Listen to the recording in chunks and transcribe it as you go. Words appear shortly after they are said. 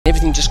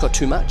everything just got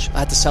too much. I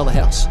had to sell the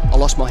house. I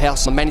lost my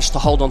house. I managed to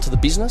hold on to the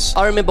business.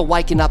 I remember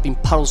waking up in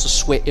puddles of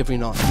sweat every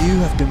night. You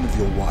have been with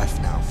your wife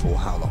now for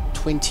how long?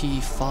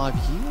 25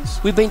 years.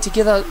 We've been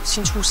together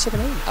since we were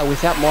 17.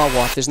 Without my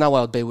wife, there's no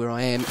way I'd be where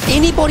I am.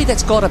 Anybody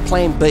that's got a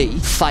plan B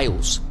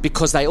fails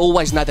because they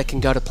always know they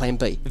can go to plan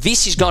B.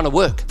 This is going to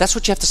work. That's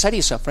what you have to say to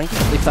yourself, Frankie.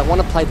 If they want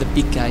to play the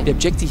big game, the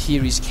objective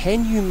here is,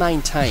 can you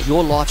maintain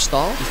your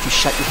lifestyle if you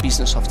shut your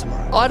business off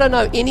tomorrow? I don't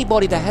know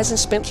anybody that hasn't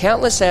spent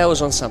countless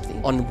hours on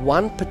something, on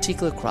one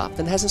particular craft,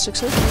 and hasn't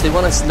succeeded. If they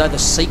want to know the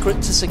secret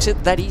to success,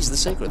 that is the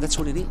secret. That's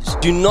what it is.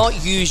 Do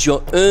not use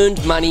your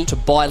earned money to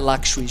buy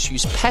luxuries.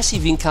 Use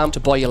passive income to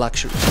buy your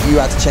luxuries. You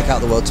had to check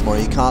out the world tomorrow.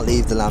 You can't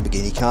leave the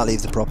Lamborghini, you can't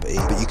leave the property,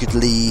 but you could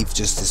leave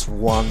just this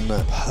one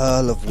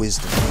pearl of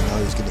wisdom you know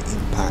is going to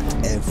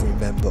impact every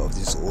member of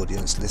this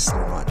audience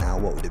listening right now.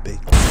 What would it be?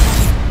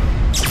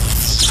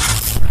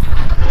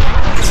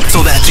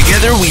 So that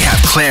together we have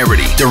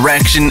clarity,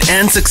 direction,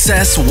 and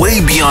success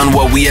way beyond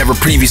what we ever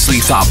previously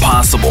thought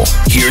possible.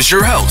 Here's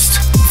your host,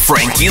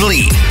 Frankie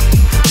Lee.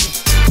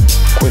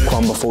 Quick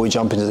one before we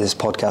jump into this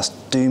podcast.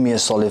 Do me a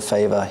solid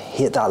favor,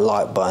 hit that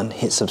like button,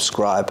 hit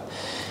subscribe,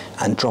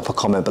 and drop a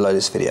comment below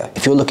this video.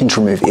 If you're looking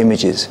to remove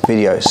images,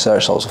 videos,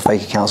 search results, or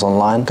fake accounts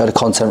online, go to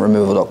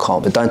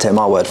contentremoval.com, but don't take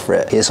my word for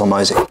it. Here's some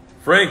music.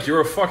 Frank,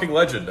 you're a fucking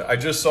legend. I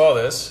just saw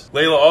this.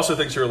 Layla also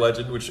thinks you're a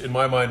legend, which in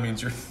my mind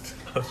means you're...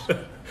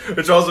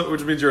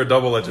 which means you're a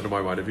double legend in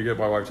my mind. If you get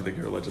my wife to think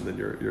you're a legend, then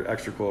you're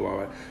extra cool in my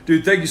mind.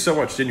 Dude, thank you so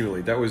much,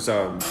 genuinely. That was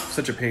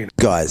such a pain.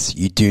 Guys,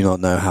 you do not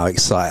know how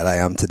excited I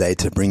am today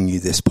to bring you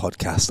this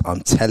podcast.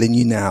 I'm telling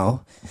you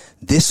now,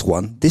 this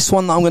one that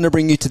I'm going to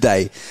bring you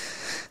today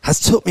has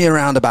took me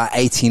around about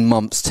 18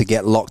 months to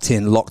get locked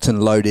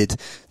and loaded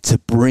to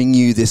bring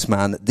you this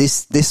man.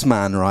 This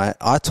man, right?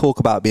 I talk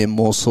about being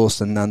more sauce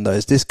than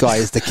Nando's. This guy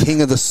is the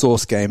king of the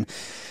sauce game.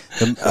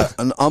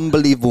 An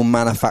unbelievable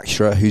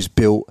manufacturer who's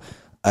built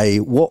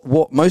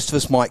what most of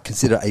us might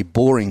consider a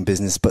boring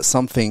business, but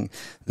something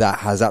that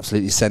has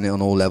absolutely sent it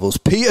on all levels.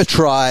 Peter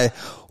Try,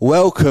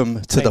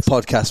 welcome to the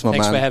podcast, my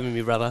man. Thanks for having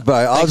me, brother. Bro,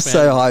 I'm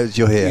so hyped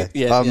you're here.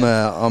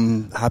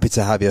 I'm happy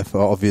to have you for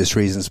obvious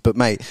reasons. But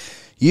mate,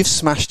 you've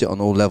smashed it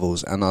on all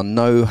levels, and I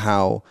know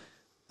how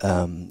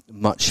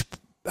much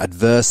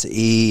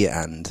adversity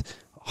and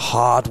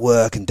hard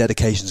work and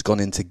dedication's gone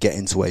into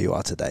getting to where you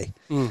are today.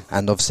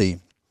 And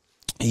obviously,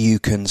 you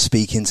can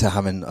speak into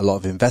having a lot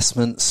of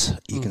investments.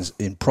 You can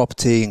in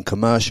property and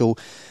commercial.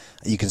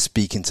 You can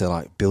speak into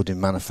like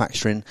building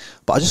manufacturing.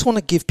 But I just want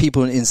to give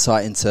people an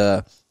insight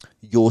into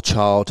your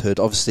childhood.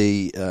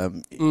 Obviously,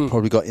 you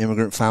probably got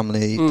immigrant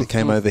family that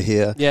came over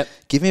here. Yep.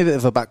 Give me a bit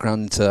of a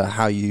background into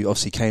how you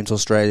obviously came to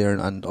Australia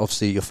and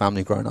obviously your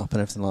family growing up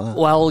and everything like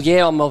that. Well,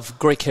 yeah, I'm of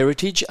Greek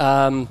heritage.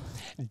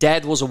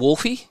 Dad was a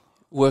wharfie,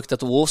 worked at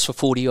the wharfs for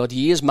 40 odd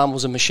years. Mum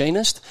was a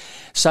machinist.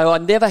 So I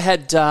never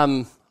had,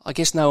 I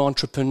guess, no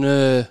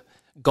entrepreneur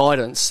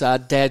guidance.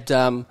 Dad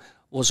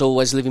was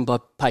always living by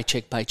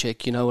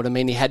paycheck, you know what I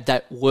mean? He had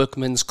that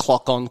workman's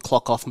clock on,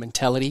 clock off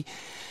mentality.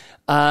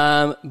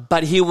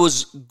 But he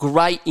was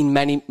great in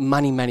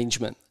money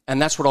management.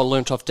 And that's what I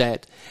learnt off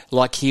Dad.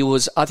 Like he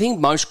was, I think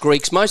most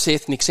Greeks, most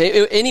ethnics,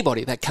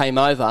 anybody that came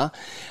over,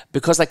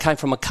 because they came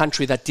from a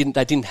country that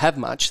didn't have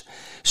much,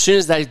 as soon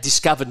as they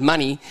discovered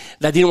money,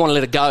 they didn't want to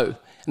let it go.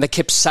 And they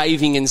kept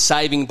saving and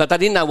saving, but they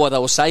didn't know why they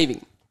were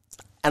saving.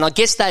 And I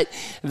guess that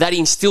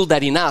instilled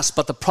that in us.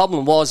 But the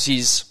problem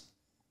is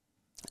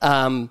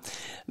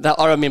that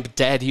I remember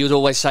Dad, he would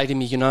always say to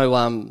me, you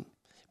know,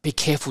 be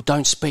careful,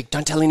 don't speak,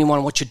 don't tell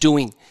anyone what you're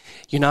doing.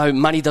 You know,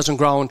 money doesn't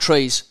grow on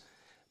trees.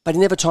 But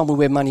he never told me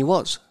where money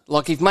was.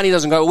 Like if money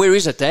doesn't go, where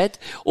is it, Dad?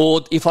 Or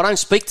if I don't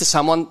speak to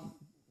someone,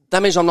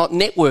 that means I'm not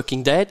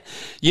networking, Dad.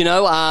 You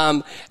know,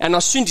 and I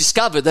soon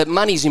discovered that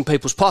money's in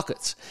people's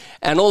pockets.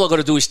 And all I've got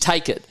to do is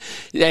take it.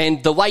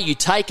 And the way you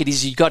take it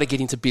is you got to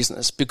get into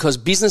business, because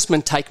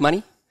businessmen take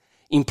money,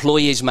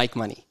 employees make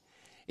money.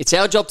 It's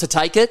our job to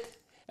take it,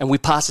 and we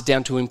pass it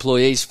down to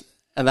employees,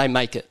 and they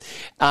make it.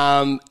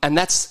 And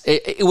that's,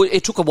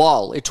 it took a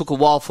while. It took a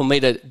while for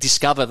me to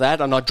discover that,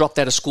 and I dropped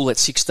out of school at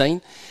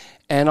 16.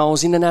 And I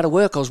was in and out of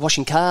work. I was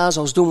washing cars.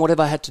 I was doing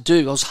whatever I had to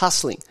do. I was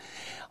hustling.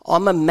 We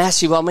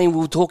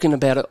were talking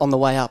about it on the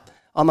way up.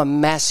 I'm a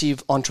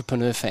massive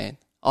entrepreneur fan.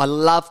 I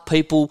love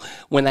people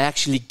when they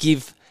actually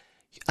give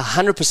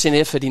 100%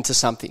 effort into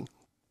something.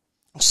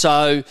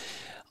 So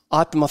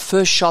I opened my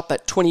first shop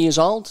at 20 years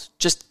old,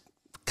 just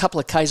a couple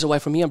of k's away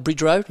from here on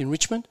Bridge Road in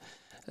Richmond.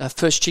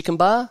 First chicken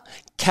bar.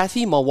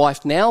 Kathy, my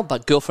wife now,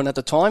 but girlfriend at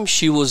the time,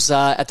 she was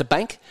at the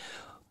bank.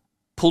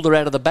 Pulled her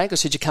out of the bank. I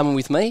said, you're coming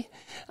with me.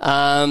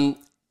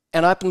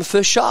 And I opened the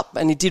first shop,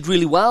 and it did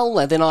really well.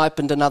 And then I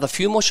opened another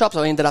few more shops.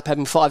 I ended up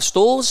having 5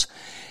 stores,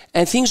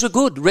 and things were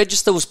good.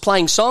 Register was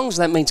playing songs.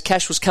 That means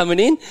cash was coming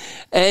in.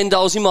 And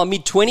I was in my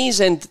mid-20s,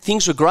 and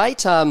things were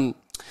great. And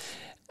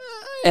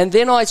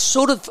then I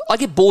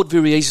get bored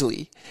very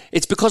easily.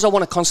 It's because I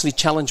want to constantly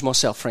challenge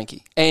myself,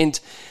 Frankie. And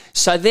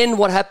so then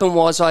what happened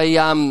was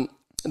the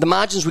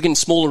margins were getting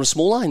smaller and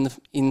smaller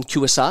in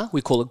QSR.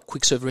 We call it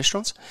quick serve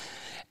restaurants.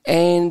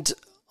 And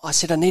I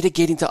said, I need to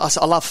get into,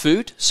 I love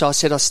food. So I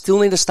said, I still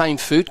need to stay in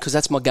food because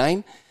that's my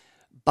game.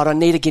 But I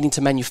need to get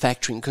into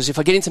manufacturing because if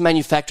I get into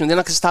manufacturing, then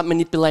I can start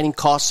manipulating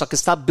costs, I can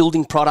start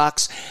building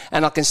products,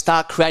 and I can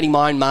start creating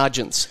my own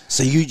margins.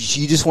 So you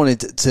just wanted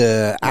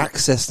to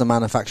access the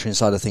manufacturing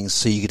side of things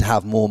so you could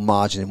have more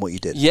margin in what you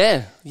did?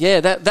 Yeah.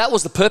 That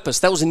was the purpose.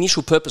 That was the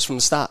initial purpose from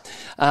the start.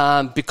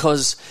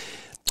 Because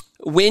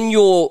when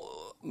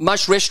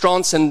most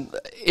restaurants and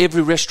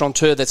every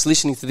restaurateur that's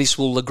listening to this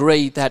will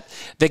agree that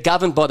they're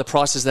governed by the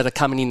prices that are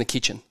coming in the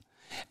kitchen.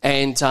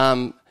 And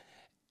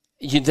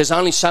there's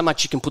only so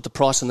much you can put the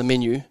price on the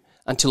menu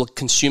until a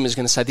consumer is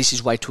going to say, this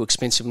is way too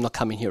expensive, I'm not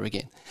coming here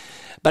again.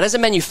 But as a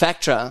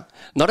manufacturer,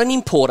 not an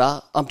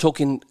importer, I'm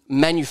talking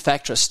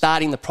manufacturer,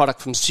 starting the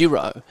product from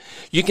zero,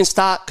 you can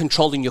start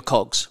controlling your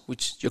COGS,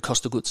 which is your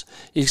cost of goods.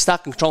 You can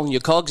start controlling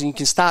your COGS and you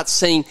can start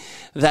seeing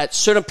that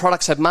certain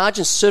products have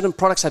margin, certain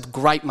products have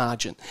great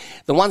margin.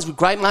 The ones with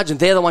great margin,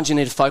 they're the ones you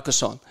need to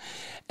focus on.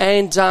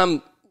 And I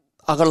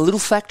got a little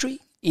factory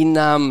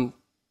in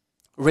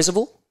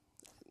Reservoir,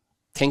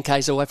 10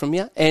 k's away from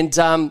here, and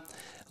a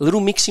little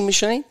mixing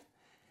machine.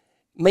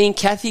 Me and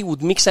Kathy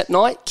would mix at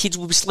night. Kids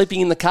would be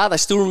sleeping in the car. They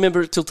still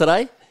remember it till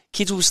today.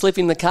 Kids would be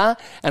sleeping in the car,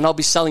 and I'll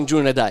be selling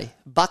during the day,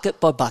 bucket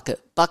by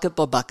bucket, bucket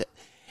by bucket.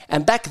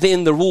 And back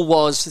then, the rule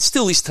was, it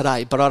still is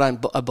today, but I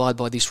don't abide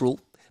by this rule.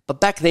 But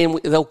back then,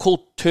 they were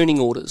called turning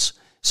orders.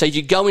 So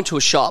you go into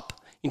a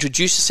shop,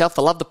 introduce yourself,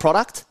 they love the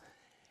product,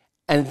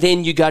 and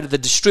then you go to the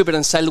distributor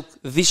and say, look,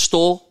 this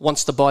store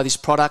wants to buy this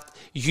product.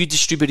 You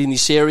distribute in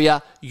this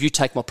area. You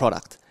take my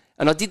product.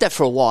 And I did that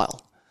for a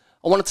while.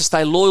 I wanted to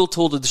stay loyal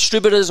to all the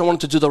distributors. I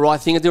wanted to do the right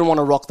thing. I didn't want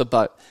to rock the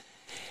boat.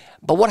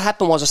 But what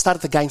happened was I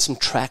started to gain some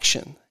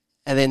traction.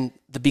 And then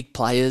the big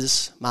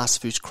players,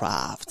 Master Foods,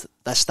 Kraft,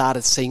 they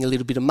started seeing a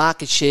little bit of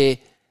market share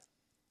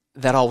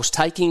that I was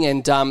taking,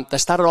 and they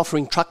started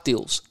offering truck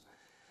deals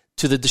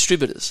to the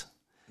distributors.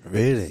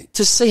 Really?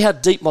 To see how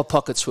deep my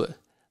pockets were.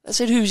 They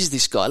said, who is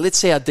this guy? Let's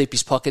see how deep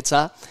his pockets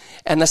are.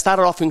 And they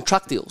started offering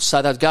truck deals.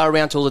 So they'd go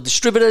around to all the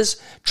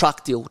distributors,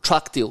 truck deal,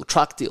 truck deal,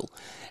 truck deal.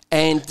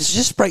 And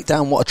just break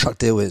down what a truck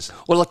deal is.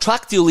 Well, a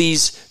truck deal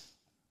is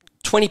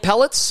 20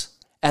 pallets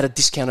at a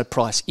discounted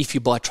price if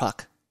you buy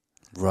truck.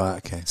 Right,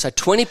 okay. So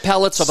 20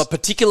 pallets of a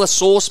particular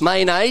sauce,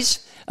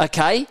 mayonnaise,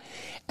 okay,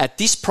 at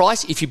this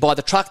price if you buy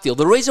the truck deal.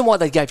 The reason why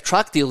they gave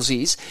truck deals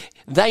is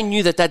they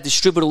knew that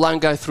distributor will only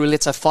go through,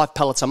 let's say, 5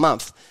 pallets a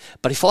month.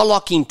 But if I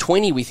lock in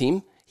 20 with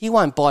him, he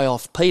won't buy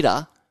off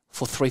Peter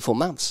for 3-4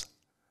 months.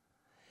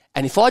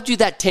 And if I do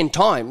that 10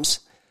 times,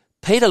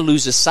 Peter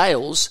loses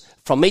sales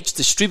from each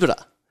distributor.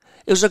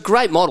 It was a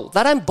great model.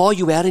 They don't buy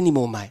you out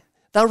anymore, mate.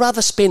 They'll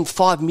rather spend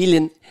 $5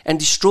 million and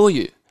destroy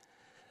you.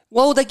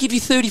 Well, they give you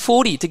 30,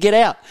 40 to get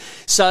out.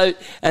 So,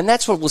 and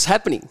that's what was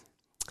happening.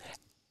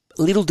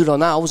 Little did I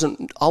know,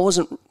 I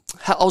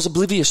was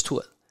oblivious to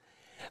it.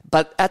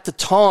 But at the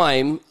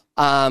time,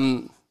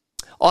 I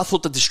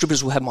thought the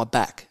distributors would have my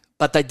back,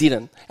 but they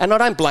didn't. And I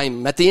don't blame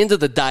them. At the end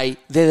of the day,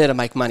 they're there to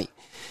make money.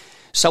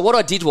 So what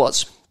I did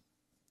was,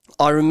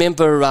 I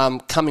remember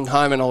coming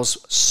home and I was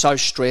so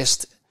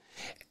stressed.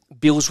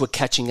 Bills were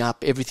catching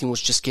up. Everything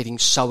was just getting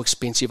so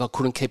expensive. I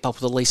couldn't keep up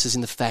with the leases in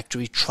the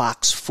factory,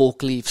 trucks,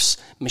 forklifts,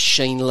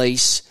 machine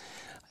lease,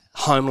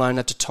 home loan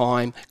at the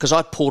time, because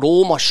I poured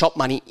all my shop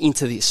money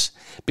into this.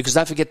 Because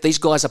don't forget, these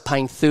guys are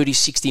paying 30,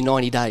 60,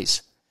 90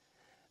 days.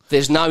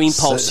 There's no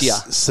impulse here.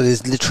 So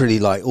there's literally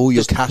like all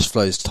your cash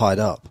flows tied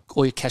up.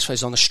 All your cash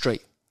flows on the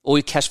street. All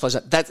your cash flows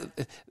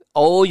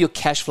all your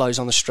cash flows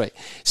on the street.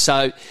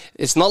 So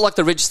it's not like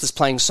the register's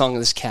playing a song and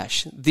there's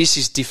cash. This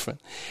is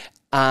different.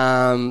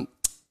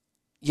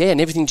 Yeah,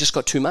 and everything just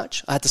got too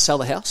much. I had to sell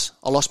the house.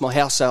 I lost my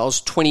house. I was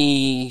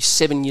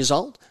 27 years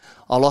old.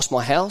 I lost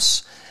my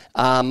house.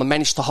 I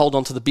managed to hold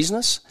on to the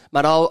business.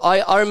 But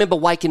I remember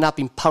waking up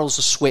in puddles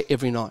of sweat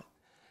every night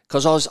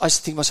because I used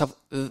to think to myself,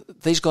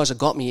 these guys have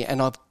got me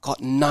and I've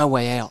got no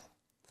way out.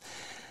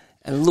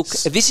 And look,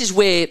 this is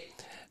where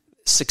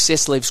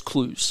success leaves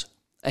clues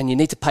and you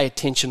need to pay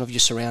attention of your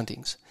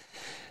surroundings.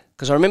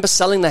 Because I remember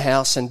selling the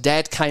house and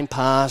Dad came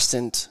past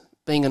and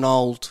being an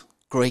old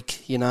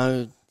Greek, you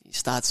know, he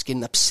starts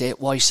getting upset.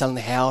 Why are you selling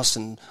the house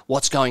and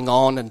what's going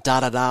on and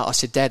da-da-da. I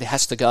said, Dad, it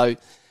has to go.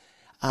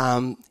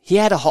 He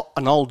had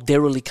an old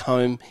derelict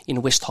home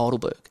in West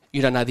Heidelberg.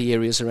 You don't know the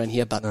areas around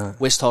here, but no.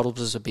 West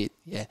Heidelberg is a bit,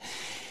 yeah.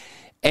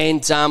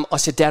 And I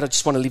said, Dad, I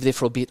just want to live there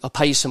for a bit. I'll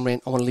pay you some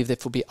rent. I want to live there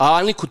for a bit. I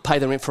only could pay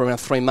the rent for around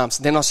 3 months.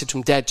 And then I said to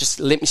him, Dad, just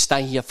let me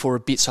stay here for a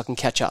bit so I can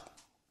catch up.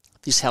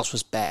 This house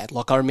was bad.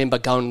 Like I remember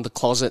going in the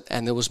closet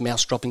and there was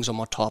mouse droppings on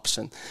my tops.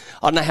 And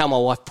I don't know how my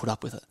wife put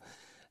up with it.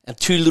 And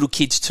 2 little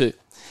kids too.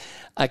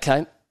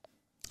 Okay.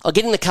 I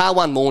get in the car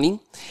one morning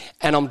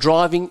and I'm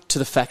driving to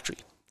the factory.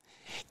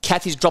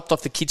 Kathy's dropped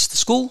off the kids to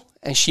school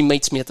and she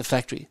meets me at the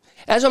factory.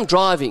 As I'm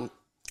driving,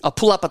 I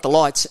pull up at the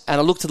lights and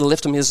I look to the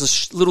left of me. There's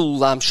this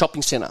little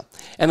shopping centre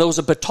and there was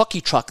a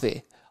Batocchi truck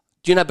there.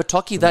 Do you know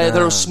Batocchi?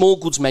 They're a small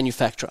goods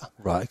manufacturer.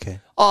 Right, okay.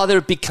 Oh, they're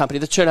a big company.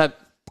 They turn out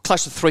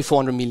close to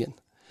 300-400 million.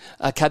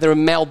 Okay, they're a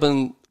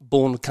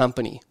Melbourne-born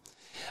company.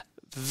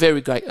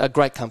 Very great, a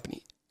great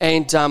company.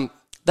 And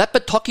That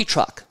Bataki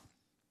truck,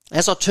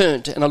 as I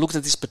turned and I looked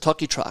at this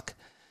Bataki truck,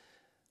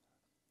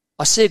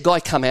 I see a guy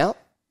come out.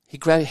 He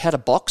had a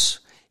box.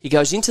 He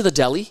goes into the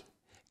deli,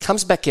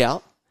 comes back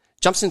out,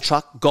 jumps in the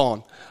truck,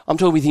 gone. I'm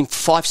talking within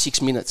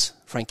 5-6 minutes,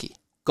 Frankie,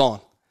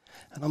 gone.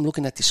 And I'm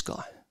looking at this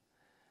guy.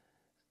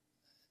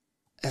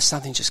 And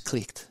something just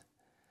clicked.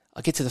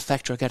 I get to the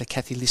factory, I go to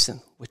Kathy,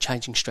 listen, we're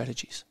changing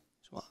strategies.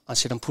 I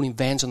said, I'm putting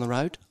vans on the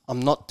road.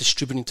 I'm not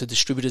distributing to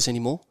distributors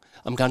anymore.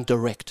 I'm going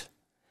direct.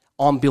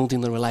 I'm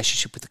building the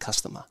relationship with the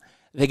customer.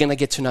 They're going to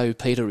get to know who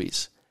Peter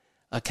is.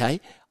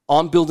 Okay?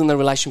 I'm building the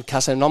relationship with the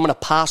customer, and I'm going to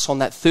pass on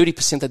that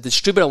 30% that the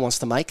distributor wants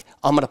to make.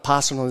 I'm going to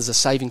pass it on as a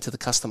saving to the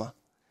customer.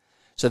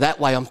 So that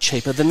way I'm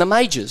cheaper than the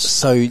majors.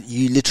 So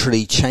you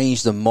literally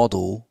changed the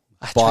model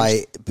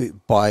by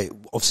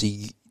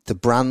obviously the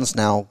brands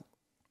now.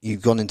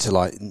 You've gone into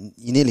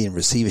you're nearly in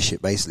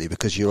receivership basically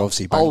because you're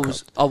obviously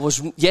bankrupt. I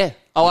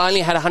only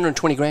had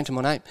 120 grand to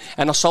my name,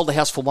 and I sold the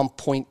house for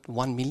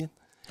 1.1 million.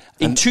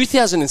 In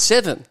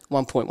 2007,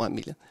 1.1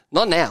 million.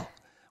 Not now.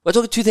 We're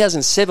talking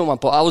 2007.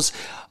 I was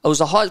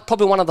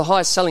probably one of the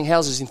highest selling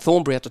houses in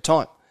Thornbury at the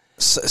time.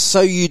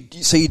 So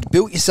you'd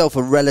built yourself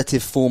a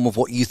relative form of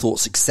what you thought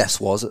success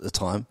was at the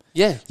time.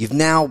 Yeah. You've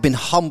now been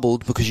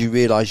humbled because you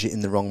realise you're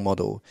in the wrong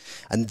model,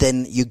 and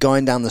then you're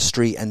going down the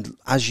street, and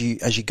as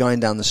you're going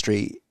down the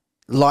street,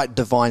 like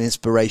divine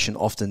inspiration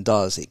often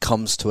does, it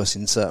comes to us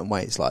in certain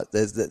ways. Like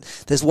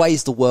there's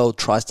ways the world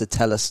tries to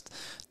tell us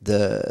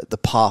the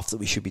path that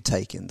we should be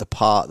taking, the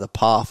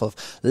path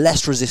of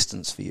less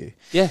resistance for you.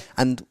 Yeah.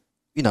 And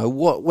you know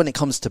what? When it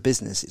comes to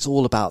business, it's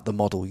all about the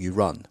model you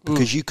run,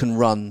 because you can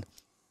run.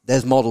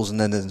 There's models and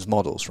then there's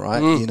models,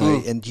 right? You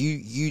know, and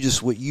you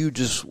just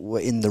were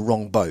in the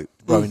wrong boat,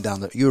 rowing down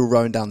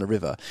the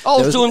river. I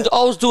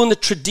was doing the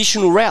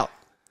traditional route.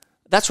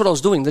 That's what I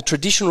was doing, the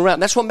traditional route.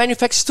 And that's what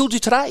manufacturers still do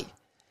today.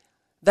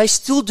 They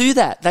still do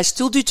that. They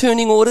still do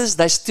turning orders.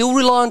 They still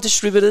rely on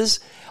distributors.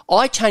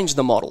 I changed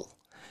the model.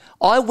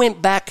 I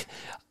went back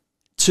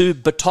to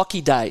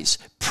Bataki days,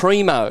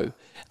 Primo,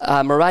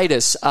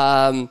 Moratus.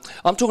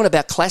 I'm talking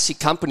about classic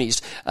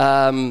companies,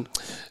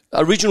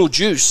 Original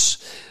Juice.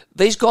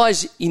 These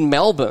guys in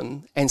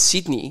Melbourne and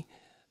Sydney,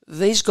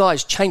 these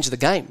guys changed the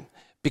game,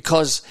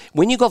 because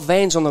when you got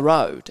vans on the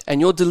road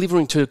and you're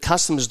delivering to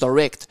customers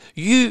direct,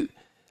 you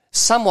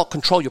somewhat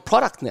control your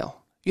product now.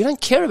 You don't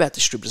care about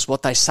distributors,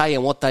 what they say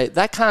and what they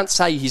can't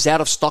say he's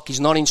out of stock, he's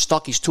not in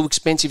stock, he's too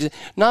expensive.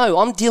 No,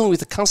 I'm dealing with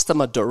the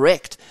customer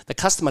direct. The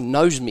customer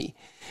knows me.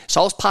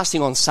 So I was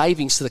passing on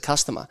savings to the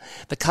customer.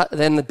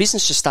 Then the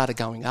business just started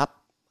going up.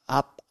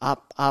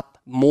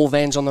 More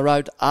vans on the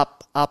road,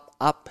 up.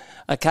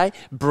 Okay?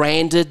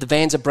 Branded, the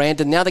vans are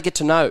branded. Now they get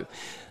to know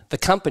the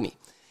company.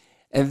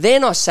 And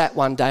then I sat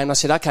one day and I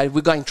said, okay,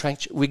 we're gaining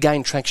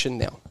traction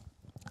now.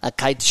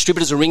 Okay,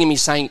 distributors are ringing me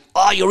saying,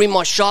 oh, you're in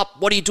my shop.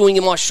 What are you doing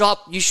in my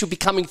shop? You should be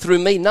coming through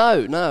me.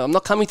 No, I'm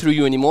not coming through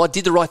you anymore. I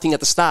did the right thing at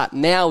the start.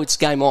 Now it's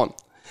game on.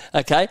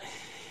 Okay?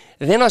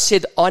 And then I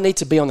said, I need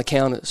to be on the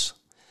counters,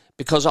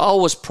 because I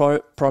was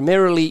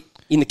primarily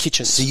in the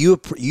kitchen. So you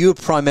were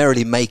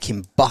primarily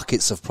making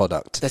buckets of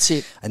product. That's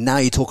it. And now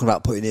you're talking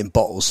about putting it in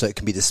bottles so it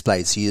can be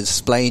displayed. So you're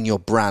displaying your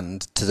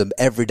brand to the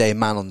everyday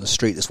man on the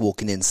street that's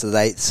walking in. So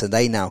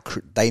they now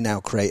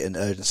create an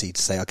urgency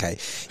to say, okay,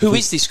 who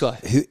is this guy?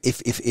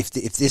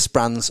 If this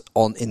brand's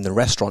in the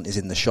restaurant, is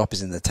in the shop,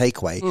 is in the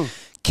takeaway,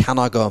 can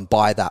I go and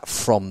buy that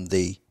from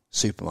the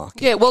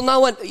supermarket? Yeah,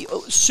 well,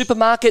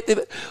 supermarket.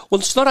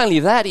 Well, it's not only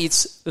that,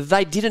 it's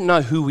they didn't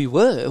know who we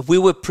were. We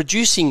were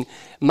producing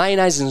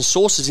mayonnaise and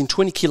sauces in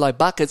 20-kilo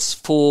buckets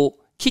for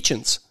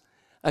kitchens.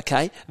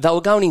 Okay, they were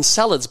going in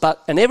salads,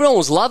 and everyone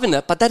was loving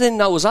it, but they didn't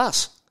know it was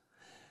us.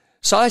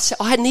 So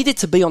I needed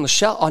to be on the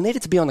shelf. I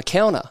needed to be on the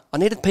counter. I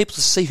needed people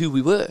to see who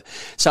we were.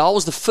 So I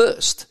was the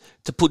first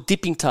to put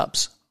dipping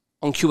tubs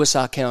on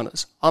QSR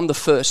counters. I'm the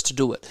first to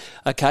do it.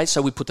 Okay,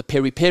 so we put the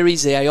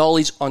peri-peris, the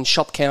aiolis on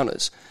shop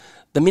counters.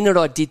 The minute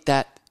I did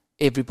that,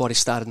 everybody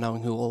started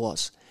knowing who I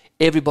was.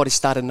 Everybody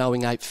started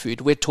knowing Ape Food.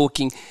 We're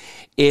talking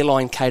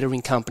airline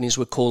catering companies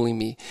were calling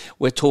me.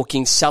 We're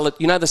talking salad.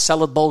 You know the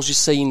salad bowls you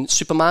see in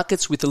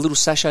supermarkets with the little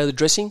sachet of the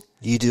dressing?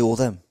 You do all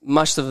them?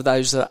 Most of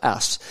those are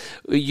us.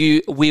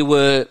 We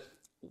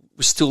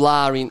still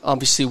are in,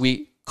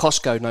 obviously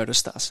Costco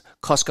noticed us.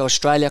 Costco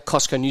Australia,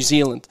 Costco New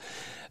Zealand.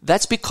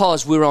 That's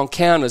because we're on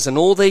counters, and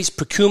all these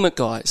procurement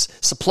guys,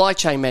 supply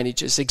chain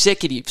managers,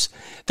 executives,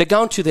 they're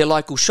going to their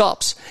local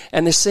shops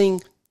and they're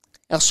seeing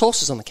our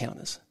sauces on the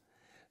counters.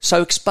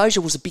 So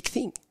exposure was a big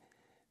thing.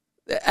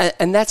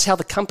 And that's how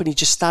the company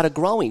just started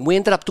growing. We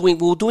ended up we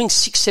were doing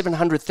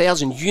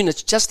 600,000-700,000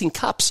 units just in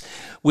cups.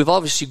 We've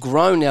obviously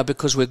grown now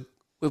because we're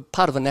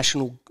part of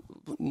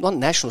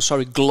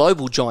a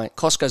global giant.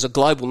 Costco's a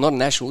global, not a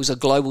national, it's a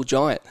global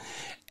giant.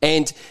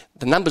 And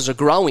the numbers are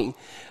growing.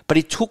 But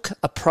it took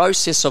a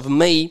process of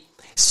me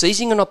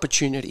seizing an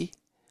opportunity,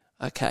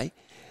 okay?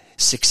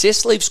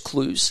 Success leaves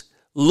clues.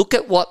 Look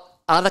at what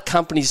other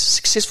companies,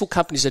 successful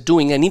companies, are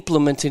doing and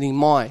implementing in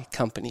my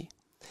company.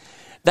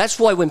 That's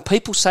why when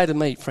people say to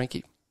me,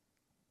 Frankie,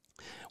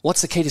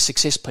 what's the key to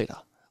success, Peter?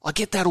 I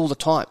get that all the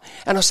time.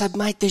 And I say,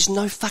 mate, there's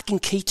no fucking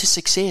key to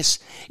success.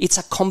 It's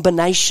a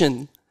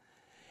combination.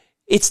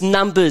 It's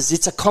numbers.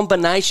 It's a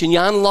combination.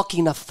 You're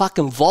unlocking a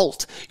fucking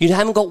vault. You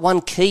haven't got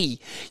one key.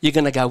 You're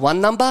going to go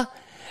one number,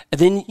 and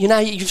then,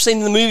 you've seen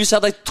in the movies how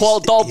they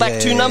dial back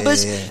two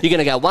numbers. Yeah. You're going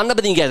to go one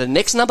number, then you go to the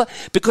next number,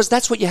 because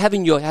that's what you're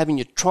having. You're having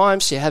your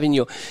triumphs. You're having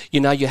you're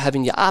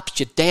having your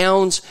ups, your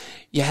downs.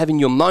 You're having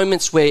your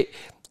moments where,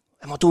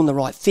 am I doing the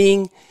right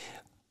thing?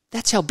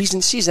 That's how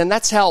business is, and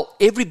that's how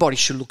everybody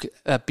should look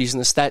at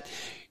business. That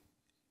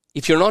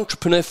if you're an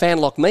entrepreneur fan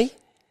like me,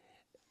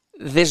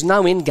 there's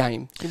no end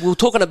game. We were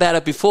talking about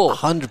it before.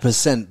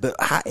 100%. But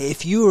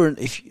if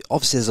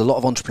obviously there's a lot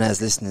of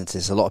entrepreneurs listening to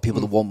this, a lot of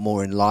people that want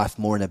more in life,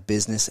 more in a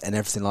business and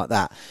everything like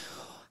that.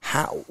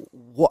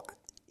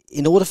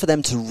 In order for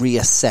them to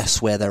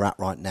reassess where they're at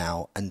right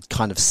now and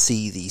kind of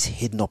see these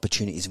hidden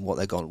opportunities and what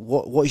they're going,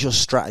 what is your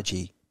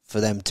strategy for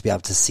them to be able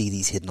to see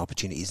these hidden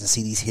opportunities and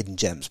see these hidden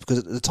gems? Because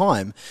at the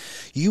time,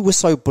 you were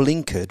so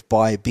blinkered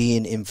by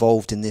being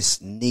involved in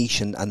this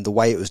niche and the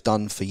way it was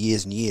done for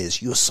years and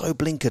years. You were so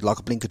blinkered, like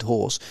a blinkered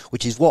horse,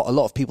 which is what a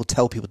lot of people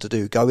tell people to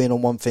do. Go in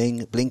on one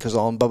thing, blinkers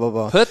on, blah, blah,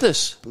 blah.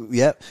 Purpose.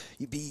 Yeah.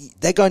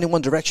 They're going in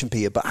one direction,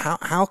 Peter, but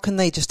how can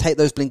they just take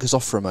those blinkers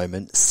off for a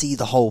moment, see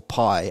the whole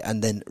pie,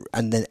 and then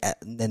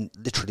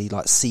literally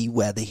like see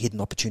where the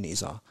hidden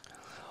opportunities are?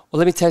 Well,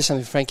 let me tell you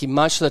something, Frankie.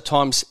 Most of the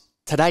times,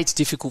 today it's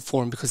difficult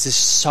for them because there's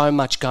so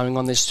much going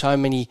on. There's so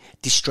many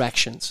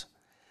distractions.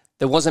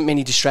 There wasn't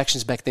many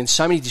distractions back then.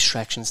 So many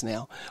distractions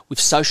now with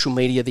social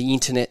media, the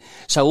internet.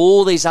 So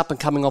all these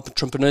up-and-coming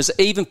entrepreneurs,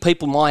 even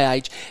people my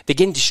age, they're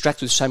getting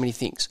distracted with so many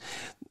things.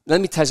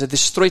 Let me tell you,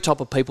 there's three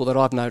types of people that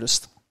I've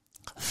noticed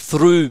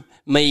through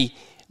my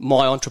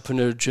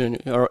entrepreneur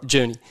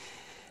journey.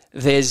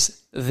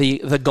 There's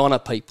the goner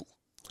people.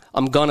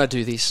 I'm going to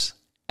do this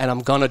and I'm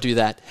going to do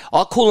that.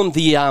 I call them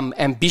the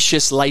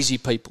ambitious, lazy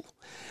people.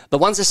 The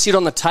ones that sit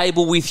on the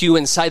table with you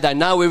and say they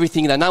know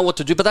everything, they know what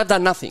to do, but they've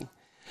done nothing.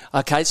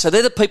 Okay, so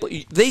they're the people,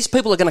 these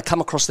people are going to come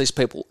across these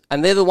people,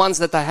 and they're the ones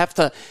that they have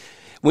to,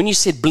 when you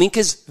said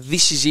blinkers,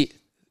 this is it.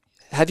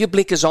 Have your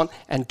blinkers on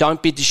and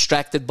don't be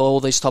distracted by all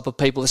these type of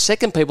people. The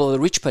second people are the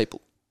rich people.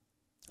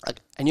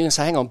 And you're going to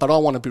say, hang on, but I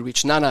want to be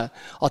rich. No,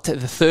 I'll tell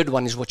you, the third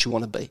one is what you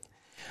want to be.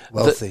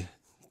 Wealthy.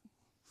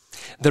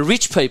 The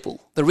rich people,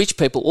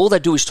 all they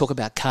do is talk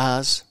about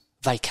cars,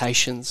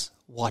 vacations,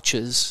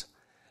 watches.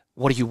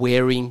 What are you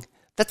wearing?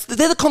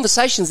 They're the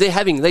conversations they're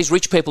having, these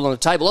rich people on the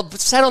table. I've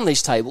sat on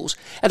these tables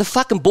and it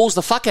fucking bores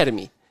the fuck out of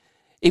me.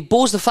 It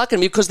bores the fuck out of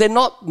me because they're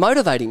not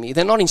motivating me.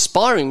 They're not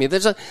inspiring me.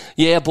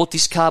 I bought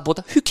this car, bought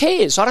that. Who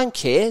cares? I don't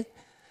care.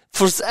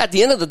 At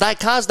the end of the day,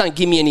 cars don't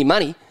give me any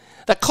money.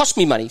 They cost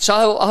me money,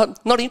 so I'm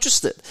not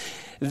interested.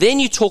 Then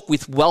you talk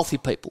with wealthy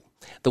people.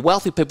 The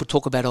wealthy people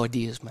talk about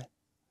ideas, mate.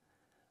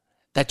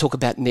 They talk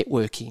about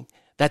networking.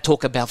 They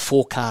talk about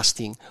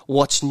forecasting,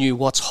 what's new,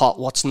 what's hot,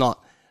 what's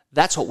not.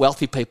 That's what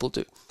wealthy people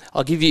do.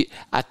 I'll give you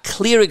a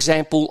clear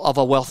example of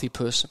a wealthy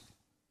person.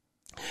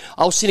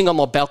 I was sitting on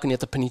my balcony at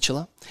the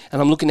peninsula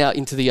and I'm looking out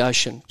into the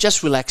ocean,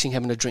 just relaxing,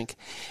 having a drink.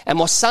 And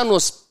my son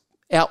was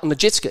out on the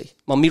jet ski,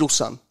 my middle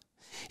son.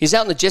 He's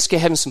out on the jet ski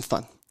having some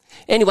fun.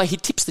 Anyway, he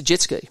tips the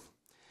jet ski.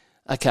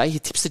 Okay, he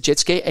tips the jet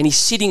ski and he's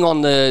sitting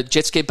on the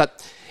jet ski,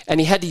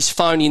 and he had his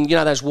phone in,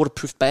 those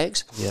waterproof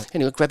bags. Yeah.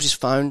 And he grabs his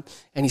phone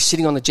and he's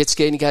sitting on the jet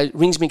ski and he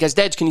rings me and goes,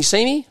 Dad, can you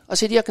see me? I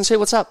said, yeah, I can see.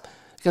 What's up?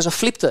 He goes, I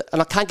flipped it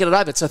and I can't get it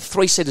over. It's a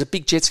 3-seater, a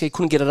big jet ski,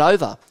 couldn't get it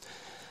over.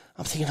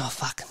 I'm thinking, oh,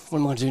 fuck, what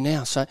am I going to do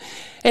now? So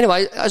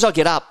anyway, as I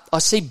get up, I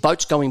see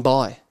boats going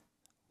by.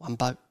 1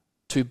 boat,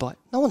 2 boat.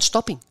 No one's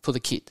stopping for the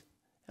kid.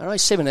 All right,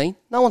 17,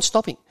 no one's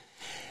stopping.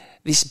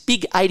 This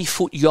big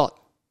 80-foot yacht,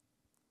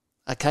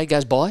 okay,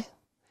 goes by,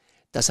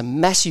 does a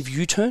massive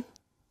U-turn,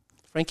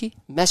 Frankie,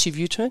 massive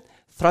U-turn,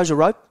 throws a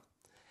rope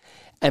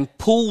and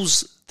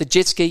pulls the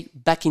jet ski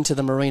back into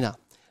the marina.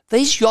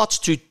 These yachts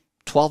do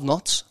 12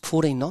 knots,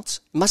 14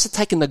 knots. It must have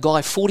taken the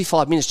guy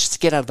 45 minutes just to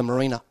get out of the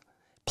marina,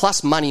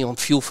 plus money on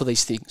fuel for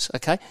these things,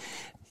 okay?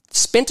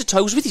 Spent the time,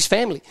 he was with his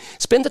family,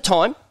 spent the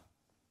time,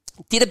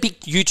 did a big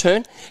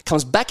U-turn,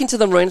 comes back into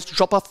the marina to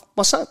drop off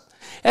my son.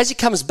 As he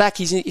comes back,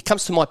 he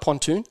comes to my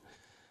pontoon,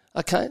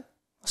 okay?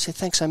 I said,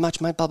 thanks so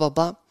much, mate, blah, blah,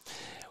 blah.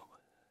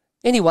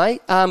 Anyway,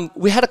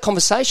 we had a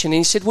conversation and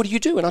he said, what do you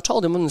do? And I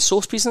told him I'm in the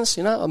sauce business,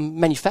 I'm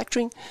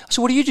manufacturing. I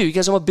said, what do you do? He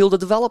goes, I'm a builder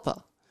developer.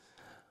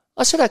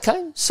 I said,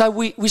 okay. So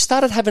we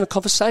started having a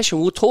conversation.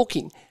 We were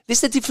talking. This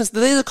is the difference.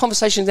 These are the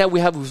conversations that we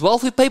have with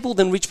wealthy people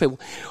than rich people.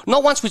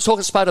 Not once we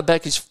spoke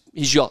about his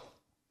yacht.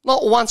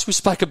 Not once we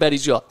spoke about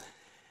his yacht.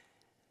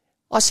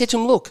 I said to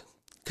him, look,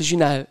 because you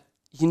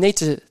need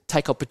to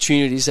take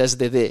opportunities as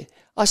they're there.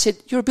 I said,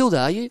 you're a builder,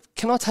 are you?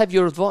 Can I have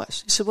your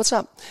advice? He said, what's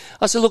up?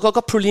 I said, look, I've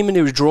got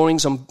preliminary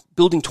drawings. I'm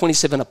building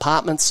 27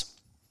 apartments.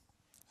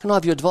 Can I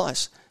have your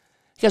advice?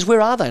 He goes,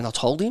 where are they? And I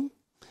told him.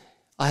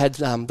 I had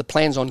the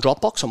plans on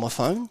Dropbox on my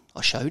phone.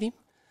 I showed him.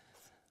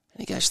 And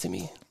he goes to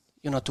me,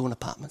 you're not doing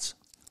apartments.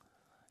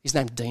 His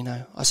name's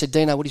Dino. I said,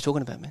 Dino, what are you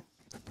talking about, man?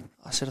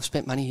 I said, I've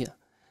spent money here.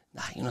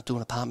 No, you're not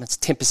doing apartments.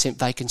 10%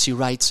 vacancy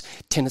rates.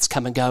 Tenants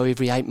come and go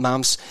every 8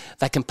 months.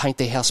 They can paint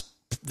their house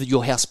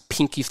your house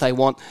pink if they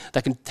want.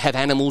 They can have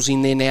animals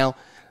in there now.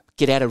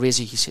 Get out of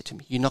resi, he said to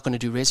me. You're not going to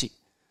do resi.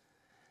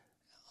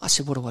 I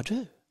said, what do I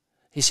do?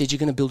 He said, you're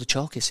going to build a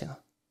childcare centre.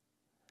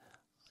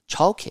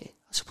 Childcare?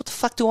 I said, what the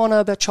fuck do I know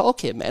about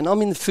childcare, man?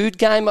 I'm in the food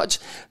game. Let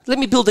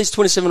me build these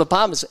 27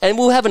 apartments. And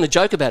we were having a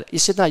joke about it. He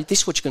said, no, this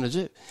is what you're going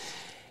to do.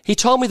 He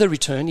told me the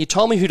return. He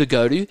told me who to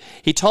go to.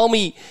 He told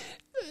me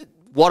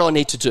what I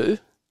need to do.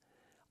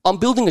 I'm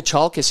building a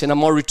childcare centre.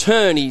 My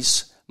return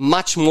is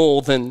much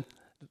more than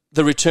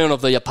the return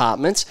of the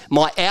apartments.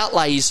 My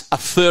outlay is a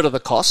third of the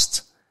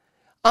cost,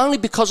 only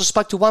because I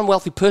spoke to one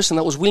wealthy person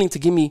that was willing to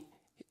give me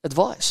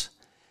advice.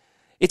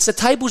 It's the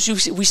tables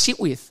we sit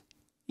with,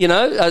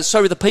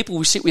 the people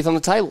we sit with on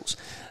the tables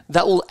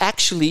that will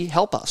actually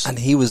help us. And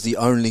he was the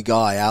only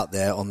guy out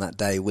there on that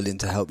day willing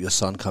to help your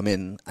son come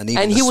in. And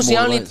he was the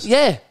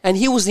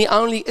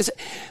only,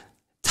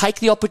 take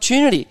the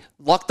opportunity,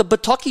 like the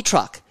Bataki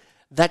truck,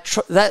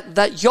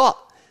 that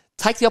yacht,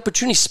 take the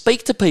opportunity,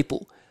 speak to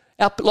people.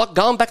 Like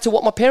going back to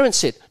what my parents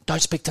said,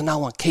 don't speak to no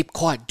one, keep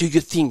quiet, do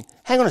your thing.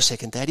 Hang on a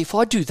second, Dad, if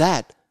I do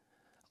that,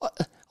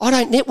 I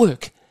don't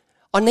network.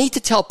 I need to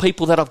tell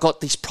people that I've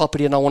got this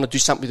property and I want to do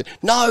something with it.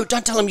 No,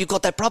 don't tell them you've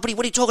got that property.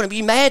 What are you talking about? Are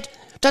you mad?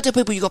 Don't tell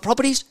people you've got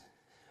properties.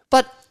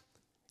 But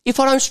if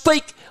I don't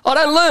speak, I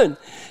don't learn.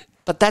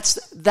 But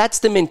that's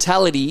the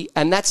mentality,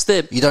 and that's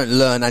the... You don't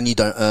learn and you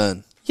don't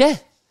earn. Yeah.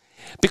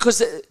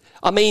 Because,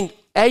 when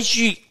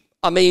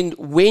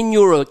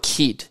you're a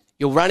kid,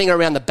 you're running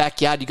around the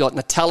backyard, you got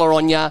Nutella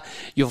on you,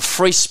 you're a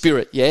free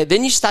spirit, yeah?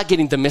 Then you start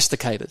getting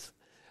domesticated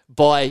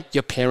by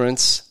your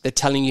parents. They're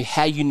telling you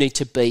how you need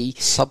to be.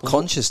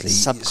 Subconsciously,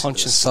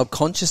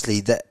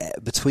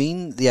 that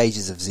between the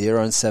ages of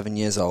 0 and 7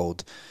 years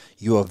old,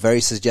 you are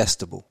very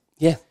suggestible.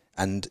 Yeah.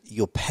 And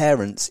your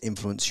parents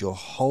influence your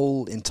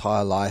whole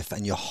entire life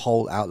and your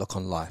whole outlook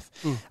on life.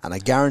 And I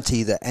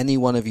guarantee that any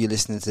one of you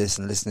listening to this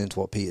and listening to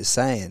what Peter's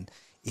saying,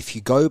 if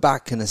you go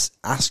back and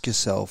ask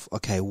yourself,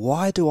 okay,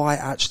 why do I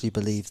actually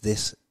believe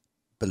this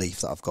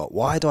belief that I've got?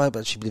 Why do I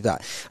actually believe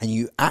that? And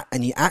you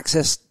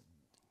access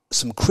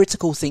some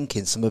critical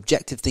thinking, some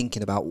objective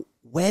thinking about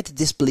where did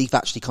this belief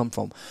actually come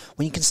from?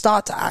 When you can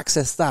start to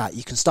access that,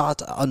 you can start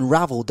to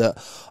unravel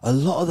that a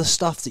lot of the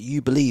stuff that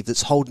you believe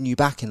that's holding you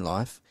back in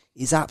life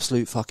is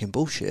absolute fucking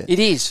bullshit. It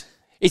is.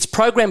 It's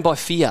programmed by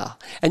fear.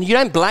 And you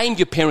don't blame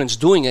your parents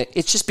doing it.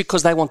 It's just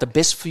because they want the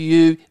best for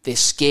you. They're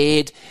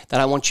scared. They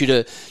don't want you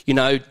to,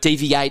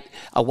 deviate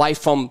away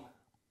from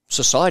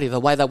society the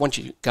way they want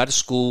you to go to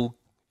school,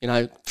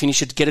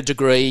 finish it, get a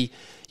degree,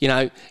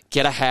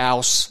 get a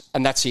house,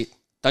 and that's it.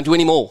 Don't do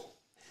any more.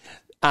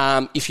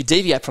 If you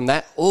deviate from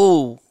that,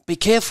 be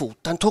careful.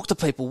 Don't talk to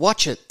people.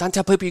 Watch it. Don't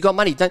tell people you got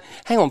money.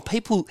 Hang on.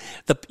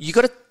 You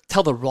got to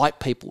tell the right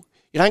people.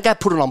 You don't go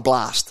put it on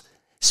blast.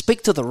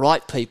 Speak to the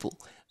right people.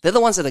 They're the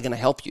ones that are going to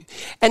help you.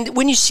 And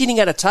when you're sitting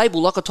at a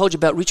table, like I told you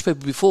about rich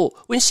people before,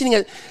 when you're sitting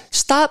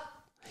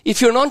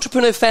if you're an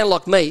entrepreneur fan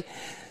like me,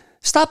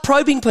 start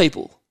probing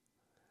people.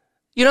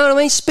 You know what I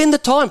mean? Spend the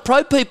time,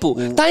 probe people.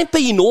 Don't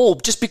be in awe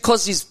just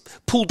because he's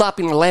pulled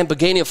up in a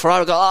Lamborghini or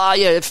Ferrari,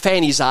 go,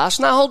 fan his ass.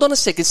 No, hold on a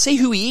second. See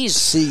who he is.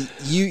 See,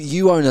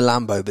 you own a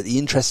Lambo, but the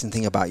interesting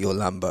thing about your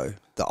Lambo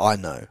that I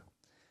know,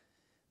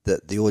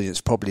 that the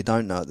audience probably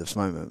don't know at this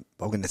moment,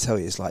 but I'm going to tell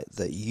you, is like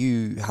that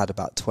you had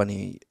about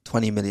 20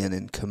 million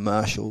in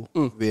commercial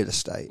real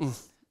estate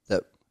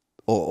that,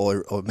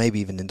 or maybe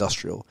even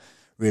industrial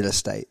real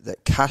estate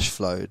that cash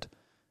flowed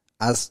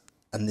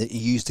and that you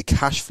used the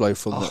cash flow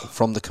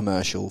from the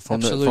commercial,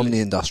 from the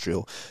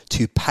industrial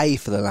to pay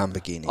for the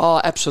Lamborghini. Oh,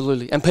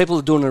 absolutely. And people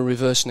are doing it in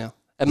reverse now.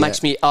 It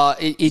makes me...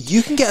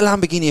 you can get a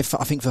Lamborghini,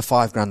 I think, for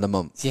 $5,000 a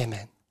month. Yeah,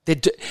 man.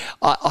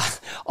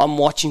 I'm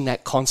watching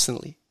that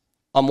constantly.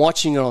 I'm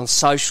watching it on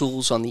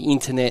socials, on the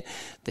internet.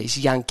 These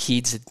young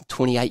kids,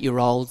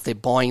 28-year-olds, they're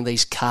buying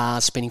these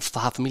cars, spending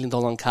 $500,000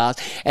 on cars.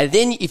 And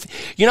then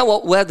you know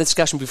what, we had the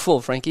discussion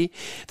before, Frankie.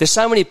 There's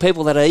so many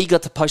people that are eager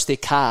to post their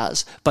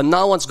cars, but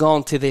no one's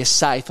gone to their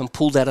safe and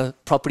pulled out a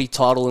property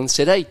title and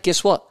said, hey,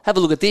 guess what? Have a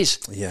look at this.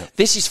 Yeah.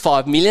 This is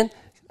 $5 million.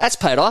 That's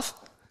paid off.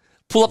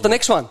 Pull up the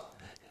next one.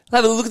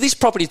 Have a look at this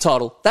property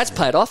title. That's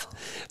paid off.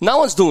 No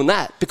one's doing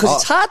that because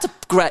it's hard to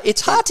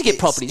get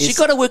properties. You've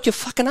got to work your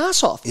fucking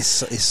ass off.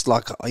 It's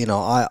like,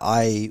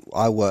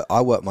 I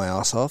work my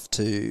ass off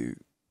to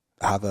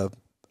have a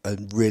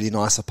really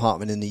nice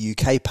apartment in the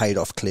UK paid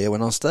off clear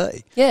when I was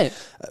 30. Yeah.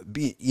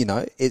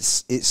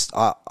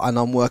 And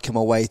I'm working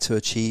my way to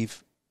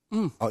achieve.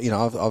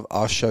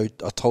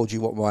 I told you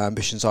what my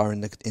ambitions are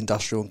in the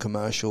industrial and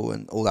commercial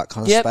and all that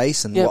kind of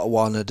space and what I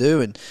want to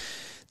do, and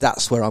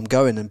that's where I'm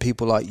going. And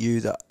people like you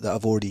that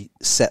have already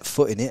set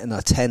foot in it and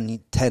are 10,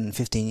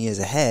 15 years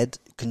ahead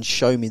can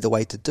show me the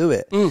way to do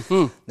it.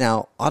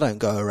 Now, I don't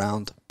go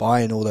around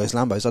buying all those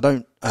Lambos. I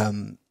don't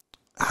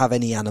have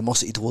any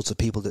animosity towards the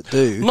people that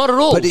do. Not at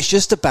all. But it's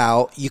just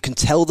about, you can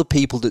tell the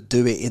people that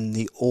do it in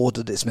the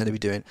order that it's meant to be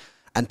doing.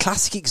 And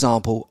classic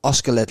example,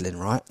 Oscar Ledlin,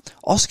 right?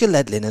 Oscar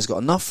Ledlin has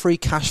got enough free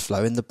cash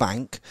flow in the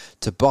bank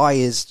to buy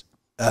his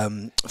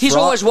He's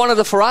always wanted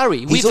a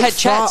Ferrari. We've had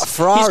chats.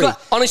 Ferrari. He's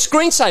got on his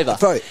screensaver.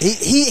 Bro,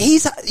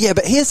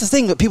 but here's the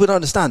thing that people don't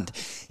understand.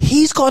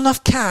 He's got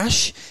enough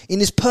cash in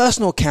his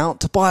personal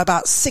account to buy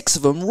about 6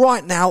 of them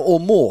right now or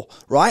more,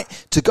 right?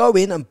 To go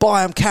in and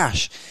buy them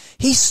cash.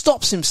 He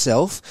stops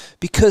himself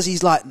because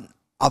he's like,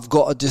 I've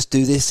got to just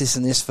do this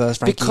and this first,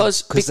 Frankie.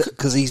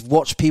 Because he's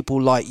watched people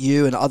like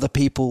you and other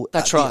people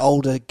That's at right. the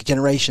older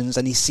generations,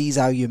 and he sees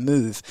how you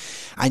move.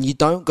 And you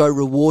don't go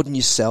rewarding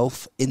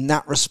yourself in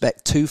that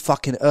respect too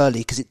fucking early,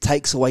 because it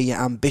takes away your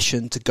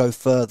ambition to go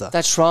further.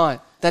 That's right.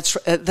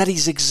 That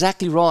is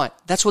exactly right.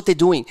 That's what they're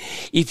doing.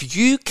 If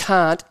you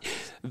can't,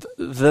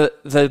 the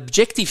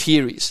objective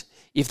here is,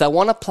 if they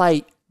want to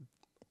play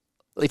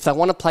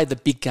the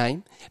big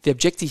game, the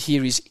objective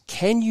here is,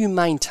 can you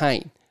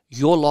maintain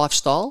your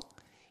lifestyle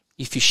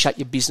if you shut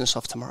your business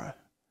off tomorrow?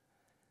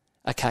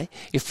 Okay?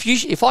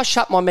 If I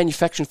shut my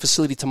manufacturing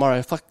facility tomorrow,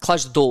 if I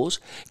close the doors,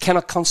 can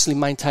I constantly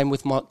maintain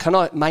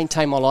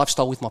my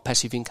lifestyle with my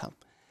passive income?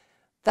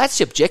 That's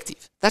the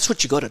objective. That's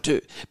what you got to do.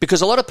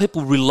 Because a lot of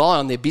people rely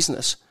on their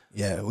business.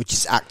 Yeah, which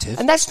is active.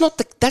 And that's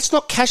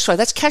not cash flow.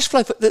 That's cash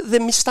flow. They're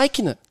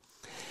mistaking it.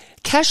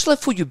 Cash flow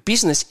for your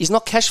business is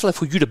not cash flow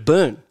for you to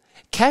burn.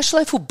 Cash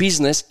flow for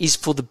business is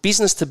for the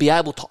business to be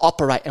able to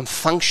operate and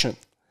function.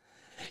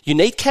 You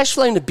need cash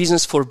flow in the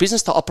business for a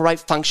business to operate,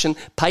 function,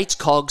 pay its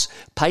COGS,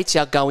 pay its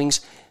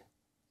outgoings,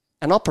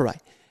 and operate.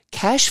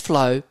 Cash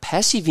flow,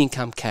 passive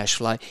income cash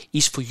flow,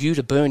 is for you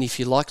to burn if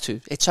you like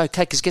to. It's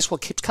okay, because guess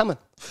what keeps coming?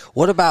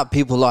 What about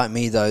people like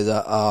me, though,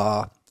 that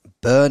are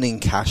burning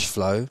cash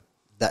flow,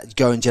 that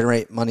go and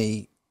generate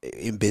money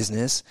in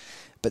business,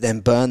 but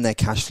then burn their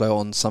cash flow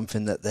on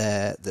something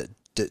that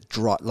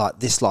like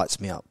this lights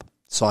me up?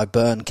 So I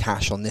burn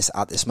cash on this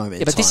at this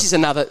moment in time. This is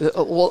another.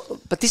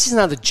 This is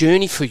another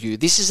journey for you.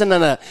 This is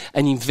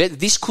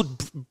This could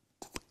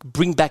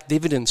bring back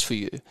dividends for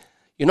you.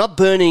 You're not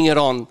burning it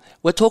on.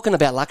 We're talking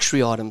about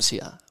luxury items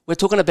here. We're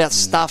talking about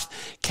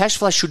stuff. Cash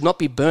flow should not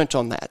be burnt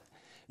on that.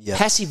 Yeah.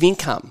 Passive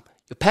income.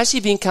 Your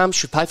passive income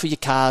should pay for your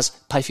cars,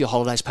 pay for your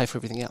holidays, pay for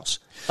everything else.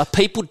 But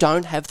people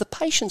don't have the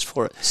patience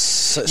for it.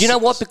 You know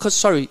what? Because,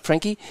 sorry,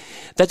 Frankie,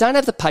 they don't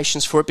have the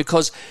patience for it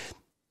because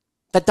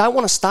they don't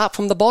want to start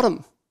from the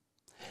bottom.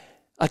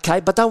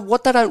 Okay, but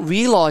what they don't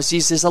realise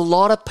is there's a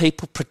lot of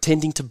people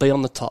pretending to be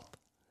on the top.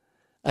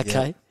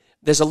 Okay? Yeah.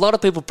 There's a lot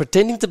of people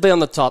pretending to be on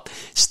the top.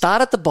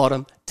 Start at the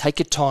bottom, take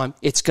your time.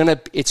 It's gonna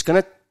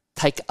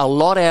take a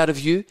lot out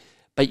of you,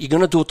 but you're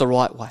gonna do it the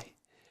right way.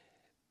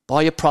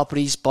 Buy your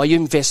properties, buy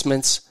your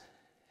investments,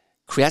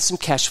 create some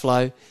cash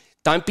flow.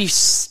 Don't be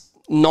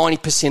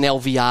 90%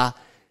 LVR.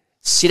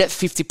 Sit at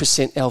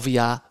 50%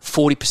 LVR,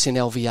 40%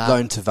 LVR.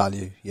 Loan to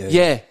value.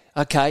 Yeah,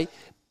 okay.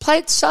 Play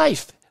it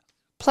safe.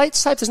 Play it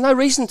safe. There's no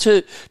reason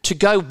to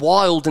go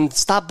wild and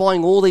start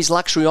buying all these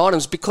luxury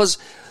items because,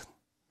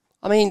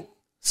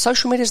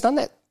 social media's done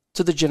that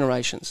to the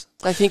generations.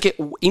 They think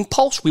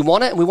impulse, we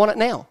want it and we want it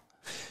now.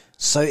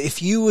 So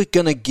if you were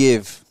going to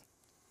give,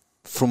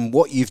 from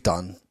what you've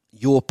done,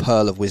 your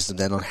pearl of wisdom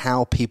then on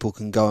how people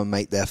can go and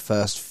make their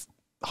first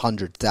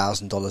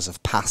 $100,000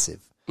 of passive,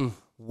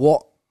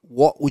 what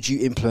would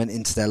you implement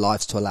into their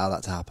lives to allow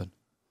that to happen?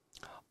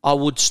 I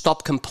would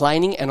stop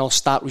complaining and I'll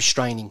start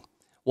restraining.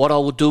 What I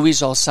will do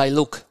is I'll say,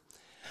 look,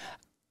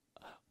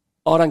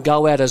 I don't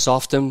go out as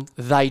often.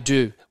 They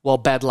do. Well,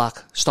 bad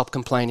luck. Stop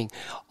complaining.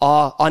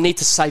 I need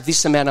to save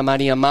this amount of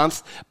money a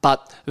month,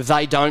 but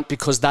they don't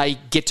because they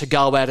get to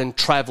go out and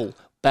travel.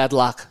 Bad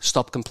luck.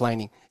 Stop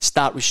complaining.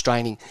 Start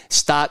restraining.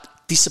 Start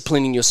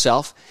disciplining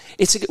yourself.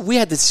 We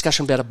had the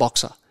discussion about a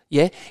boxer.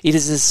 Yeah? It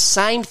is the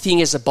same thing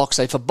as a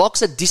boxer. If a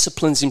boxer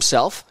disciplines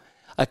himself,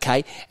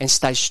 okay, and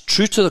stays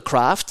true to the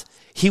craft,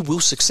 he will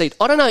succeed.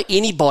 I don't know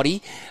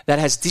anybody that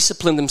has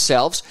disciplined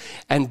themselves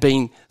and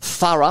been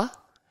thorough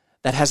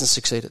that hasn't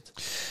succeeded.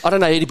 I don't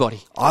know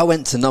anybody. I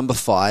went to number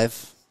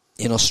 5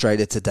 in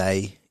Australia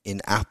today in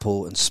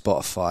Apple and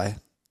Spotify,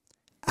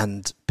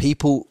 and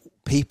people,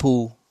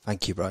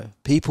 thank you, bro.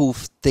 People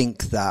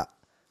think that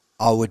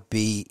I would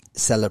be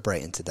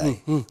celebrating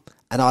today. Mm-hmm.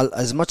 And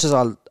as much as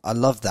I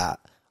love that,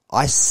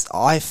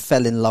 I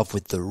fell in love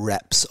with the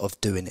reps of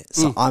doing it.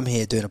 So I'm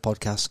here doing a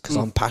podcast because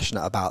I'm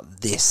passionate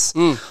about this.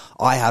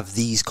 I have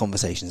these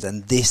conversations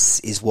and this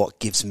is what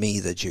gives me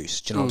the juice.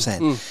 Do you know what I'm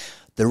saying?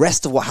 The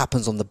rest of what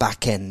happens on the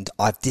back end,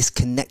 I've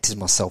disconnected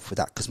myself with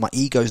that because my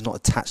ego is not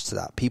attached to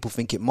that. People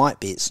think it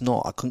might be. It's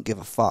not. I couldn't give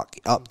a fuck.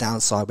 Up,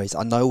 down, sideways.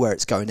 I know where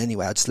it's going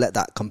anyway. I just let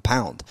that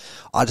compound.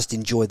 I just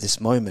enjoy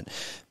this moment.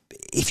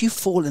 If you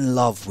fall in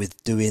love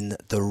with doing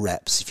the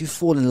reps, if you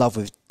fall in love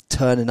with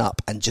turning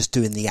up and just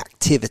doing the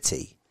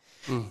activity,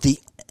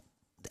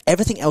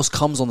 everything else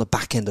comes on the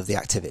back end of the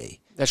activity.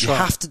 That's you right.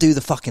 have to do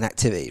the fucking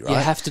activity, right? You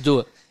have to do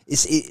it.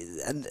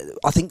 And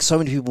I think so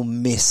many people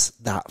miss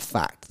that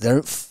fact.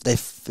 They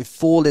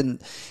fall in,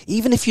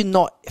 even if you're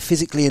not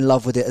physically in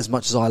love with it as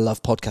much as I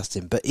love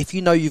podcasting, but if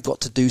you know you've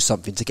got to do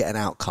something to get an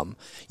outcome,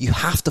 you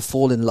have to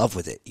fall in love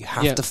with it. You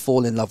have to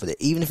fall in love with it,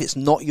 even if it's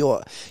not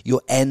your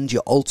end,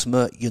 your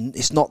ultimate.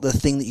 It's not the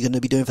thing that you're going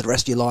to be doing for the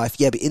rest of your life.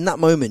 Yeah, but in that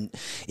moment,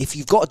 if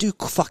you've got to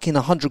do fucking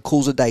 100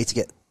 calls a day to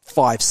get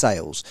 5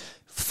 sales,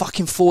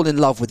 fucking fall in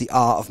love with the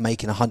art of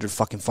making 100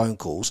 fucking phone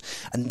calls,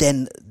 and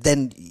then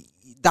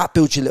that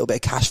builds you a little bit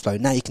of cash flow.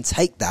 Now you can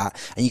take that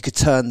and you could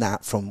turn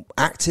that from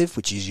active,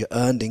 which is your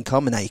earned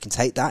income, and now you can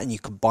take that and you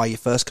can buy your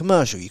first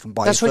commercial. You can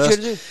buy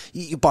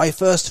you buy your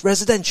first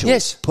residential.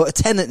 Yes. Put a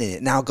tenant in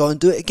it. Now go and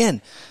do it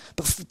again.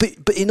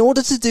 But in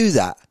order to do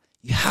that,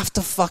 you have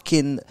to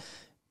fucking,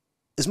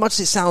 as much as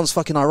it sounds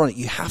fucking ironic,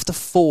 you have to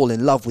fall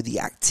in love with the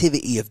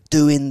activity of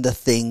doing the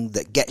thing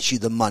that gets you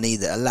the money,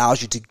 that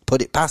allows you to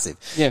put it passive.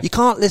 Yeah. You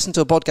can't listen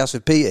to a podcast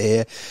with Peter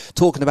here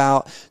talking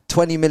about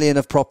 20 million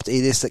of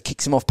property, this that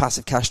kicks him off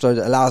passive cash flow,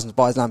 that allows him to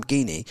buy his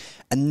Lamborghini,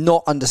 and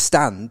not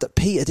understand that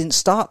Peter didn't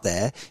start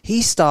there.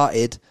 He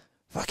started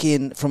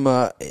fucking from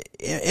a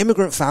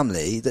immigrant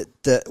family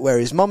that where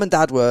his mum and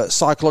dad were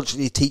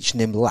psychologically teaching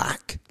him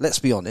lack. Let's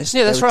be honest.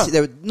 Yeah, that's right.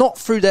 They were not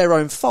through their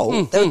own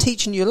fault. They were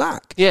teaching you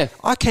lack. Yeah.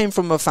 I came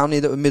from a family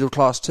that were middle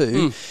class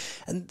too,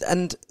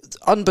 and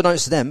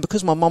unbeknownst to them,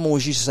 because my mum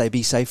always used to say,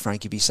 "Be safe,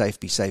 Frankie. Be safe.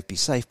 Be safe. Be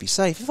safe. Be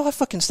safe." If I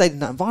fucking stayed in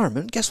that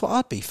environment, guess what?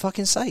 I'd be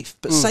fucking safe.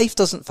 But safe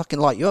doesn't fucking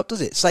light you up,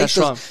 does it?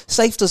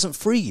 Safe doesn't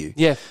free you.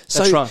 Yeah,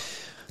 that's right.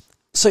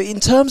 So in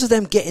terms of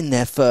them getting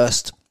their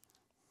first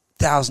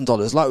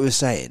 $1,000, like we were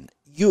saying,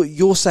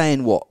 you're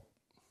saying what?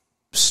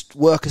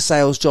 Work a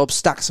sales job,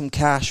 stack some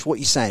cash. What are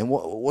you saying?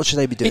 What should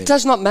they be doing? It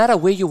does not matter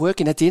where you're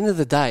working. At the end of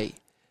the day,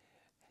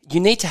 you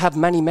need to have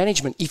money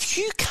management. If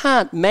you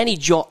can't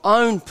manage your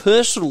own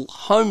personal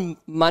home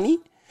money,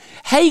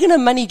 how are you going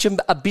to manage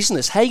a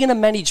business? How are you going to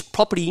manage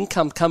property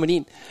income coming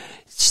in?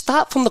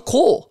 Start from the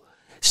core.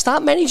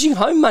 Start managing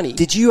home money.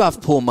 Did you have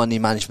poor money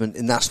management,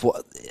 and that's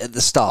what at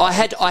the start? I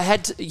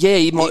had,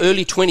 in my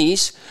early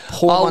 20s.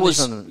 Poor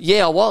management.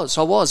 Yeah, I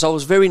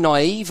was very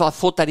naive. I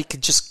thought that it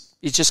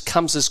just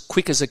comes as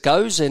quick as it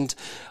goes, and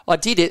I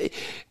did it.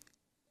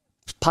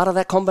 Part of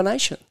that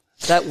combination,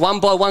 that one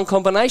by one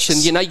combination.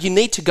 You know, you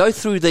need to go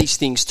through these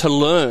things to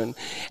learn.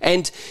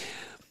 And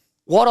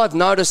what I've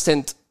noticed,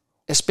 and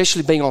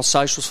especially being on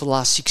socials for the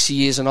last 6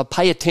 years, and I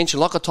pay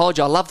attention. Like I told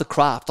you, I love the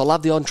craft. I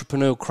love the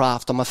entrepreneurial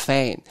craft. I'm a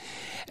fan.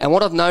 And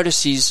what I've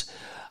noticed is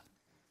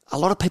a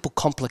lot of people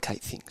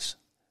complicate things.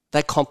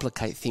 They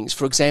complicate things.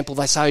 For example,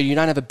 they say, you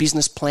don't have a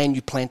business plan,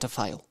 you plan to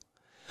fail.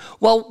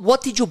 Well,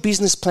 what did your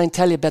business plan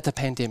tell you about the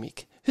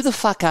pandemic? Who the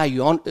fuck are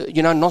you?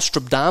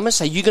 Nostradamus?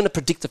 Are you going to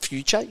predict the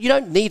future? You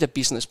don't need a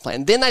business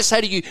plan. Then they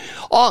say to you,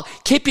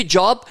 keep your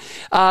job,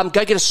 go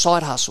get a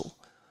side hustle.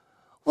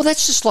 Well,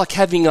 that's just like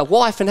having a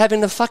wife and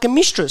having a fucking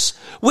mistress.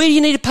 Where do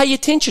you need to pay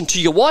attention?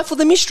 To your wife or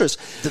the mistress?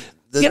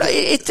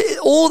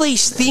 All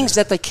these things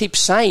that they keep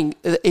saying,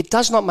 it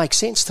does not make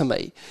sense to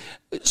me.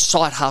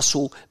 Side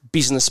hustle,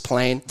 business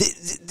plan.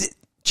 Do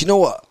you know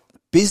what?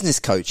 Business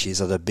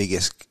coaches are the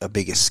biggest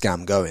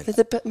scam going.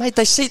 Mate,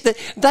 they see that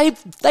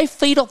they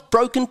feed off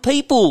broken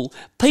people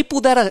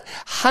that are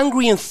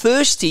hungry and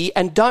thirsty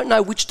and don't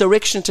know which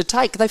direction to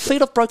take. They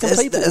feed off broken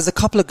people. There's a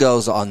couple of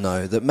girls that I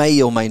know that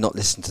may or may not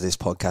listen to this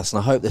podcast, and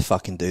I hope they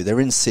fucking do. They're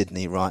in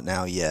Sydney right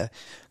now, yeah.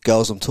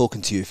 Girls, I'm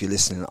talking to you if you're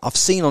listening. I've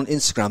seen on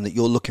Instagram that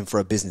you're looking for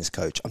a business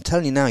coach. I'm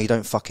telling you now, you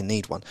don't fucking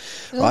need one,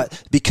 right?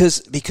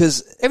 Because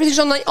everything's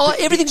on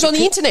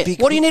the internet.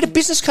 What do you need a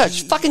business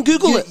coach? Fucking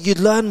Google it. You'd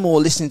learn more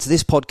listening to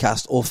this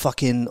podcast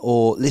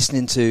or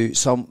listening to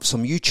some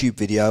YouTube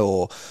video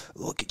or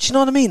do you know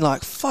what I mean?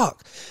 Like,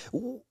 fuck.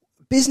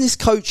 Business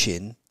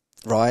coaching,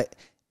 right?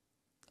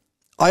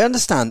 I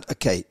understand.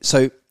 Okay,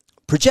 so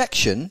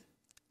projection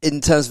in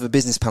terms of a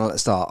business plan at the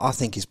start, I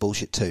think is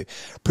bullshit too.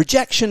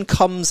 Projection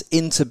comes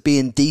into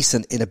being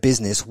decent in a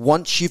business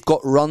once you've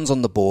got runs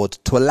on the board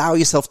to allow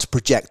yourself to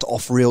project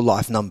off real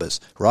life numbers,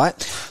 right?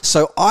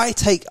 So where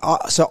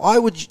I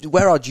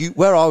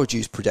would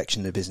use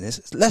projection in a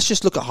business, let's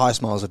just look at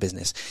Highest Miles of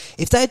business.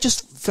 If they're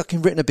just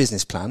fucking written a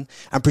business plan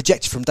and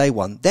projected from day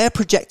one, they're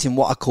projecting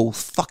what I call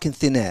fucking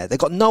thin air. They've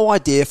got no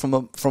idea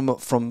from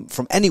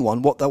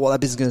anyone what their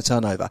business is going to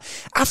turn over.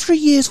 After a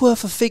year's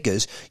worth of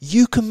figures,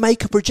 you can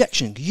make a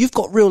projection. You've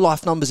got real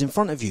life numbers in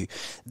front of you.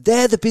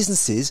 They're the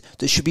businesses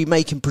that should be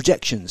making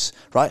projections,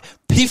 right?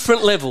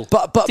 Different level.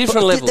 But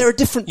they're a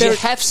different. You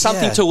have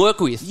something to work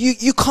with.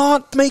 You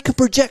can't make a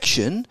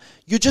projection.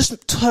 You're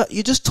just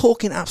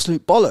talking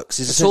absolute bollocks.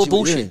 It's all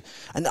bullshit.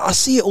 And I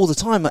see it all the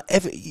time.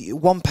 Every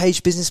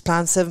 1-page business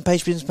plan,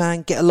 7-page business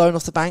plan, get a loan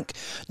off the bank.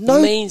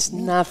 Means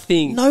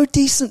nothing. No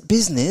decent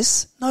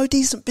business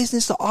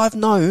that I've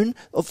known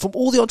from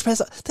all the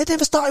entrepreneurs, they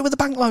never started with a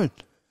bank loan.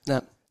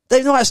 No.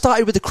 They might have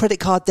started with a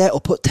credit card debt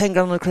or put 10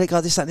 grand on a credit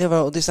card, this, that, and the other,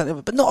 or this, that, and the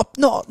other. But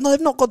they've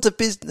not gone to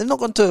business. They've not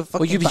gone to a fucking bank.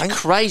 Well, you'd be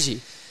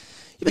crazy.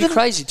 You'd be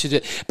crazy to do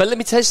it. But let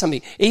me tell you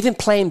something. Even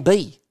plan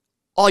B.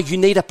 You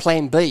need a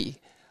plan B.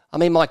 I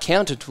mean, my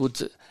accountant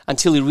would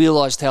until he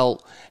realised how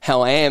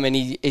I am, and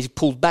he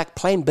pulled back.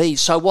 Plan B.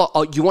 So what?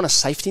 Oh, you want a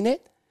safety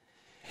net?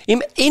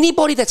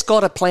 Anybody that's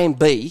got a plan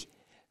B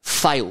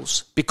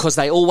fails because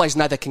they always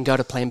know they can go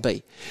to plan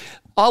B.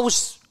 I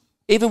was,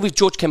 even with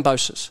George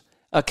Kambosos,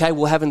 okay,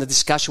 we're having the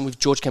discussion with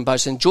George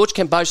Kambosos, and George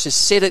Kambosos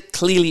said it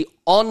clearly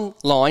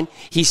online.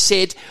 He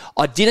said,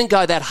 I didn't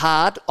go that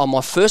hard on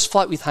my first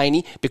fight with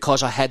Haney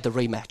because I had the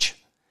rematch.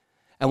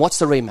 And what's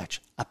the rematch?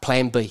 A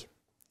plan B.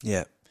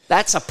 Yeah.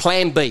 That's a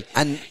plan B.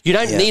 And you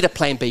don't need a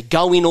plan B.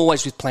 Go in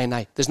always with plan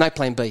A. There's no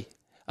plan B.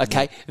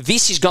 Okay?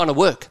 This is going to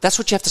work. That's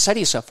what you have to say to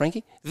yourself,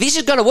 Frankie. This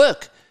is going to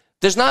work.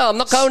 I'm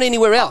not going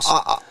anywhere else.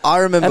 I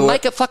remember. And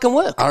make it fucking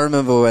work. I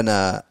remember when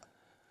I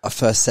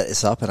first set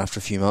this up, and after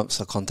a few months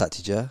I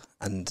contacted you,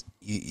 and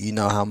you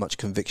know how much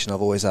conviction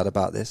I've always had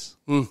about this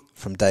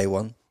from day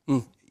one,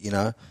 you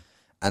know?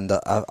 And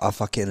I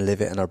fucking live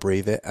it and I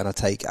breathe it and I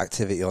take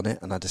activity on it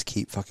and I just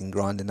keep fucking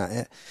grinding at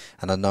it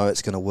and I know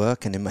it's going to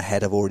work, and in my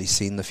head I've already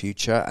seen the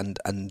future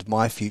and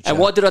my future. And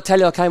why did I tell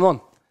you I came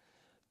on?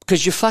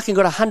 Because you fucking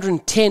got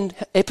 110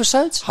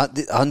 episodes?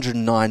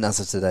 109 as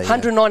of today.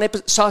 109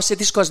 episodes. So I said,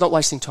 this guy's not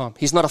wasting time.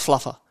 He's not a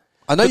fluffer.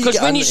 I know.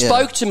 Because when you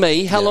spoke to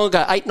me, how long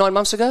ago? 8-9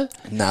 months ago?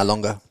 Nah,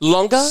 longer.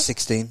 Longer?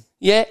 16.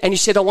 Yeah, and you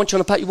said, I want you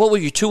on a page. What were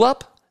you, 2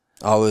 up?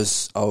 I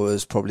was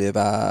probably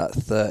about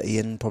 30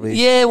 and probably...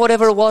 Yeah,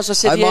 whatever it was. I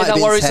said,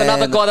 don't worry, it's 10.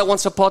 another guy that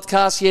wants a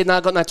podcast. Yeah, no,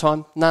 I got no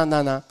time.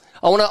 No.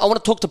 I want to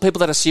talk to people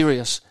that are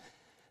serious.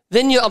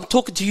 Then I'm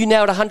talking to you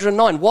now at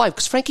 109. Why?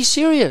 Because Frankie's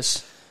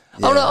serious.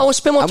 Yeah. I want to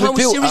spend my time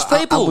with serious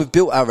people. And we've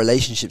built our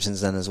relationship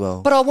since then as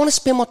well. But I want to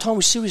spend my time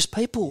with serious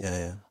people.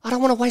 Yeah. I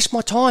don't want to waste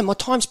my time. My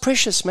time's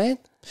precious, man.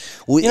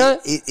 Well, you know?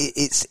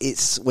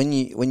 It's when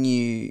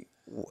you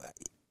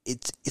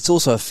it's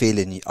also a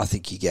feeling I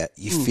think you get.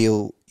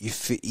 You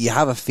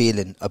have a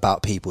feeling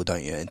about people,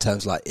 don't you? In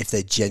terms of like if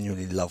they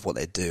genuinely love what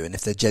they do and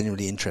if they're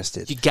genuinely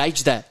interested. You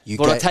gauge that.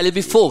 I tell you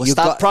before.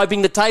 Start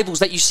probing the tables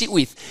that you sit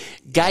with.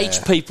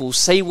 Gauge people.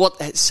 See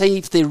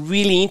if they're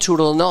really into it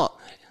or not.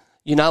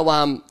 You know,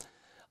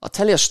 I'll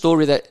tell you a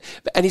story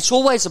and it's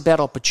always about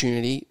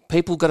opportunity.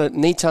 People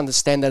need to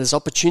understand that there's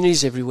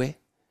opportunities everywhere.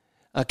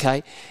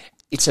 Okay,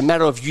 it's a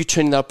matter of you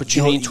turning the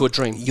opportunity into a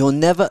dream. You're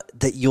never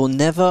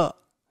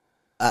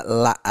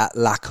at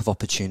lack of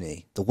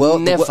opportunity. The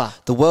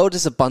world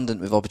is abundant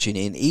with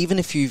opportunity, and even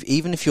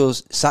if you're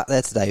sat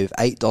there today with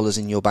 $8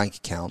 in your bank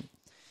account,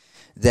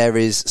 there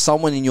is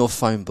someone in your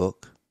phone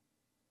book,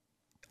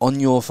 on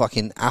your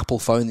fucking Apple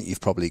phone that you've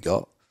probably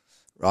got,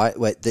 right?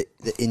 Where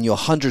in your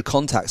 100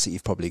 contacts that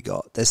you've probably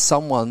got, there's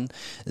someone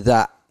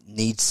that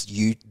needs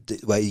you,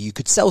 where you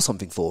could sell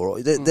something for,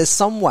 or there's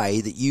some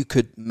way that you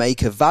could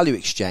make a value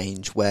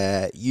exchange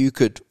where you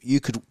could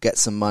get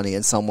some money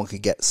and someone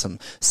could get some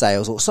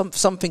sales, or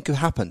something could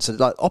happen. So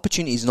like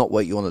opportunity is not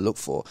what you want to look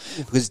for,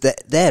 because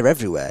they're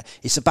everywhere.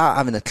 It's about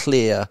having a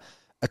clear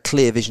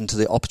vision to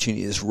the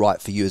opportunity that's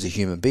right for you as a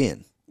human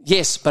being.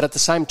 Yes, but at the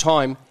same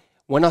time,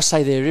 when I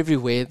say they're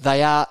everywhere,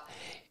 they are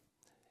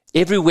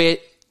everywhere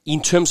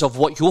in terms of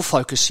what you're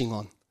focusing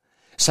on.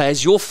 So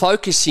as you're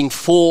focusing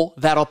for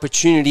that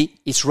opportunity,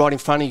 it's right in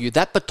front of you.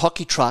 That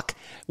Bataki truck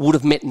would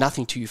have meant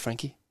nothing to you,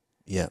 Frankie.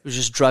 Yeah. We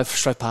just drove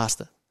straight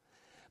past it.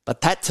 But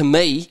that to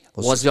me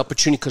was the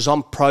opportunity, because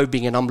I'm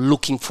probing and I'm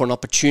looking for an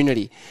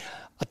opportunity.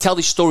 I tell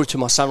this story to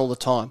my son all the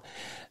time.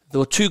 There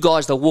were 2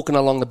 guys that were walking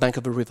along the bank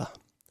of a river.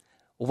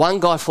 One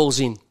guy falls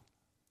in.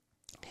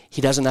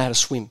 He doesn't know how to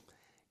swim.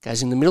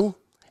 Goes in the middle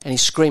and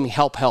he's screaming,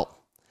 help, help.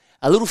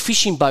 A little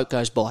fishing boat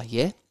goes by,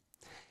 yeah?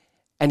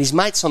 And his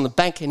mate's on the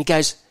bank and he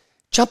goes,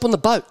 jump on the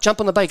boat.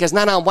 He goes,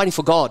 no, I'm waiting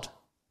for God.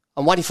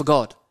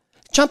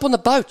 Jump on the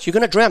boat. You're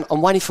going to drown.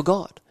 I'm waiting for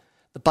God.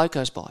 The boat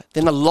goes by.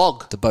 Then a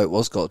log. The boat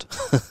was God.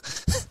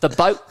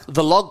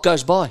 The log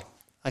goes by.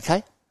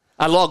 Okay?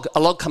 A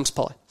log comes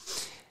by.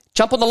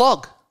 Jump on the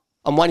log.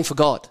 I'm waiting for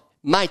God.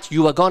 Mate,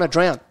 you are going to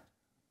drown.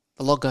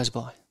 The log goes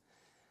by.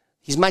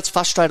 His mate's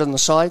frustrated on the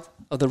side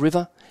of the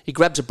river. He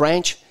grabs a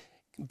branch,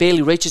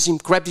 barely reaches him,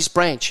 grab this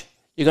branch.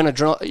 You're going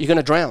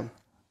to drown.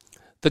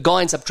 The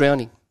guy ends up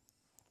drowning.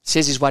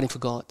 Says he's waiting for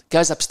God.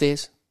 Goes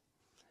upstairs.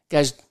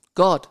 Goes,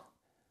 God,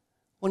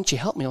 why didn't you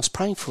help me? I was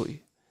praying for you.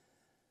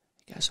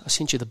 He goes, I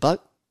sent you the boat,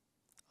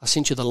 I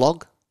sent you the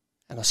log,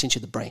 and I sent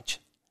you the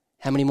branch.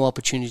 How many more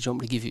opportunities do you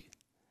want me to give you?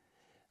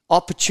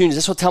 Opportunities.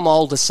 That's what I tell my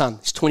oldest son.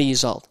 He's 20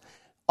 years old.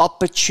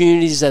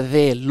 Opportunities are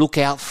there. Look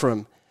out for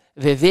them.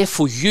 They're there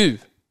for you.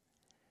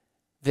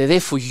 They're there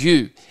for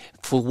you.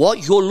 For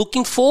what you're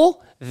looking for,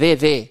 they're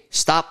there.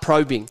 Start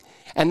probing.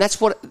 And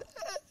that's what...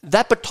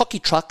 That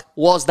Bataki truck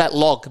was that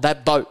log,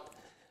 that boat.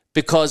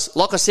 Because,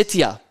 like I said to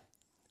you,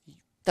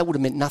 that would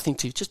have meant nothing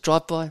to you. Just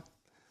drive by.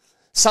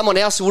 Someone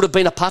else, it would have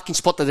been a parking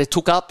spot that they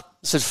took up.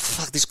 Said,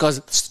 fuck, this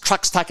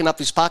truck's taking up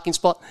this parking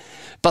spot.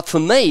 But for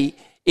me,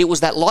 it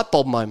was that light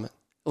bulb moment.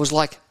 It was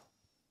like,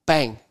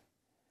 bang.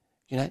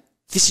 You know,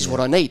 this is what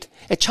I need.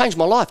 It changed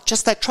my life.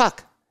 Just that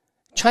truck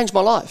changed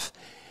my life.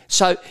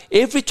 So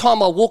every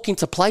time I walk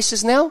into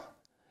places now,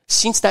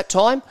 since that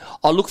time,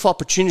 I look for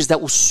opportunities that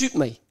will suit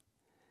me.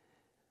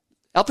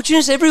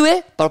 Opportunities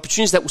everywhere, but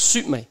opportunities that will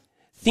suit me.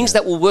 Things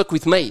that will work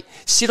with me.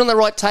 Sit on the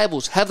right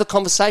tables. Have the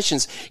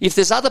conversations. If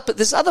there's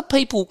other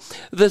people,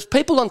 there's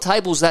people on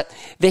tables that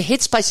their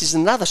headspace is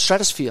in another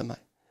stratosphere, mate.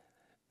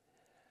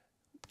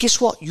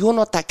 Guess what? You're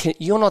not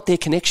their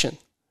connection.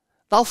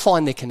 They'll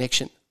find their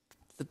connection,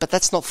 but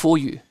that's not for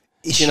you.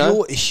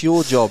 It's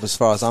your job, as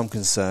far as I'm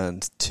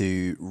concerned,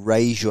 to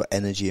raise your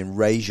energy and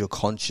raise your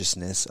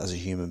consciousness as a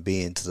human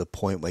being to the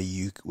point where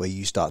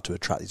you start to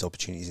attract these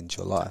opportunities into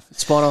your life.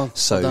 Spot on.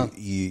 So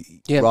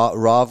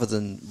rather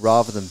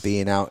than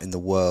being out in the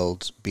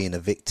world being a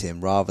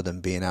victim, rather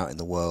than being out in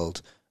the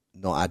world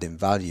not adding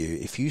value,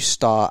 if you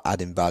start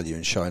adding value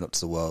and showing up to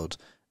the world,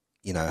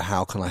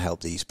 how can I help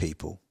these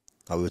people?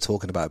 Like we were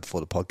talking about before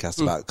the podcast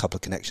about a couple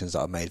of connections that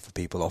I made for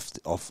people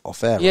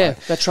off air. Yeah, right?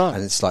 that's right.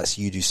 And it's like, so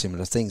you do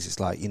similar things. It's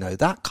like,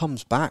 that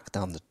comes back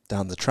down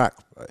the track.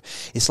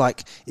 It's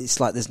like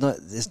there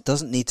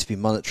doesn't need to be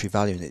monetary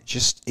value in it.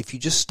 Just if you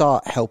just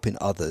start helping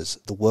others,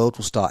 the world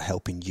will start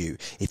helping you.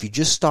 If you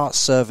just start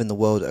serving the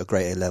world at a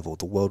greater level,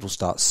 the world will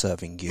start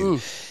serving you.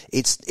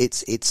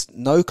 It's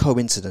no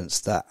coincidence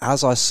that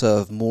as I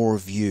serve more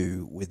of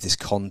you with this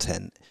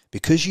content,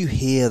 because you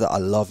hear that I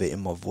love it in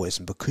my voice,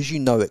 and because you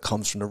know it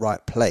comes from the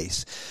right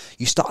place,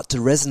 you start to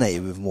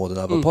resonate with more than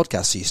other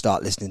podcasts. So you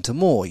start listening to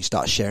more. You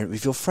start sharing it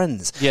with your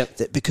friends.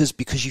 Yep.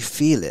 Because you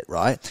feel it,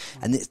 right?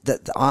 And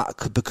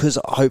because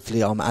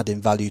hopefully I'm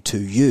adding value to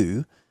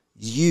you,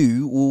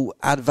 you will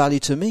add value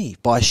to me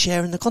by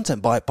sharing the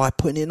content, by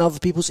putting it in other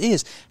people's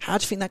ears. How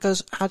do you think that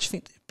goes?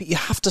 But you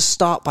have to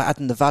start by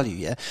adding the value.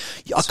 Yeah,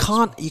 you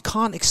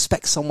can't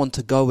expect someone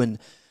to go and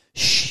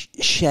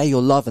share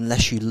your love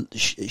unless you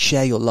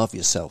share your love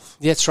yourself.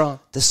 Yeah, that's right.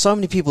 There's so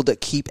many people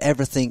that keep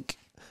everything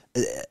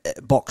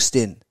boxed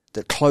in,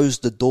 that close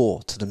the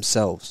door to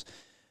themselves.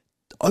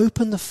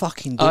 Open the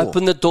fucking door.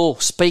 Open the door.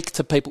 Speak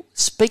to people.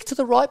 Speak to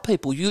the right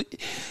people. You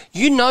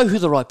know who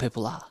the right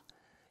people are.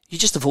 You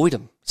just avoid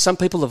them. Some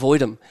people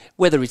avoid them.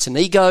 Whether it's an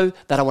ego,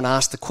 they don't want to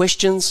ask the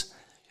questions.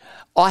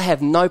 I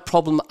have no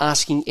problem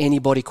asking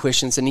anybody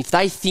questions. And if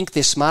they think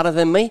they're smarter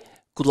than me,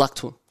 good luck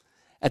to them.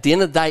 At the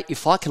end of the day,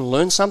 if I can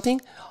learn something,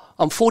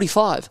 I'm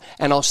 45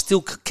 and I'll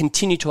still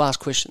continue to ask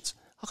questions.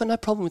 I've got no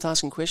problem with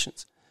asking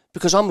questions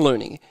because I'm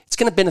learning. It's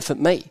going to benefit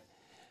me.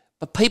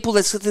 But people,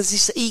 there's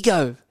this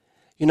ego.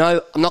 I'm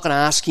not going to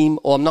ask him,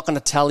 or I'm not going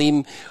to tell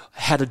him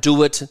how to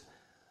do it.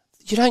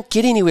 You don't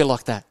get anywhere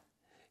like that.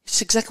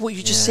 It's exactly what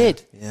you just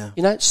said.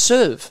 Yeah.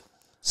 Serve.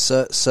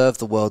 Serve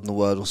the world and the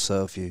world will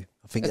serve you.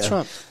 I think that's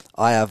right.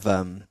 I have...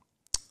 I'm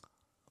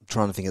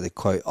trying to think of the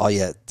quote. I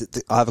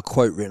have a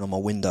quote written on my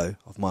window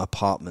of my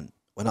apartment.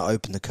 When I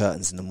open the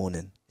curtains in the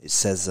morning, it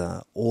says,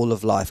 all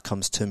of life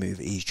comes to me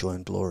with ease, joy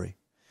and glory.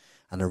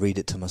 And I read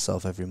it to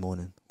myself every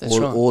morning. That's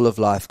right. All of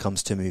life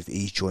comes to me with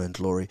ease, joy and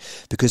glory.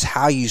 Because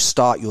how you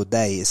start your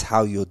day is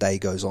how your day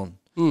goes on,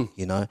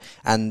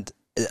 And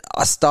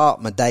I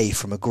start my day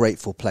from a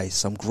grateful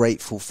place. I'm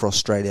grateful for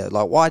Australia.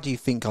 Like, why do you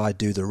think I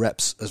do the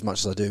reps as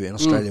much as I do in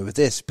Australia with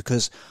this?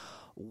 Because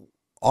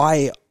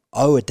I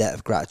owe a debt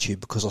of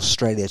gratitude because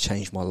Australia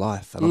changed my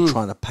life, and I'm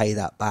trying to pay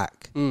that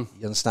back. You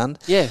understand?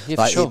 Yeah,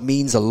 for sure. It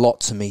means a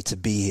lot to me to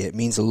be here. It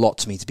means a lot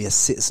to me to be a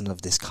citizen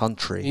of this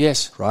country.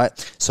 Yes. Right?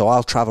 So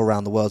I'll travel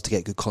around the world to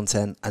get good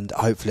content, and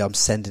hopefully I'm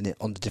sending it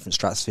on the different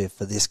stratosphere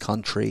for this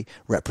country,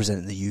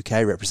 representing the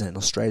UK, representing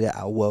Australia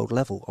at a world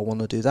level. I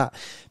want to do that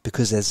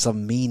because there's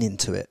some meaning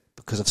to it,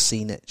 because I've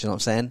seen it. Do you know what I'm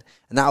saying?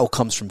 And that all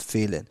comes from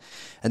feeling.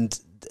 And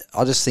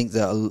I just think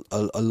that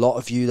a lot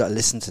of you that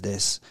listen to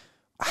this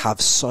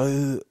have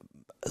so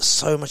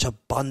much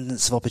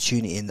abundance of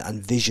opportunity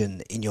and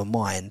vision in your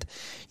mind.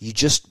 You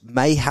just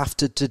may have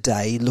to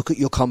today look at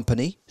your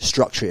company,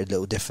 structure it a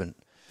little different.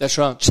 That's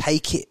right.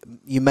 Take it.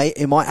 You might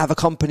have a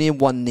company in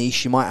one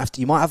niche. You might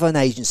have an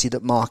agency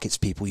that markets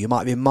people. You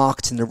might be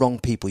marketing the wrong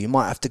people. You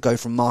might have to go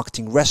from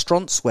marketing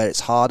restaurants, where it's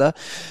harder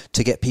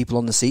to get people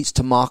on the seats,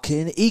 to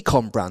marketing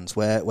e-com brands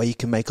where you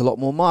can make a lot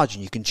more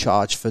margin. You can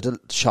charge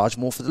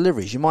more for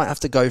deliveries. You might have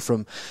to go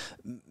from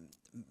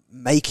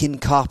making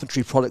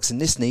carpentry products in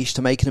this niche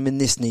to making them in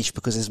this niche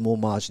because there's more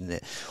margin in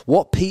it.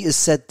 What Peter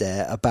said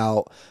there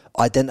about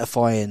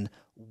identifying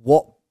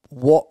what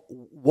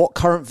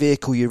current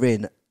vehicle you're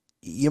in,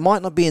 you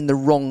might not be in the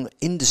wrong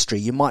industry.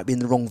 You might be in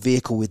the wrong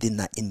vehicle within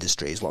that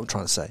industry, is what I'm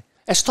trying to say.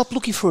 And stop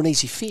looking for an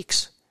easy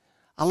fix.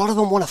 A lot of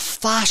them want to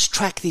fast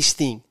track this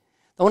thing.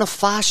 They want to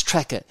fast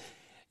track it.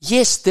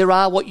 Yes, there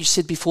are what you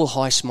said before,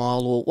 High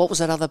Smile, or what was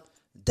that other...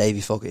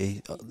 Davey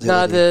Fogarty.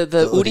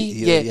 The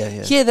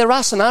Udi. Yeah, there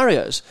are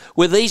scenarios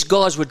where these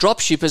guys were drop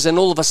shippers and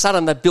all of a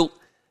sudden they built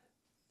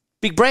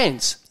big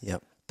brands.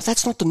 Yep. But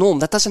that's not the norm.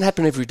 That doesn't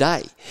happen every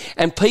day.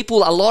 And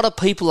a lot of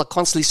people are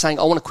constantly saying,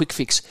 I want a quick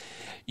fix.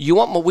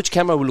 Which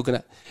camera are we looking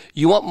at?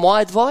 You want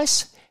my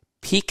advice?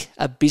 Pick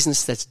a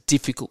business that's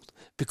difficult,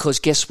 because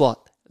guess what?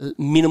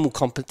 Minimal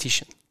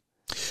competition.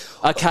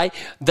 Okay?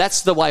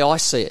 That's the way I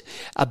see it.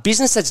 A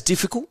business that's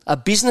difficult, a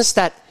business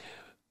that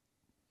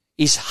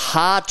is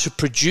hard to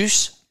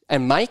produce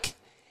and make,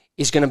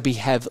 is going to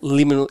have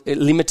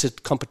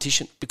limited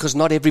competition, because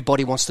not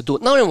everybody wants to do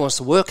it. No one wants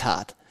to work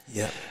hard.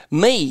 Yeah.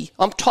 Me,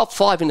 I'm top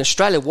 5 in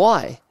Australia.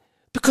 Why?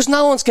 Because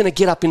no one's going to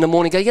get up in the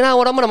morning and go, you know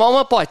what, I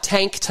might buy a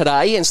tank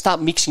today and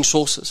start mixing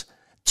sauces.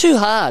 Too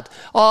hard.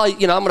 I'm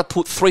going to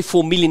put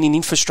 3-4 million in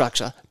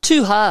infrastructure.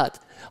 Too hard.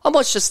 I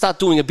might just start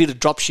doing a bit of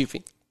drop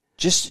shipping.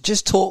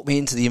 Just talk me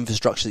into the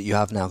infrastructure that you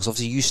have now, because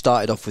obviously you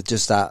started off with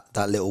just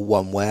that little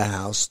one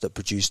warehouse that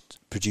produced,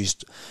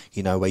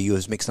 where you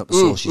was mixing up the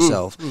sauce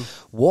yourself.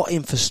 What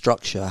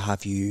infrastructure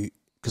have you?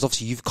 Because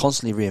obviously you've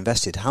constantly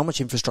reinvested. How much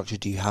infrastructure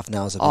do you have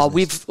now as a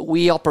business?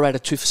 We operate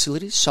at 2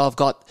 facilities. So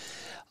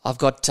I've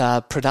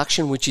got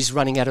production, which is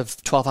running out of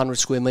 1,200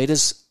 square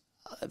meters.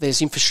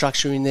 There's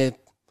infrastructure in there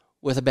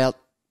worth about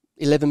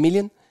 11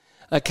 million.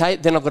 Okay,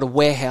 then I've got a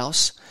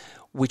warehouse,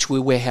 which we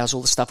warehouse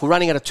all the stuff. We're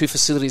running out of 2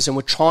 facilities, and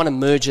we're trying to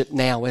merge it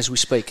now as we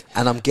speak.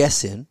 And I'm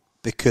guessing,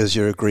 because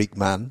you're a Greek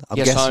man, I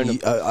own them.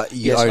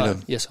 You own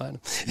them. Yes, I own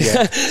them.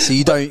 Yeah. So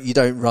you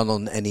don't run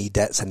on any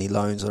debts, any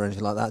loans, or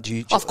anything like that, do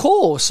you? Of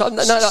course. No, of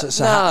course.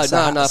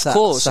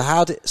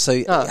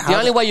 The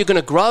only way you're going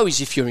to grow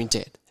is if you're in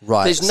debt.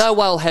 Right. There's no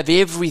way I'll have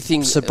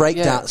everything. So break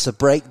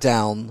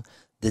down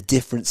the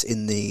difference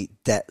in the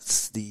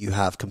debts that you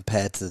have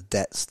compared to the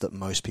debts that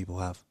most people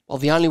have. Well,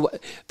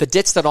 the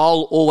debts that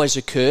I'll always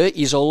occur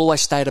is I'll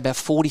always stay at about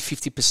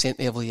 40-50%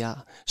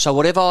 LVR.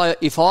 So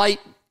if I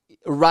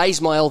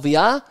raise my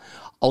LVR,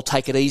 I'll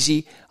take it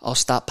easy. I'll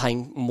start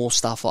paying more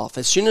stuff off.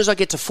 As soon as I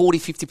get to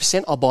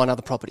 40-50%, I'll buy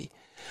another property.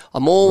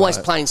 I'm always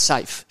playing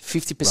safe,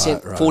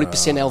 50%,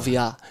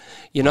 40%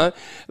 LVR.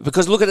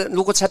 Because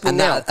look what's happening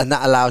now. And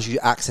that allows you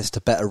access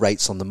to better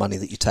rates on the money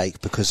that you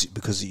take because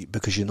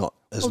you're not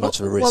as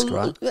much of a risk,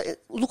 right?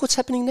 Look what's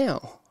happening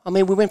now. I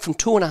mean, we went from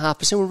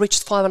 2.5%, we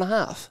reached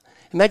 5.5%.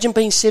 Imagine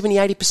being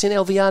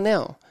 70-80% LVR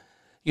now.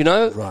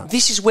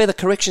 This is where the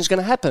correction is going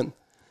to happen.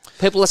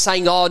 People are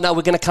saying, oh, no,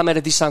 we're going to come out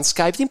of this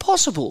unscathed.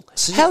 Impossible.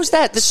 How's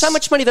that? There's so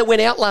much money that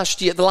went out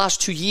the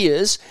last 2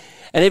 years,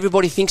 and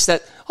everybody thinks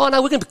that, oh,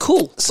 no, we're going to be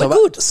cool. We're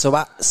good. So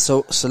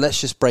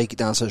let's just break it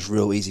down so it's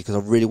real easy, because I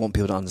really want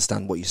people to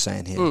understand what you're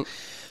saying here.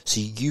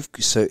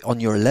 So on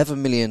your 11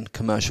 million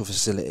commercial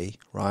facility,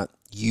 right,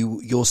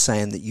 you're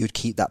saying that you'd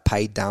keep that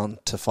paid down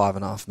to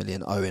 5.5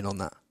 million owing on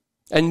that.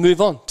 And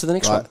move on to the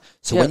next one.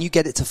 So when you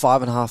get it to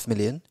 5.5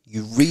 million,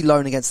 you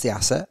reloan against the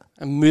asset.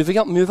 And move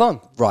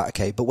on. Right,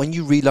 okay. But when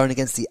you reloan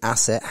against the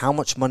asset, how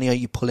much money are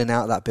you pulling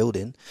out of that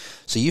building?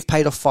 So you've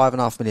paid off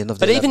 5.5 million of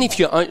the. But even if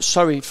you own,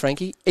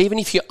 Frankie, even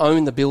if you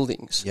own the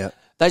buildings,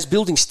 those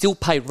buildings still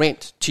pay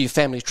rent to your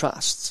family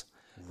trusts.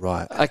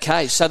 Right.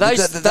 Okay. So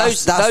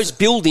those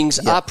buildings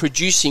are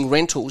producing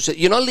rentals.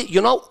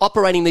 You're not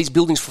operating these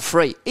buildings for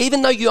free,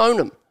 even though you own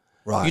them.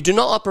 Right. You do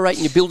not operate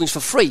in your buildings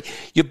for free.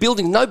 Your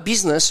building, no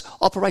business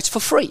operates for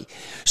free.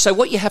 So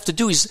what you have to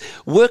do is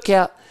work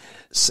out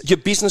your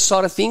business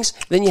side of things.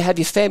 Then you have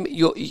your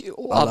family. I've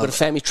got a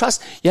family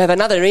trust. You have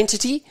another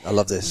entity. I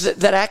love this.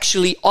 That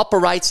actually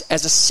operates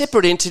as a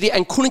separate entity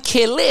and couldn't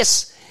care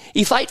less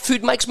if 8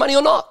 Food makes money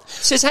or not.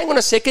 Says, hang on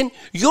a second,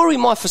 you're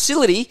in my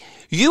facility.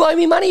 You owe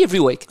me money every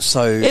week.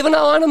 So even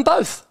though I own them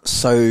both.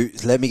 So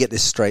let me get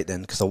this straight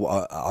then, because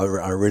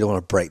I really want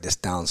to break this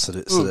down so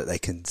that they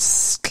can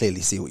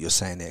clearly see what you're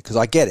saying here. Because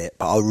I get it,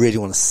 but I really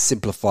want to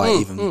simplify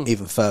it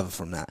even further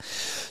from that.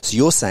 So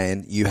you're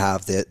saying you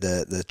have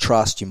the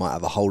trust. You might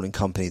have a holding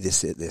company.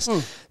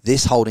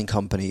 This holding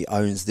company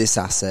owns this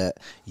asset.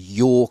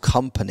 Your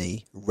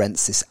company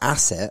rents this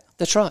asset.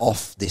 That's right.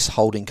 Off this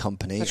holding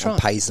company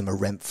pays them a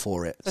rent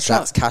for it. That's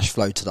that's cash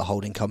flow to the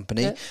holding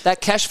company. Yeah.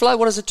 That cash flow,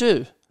 what does it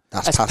do?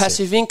 That's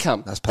passive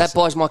income. That's passive. That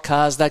buys my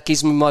cars. That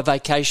gives me my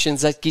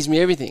vacations. That gives me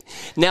everything.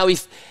 Now,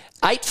 if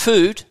 8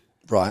 Food,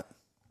 right,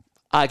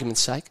 argument's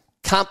sake,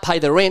 can't pay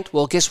the rent,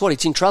 well, guess what?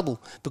 It's in trouble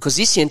because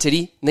this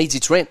entity needs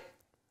its rent.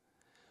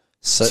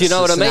 So you know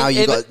what I mean?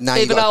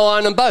 Even though I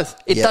own them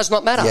both, it does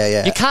not matter.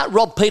 Yeah. You can't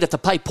rob Peter to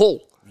pay Paul.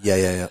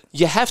 Yeah.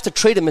 You have to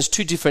treat them as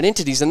 2 different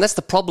entities, and that's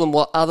the problem.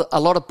 What a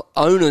lot of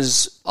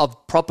owners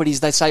of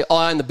properties, they say,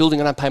 I own the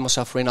building, I don't pay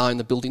myself rent, I own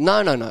the building.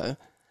 No.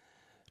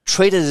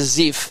 Treat it as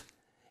if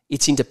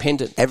it's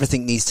independent.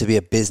 Everything needs to be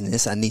a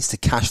business and needs to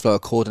cash flow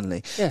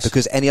accordingly. Yes.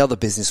 Because any other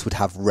business would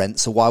have rent.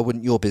 So why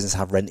wouldn't your business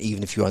have rent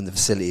even if you own the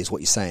facility, is what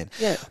you're saying?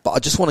 Yeah. But I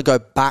just want to go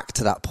back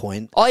to that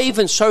point.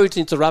 Sorry to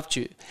interrupt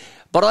you,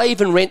 but I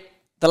even rent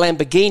the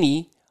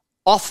Lamborghini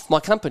off my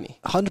company.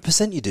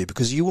 100% you do,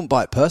 because you wouldn't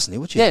buy it personally,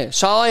 would you? Yeah.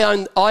 So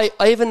I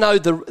even though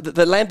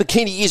the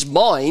Lamborghini is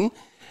mine,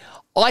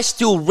 I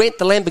still rent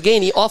the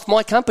Lamborghini off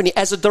my company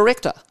as a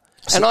director.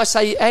 And I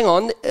say, hang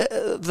on,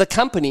 the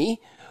company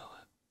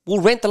will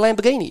rent the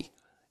Lamborghini.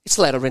 It's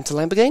allowed to rent a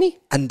Lamborghini.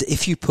 And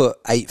if you put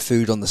 8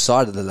 Food on the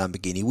side of the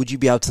Lamborghini, would you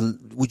be able to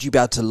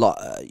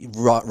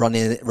run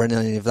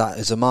any of that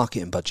as a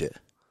marketing budget?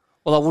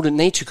 Well, I wouldn't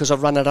need to, because I'd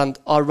look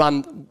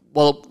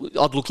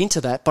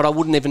into that, but I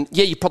wouldn't even.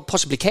 Yeah, you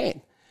possibly can.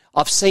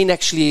 I've seen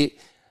actually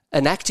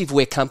an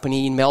activewear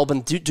company in Melbourne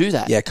do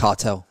that. Yeah,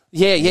 Cartel.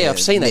 Yeah, I've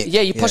seen that.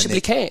 Yeah, you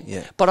possibly can.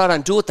 Yeah. But I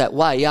don't do it that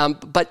way.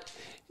 But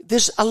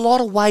there's a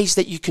lot of ways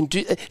that you can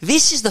do.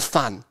 This is the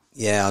fun.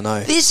 Yeah, I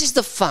know. This is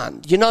the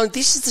fun.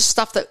 This is the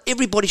stuff that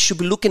everybody should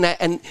be looking at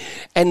and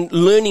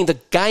learning the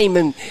game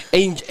and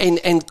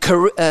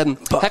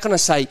how can I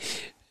say,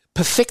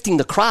 perfecting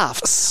the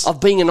craft of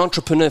being an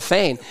entrepreneur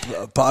fan.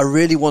 But I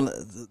really want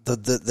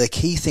the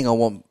key thing I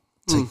want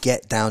to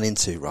get down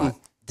into, right?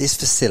 This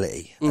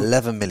facility,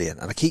 11 million,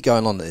 and I keep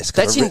going on to this.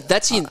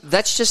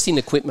 That's just in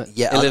equipment.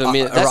 Yeah, 11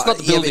 million. That's not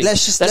the building.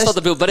 That's not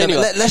the building. But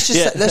anyway, let's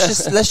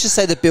just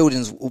say the building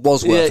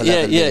was worth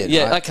 11 million.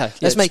 Yeah. Right? Okay.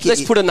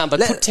 Let's put a number.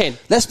 Put 10.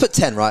 Let's put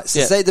 10. Right.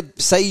 So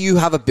say you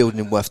have a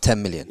building worth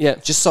 10 million. Yeah.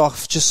 Just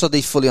so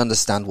they fully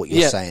understand what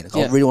you're saying.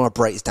 I really want to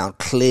break this down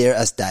clear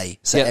as day,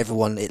 so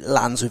it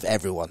lands with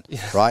everyone.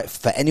 Yeah. Right.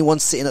 For anyone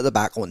sitting at the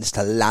back, I want this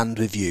to land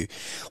with you.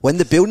 When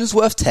the building's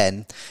worth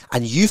 10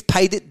 and you've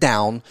paid it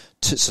down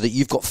so that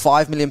you've got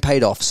 5 million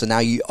paid off, so now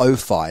you owe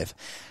 5.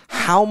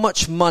 How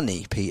much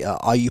money, Peter,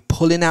 are you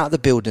pulling out of the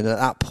building at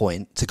that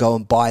point to go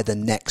and buy the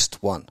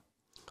next one?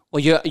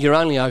 Well, you're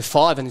only owe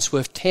 5 and it's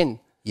worth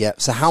 10. Yeah.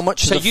 So how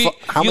much?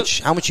 How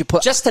much you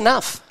put? Just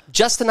enough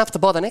to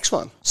buy the next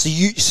one.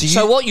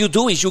 So what you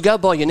do is you go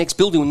buy your next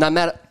building, no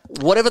matter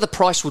whatever the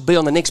price would be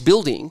on the next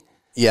building.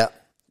 Yeah.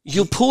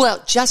 You'll pull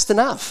out just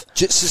enough.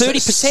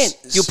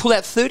 30%. You'll pull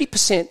out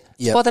 30%.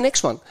 Yep. Buy the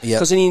next one.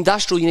 Because in the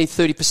industrial, you need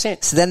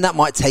 30%. So then that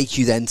might take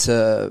you then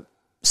to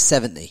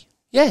 70.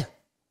 Yeah.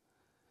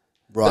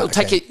 Right. It'll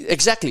take you,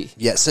 exactly.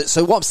 Yeah.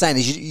 So what I'm saying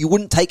is you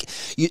wouldn't take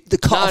the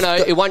cut. No,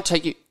 it won't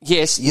take you.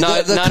 Yes.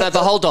 But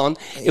hold on.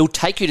 It'll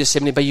take you to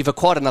 70, but you've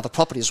acquired another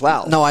property as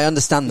well. No, I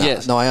understand that.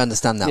 Yes. No, I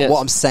understand that. Yes.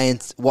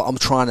 What I'm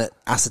trying to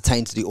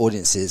ascertain to the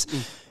audience is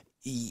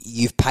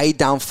you've paid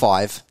down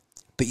 5,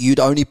 but you'd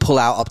only pull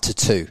out up to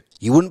 2.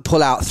 You wouldn't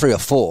pull out 3 or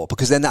 4,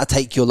 because then that'd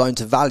take your loan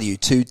to value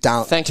two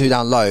down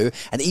low.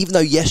 And even though,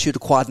 yes, you'd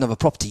acquired another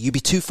property, you'd be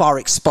too far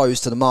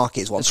exposed to the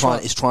market. Is what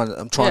I'm trying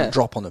to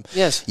drop on them.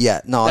 Yes. Yeah.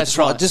 No, I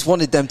just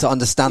wanted them to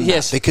understand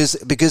that,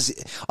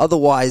 because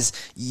otherwise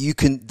you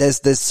can.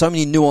 There's so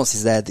many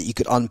nuances there that you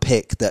could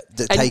unpick that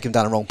take them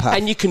down the wrong path.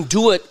 And you can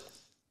do it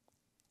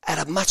at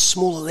a much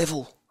smaller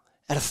level.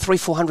 At a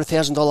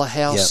 $300,000-$400,000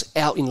 house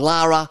out in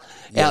Lara,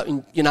 out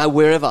in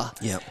wherever.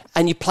 Yeah.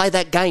 And you play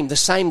that game, the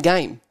same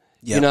game.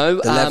 Yeah, the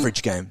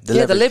leverage game. The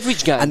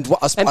leverage game.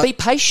 And be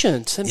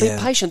patient. Be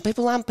patient.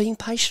 People aren't being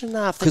patient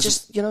enough. They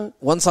just,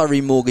 Once I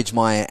remortgage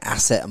my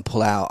asset and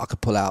I could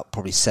pull out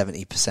probably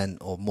 70%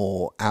 or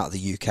more out of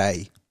the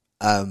UK.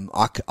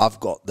 I've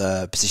got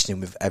the positioning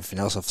with everything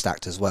else I've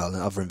stacked as well,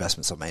 and other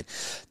investments I've made,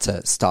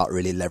 to start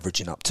really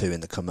leveraging up to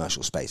in the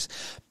commercial space.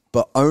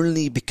 But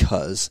only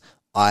because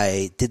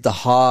I did the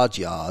hard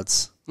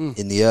yards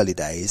in the early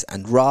days,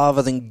 and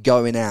rather than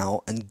going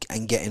out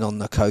and getting on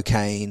the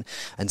cocaine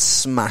and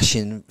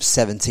smashing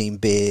 17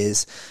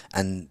 beers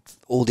and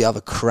all the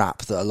other crap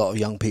that a lot of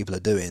young people are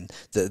doing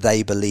that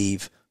they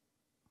believe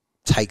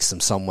takes them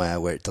somewhere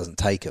where it doesn't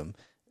take them,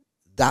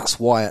 that's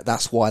why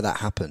that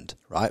happened,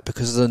 right?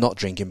 Because they're not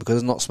drinking,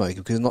 because they're not smoking,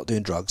 because they're not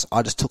doing drugs.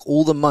 I just took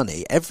all the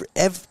money. Every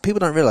people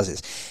don't realise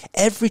this.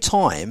 Every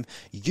time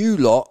you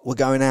lot were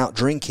going out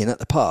drinking at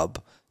the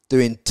pub,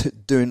 doing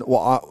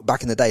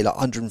back in the day, like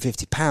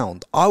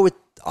 £150,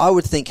 I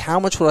would think, how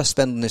much would I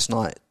spend on this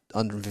night?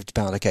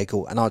 £150. Okay,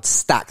 cool. And I'd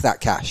stack that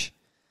cash.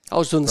 I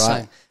was doing the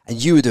same.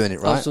 And you were doing it,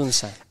 right? I was doing the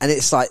same. And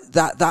it's like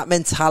that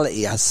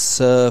mentality has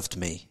served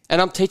me. And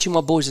I'm teaching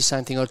my boys the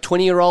same thing. I've got a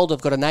 20-year-old,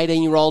 I've got an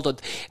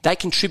 18-year-old. They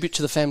contribute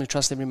to the family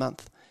trust every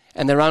month.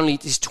 And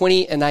it's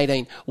 20 and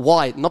 18.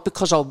 Why? Not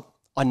because I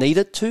need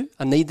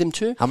them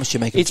to. How much do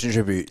you make them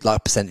contribute,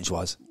 like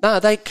percentage-wise?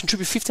 No, they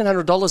contribute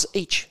 $1,500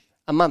 each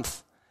a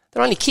month.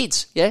 They're only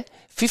kids, yeah?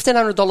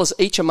 $1,500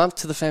 each a month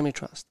to the family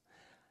trust.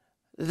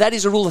 That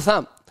is a rule of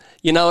thumb.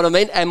 You know what I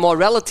mean? And my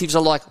relatives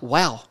are like,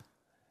 wow,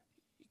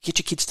 get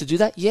your kids to do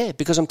that? Yeah,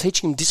 because I'm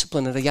teaching them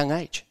discipline at a young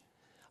age.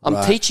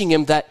 I'm teaching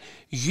them that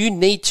if you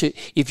need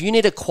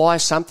to acquire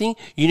something,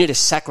 you need to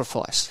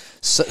sacrifice.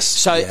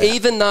 So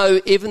even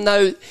though,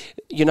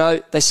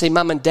 they see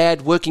mum and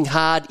dad working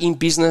hard in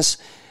business,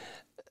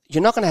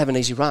 you're not going to have an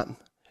easy run.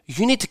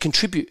 You need to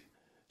contribute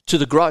to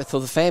the growth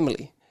of the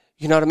family.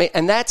 You know what I mean?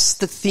 And that's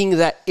the thing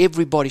that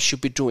everybody should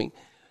be doing.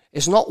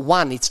 It's not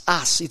one, it's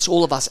us. It's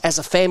all of us as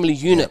a family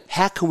unit. Yeah.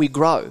 How can we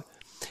grow?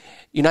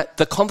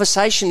 The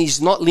conversation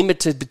is not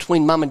limited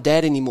between mum and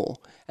dad anymore.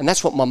 And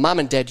that's what my mum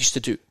and dad used to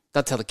do.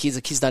 Don't tell the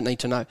kids don't need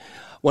to know.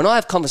 When I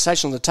have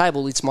conversation on the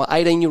table, it's my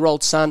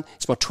 18-year-old son,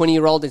 it's my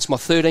 20-year-old, it's my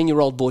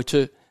 13-year-old boy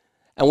too.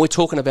 And we're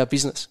talking about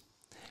business.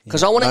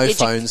 Because I want to No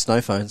phones.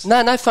 No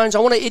phones. I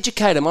want to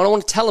educate them. I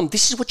want to tell them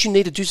this is what you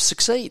need to do to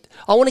succeed.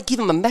 I want to give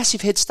them a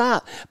massive head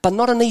start, but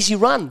not an easy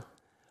run.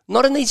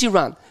 Not an easy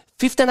run.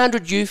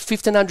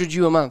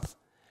 $1,500 a month.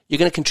 You're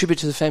going to contribute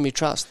to the family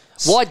trust.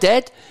 Why,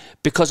 Dad?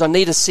 Because I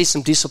need to see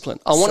some discipline.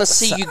 I want to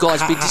see you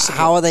guys be disciplined.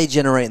 How are they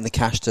generating the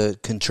cash to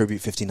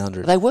contribute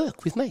 $1,500? They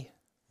work with me.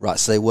 Right,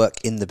 so they work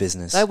in the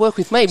business. They work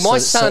with me. My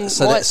son.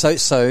 So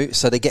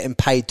they're getting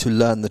paid to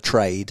learn the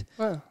trade,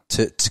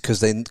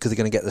 because they're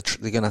going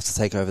to have to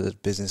take over the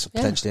business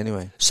potentially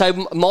anyway.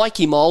 So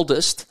Mikey, my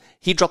oldest,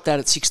 he dropped out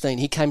at 16.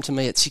 He came to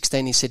me at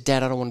 16. He said,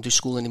 "Dad, I don't want to do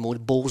school anymore. It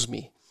bores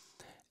me."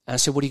 And I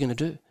said, "What are you going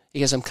to do?" He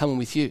goes, "I'm coming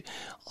with you."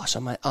 I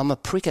said, "Mate, I'm a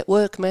prick at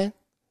work, man."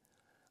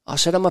 I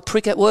said, "I'm a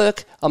prick at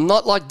work. I'm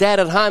not like Dad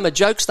at home, a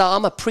jokester.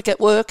 I'm a prick at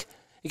work."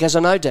 He goes,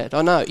 I know, Dad,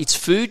 I know. It's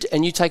food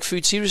and you take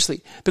food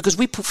seriously. Because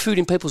we put food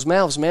in people's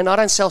mouths, man. I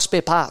don't sell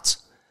spare parts.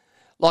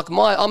 Like I'm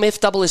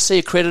FSSC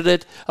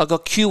accredited. I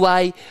got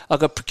QA. I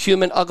got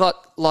procurement.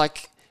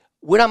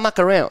 We don't muck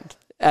around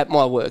at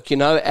my work,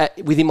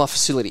 within my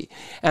facility.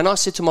 And I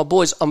said to my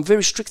boys, I'm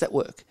very strict at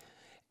work.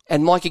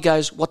 And Mikey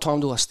goes, what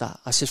time do I start?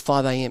 I said,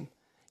 5 a.m.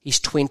 He's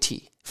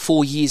 20.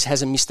 4 years,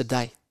 hasn't missed a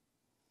day.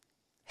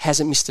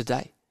 Hasn't missed a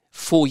day.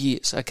 4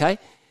 years, okay?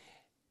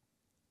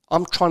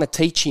 I'm trying to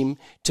teach him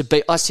to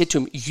be, I said to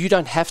him, you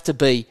don't have to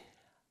be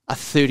a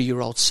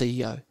 30-year-old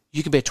CEO.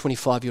 You can be a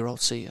 25-year-old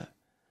CEO.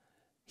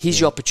 Here's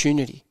your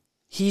opportunity.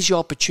 Here's your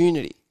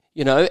opportunity,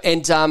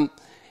 and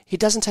he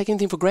doesn't take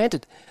anything for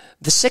granted.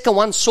 The second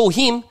one saw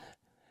him,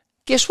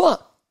 guess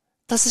what?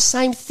 Does the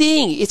same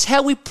thing. It's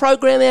how we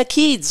program our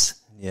kids.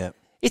 Yeah.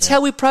 It's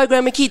how we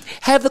program a kid.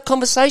 Have the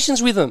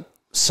conversations with them.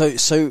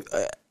 So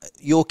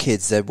your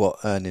kids, they're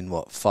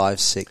earning 5,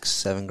 6,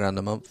 7 grand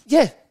a month?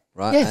 Yeah.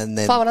 Right. Yeah. And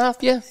then 5.5,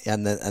 yeah.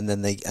 And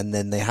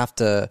then they have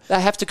to.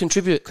 They have to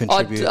contribute.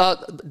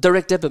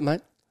 Direct debit,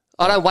 mate.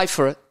 I don't wait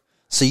for it.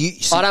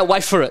 I don't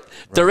wait for it.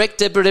 Right. Direct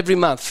debit every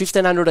month,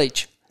 $1,500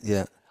 each.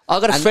 Yeah. I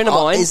got a friend of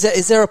mine.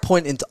 Is there a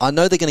point in? I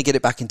know they're going to get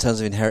it back in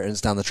terms of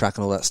inheritance down the track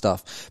and all that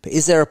stuff. But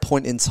is there a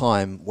point in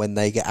time when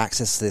they get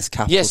access to this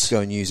capital to go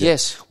and use it?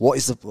 Yes.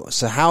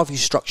 So how have you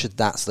structured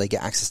that so they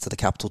get access to the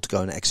capital to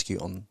go and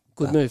execute on?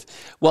 Good move.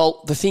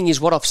 Well, the thing is,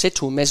 what I've said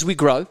to them, as we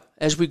grow,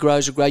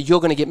 you're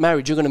going to get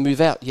married. You're going to move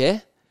out.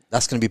 Yeah.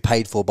 That's going to be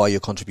paid for by your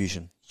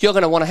contribution. You're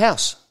going to want a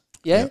house.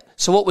 Yeah. Yep.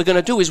 So what we're going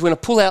to do is we're going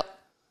to pull out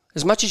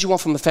as much as you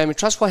want from the family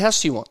trust. What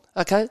house do you want?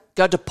 Okay.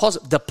 Go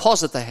deposit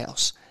the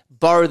house.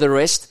 Borrow the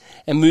rest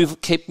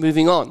and keep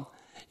moving on,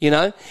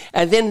 and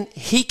then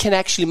he can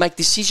actually make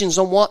decisions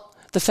on what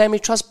the family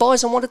trust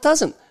buys and what it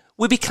doesn't.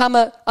 We become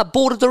a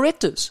board of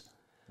directors.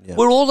 Yeah.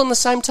 We're all on the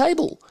same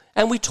table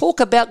and we talk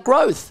about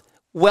growth,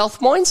 wealth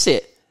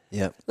mindset.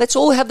 Yeah. Let's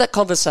all have that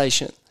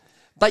conversation.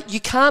 But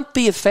you can't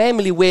be a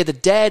family where the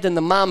dad and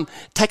the mum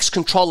takes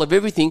control of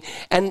everything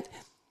and,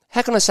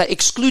 how can I say,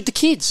 exclude the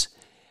kids.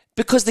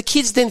 Because the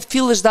kids then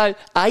feel as though,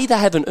 A, they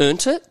haven't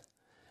earned it.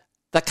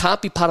 They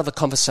can't be part of the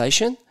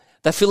conversation.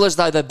 They feel as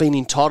though they've been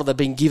entitled, they've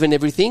been given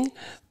everything.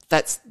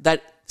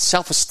 That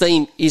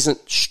self-esteem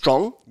isn't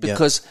strong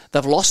because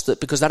they've lost it,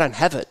 because they don't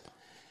have it.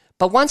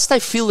 But once they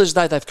feel as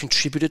though they've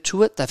contributed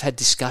to it, they've had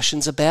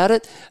discussions about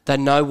it, they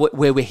know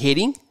where we're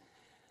heading,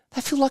 they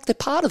feel like they're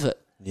part of it.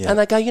 Yeah. And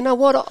they go, you know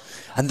what?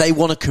 And they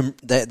want to.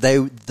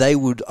 They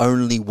would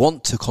only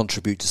want to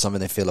contribute to something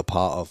they feel a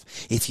part of.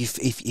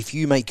 If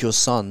you make your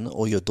son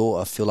or your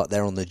daughter feel like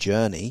they're on the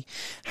journey,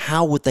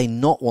 how would they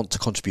not want to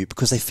contribute?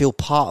 Because they feel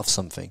part of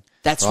something.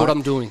 That's right? What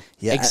I'm doing.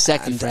 Yeah,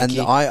 exactly, Frankie.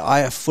 And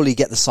I fully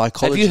get the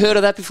psychology. Have you heard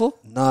of that before?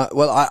 No.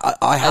 Well,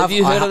 I have. Have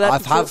you heard of that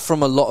I've before? had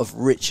from a lot of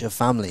richer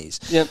families.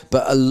 Yep.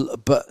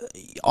 But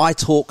I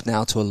talk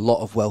now to a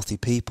lot of wealthy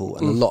people,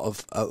 and a lot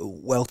of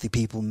wealthy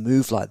people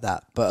move like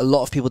that. But a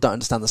lot of people don't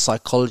understand the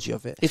psychology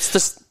of it.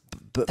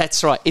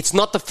 That's right. It's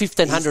not the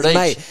 1,500 each.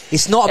 Mate,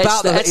 it's not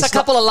about it's a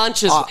couple of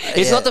lunches.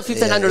 It's not the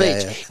 1,500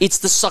 each. Yeah. It's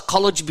the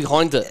psychology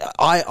behind it.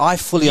 I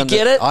fully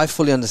get it. I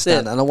fully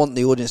understand, and I want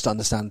the audience to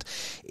understand.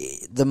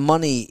 The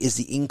money is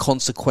the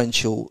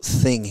inconsequential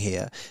thing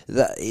here.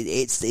 That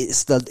it's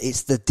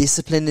the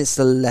discipline, it's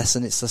the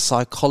lesson, it's the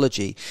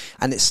psychology,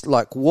 and it's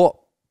like what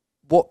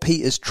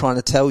Peter's trying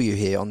to tell you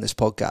here on this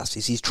podcast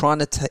is he's trying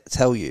to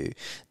tell you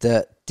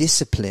that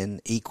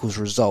discipline equals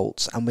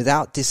results, and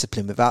without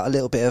discipline, without a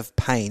little bit of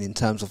pain in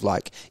terms of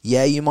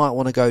you might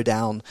want to go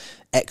down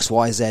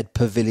XYZ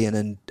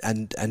pavilion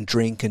and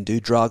drink and do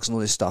drugs and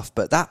all this stuff,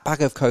 but that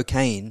bag of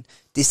cocaine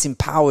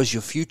disempowers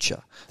your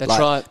future. That's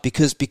right.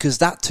 Because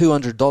that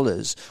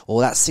 $200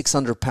 or that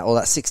 £600 or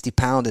that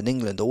 £60 in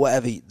England or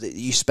whatever that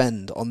you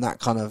spend on that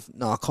kind of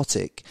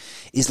narcotic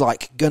is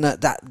that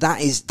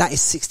is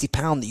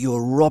 £60 that you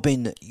are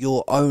robbing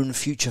your own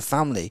future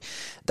family.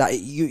 That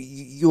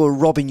you are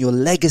robbing your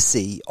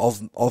legacy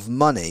of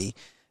money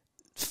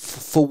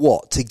for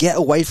what? To get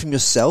away from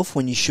yourself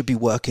when you should be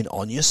working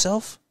on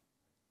yourself.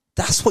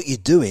 That's what you're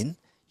doing.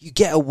 You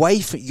get away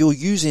from you're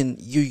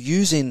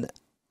using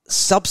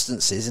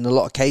substances in a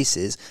lot of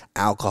cases,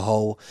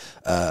 alcohol,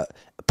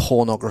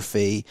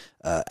 pornography,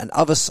 and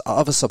other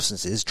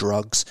substances,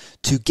 drugs,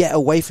 to get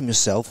away from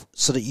yourself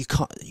so that you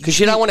can't. Because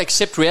you don't want to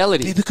accept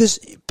reality.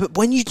 But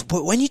when you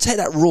take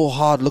that raw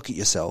hard look at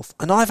yourself,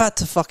 and I've had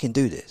to fucking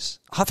do this.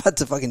 I've had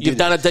to fucking do You've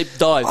done a deep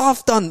dive.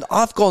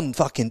 I've gone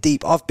fucking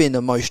deep. I've been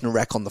emotional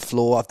wreck on the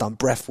floor. I've done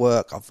breath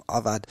work.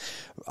 I've had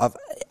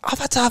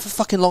to have a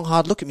fucking long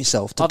hard look at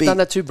myself. I've done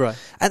that too, bro.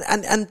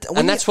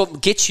 And that's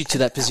what gets you to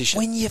that position.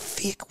 When you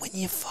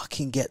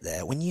fucking get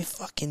there, when you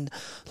fucking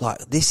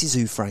this is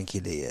who Frankie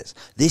Lee is.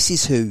 This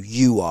is who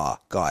you are,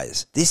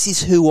 guys. This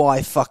is who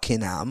I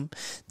fucking am.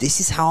 This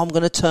is how I'm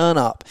going to turn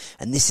up,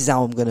 and this is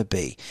how I'm going to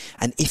be.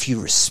 And if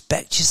you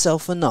respect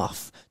yourself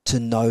enough to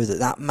know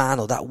that man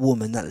or that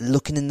woman that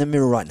looking in the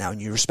mirror right now,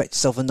 and you respect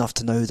yourself enough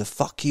to know who the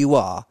fuck you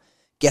are,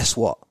 guess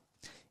what?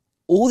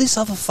 all this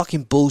other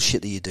fucking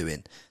bullshit that you're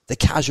doing, the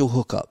casual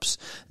hookups,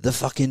 the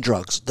fucking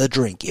drugs, the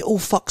drink, it all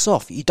fucks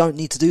off. You don't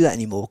need to do that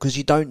anymore because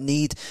you don't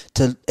need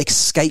to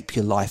escape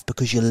your life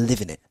because you're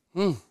living it.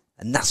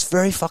 And that's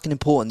very fucking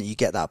important that you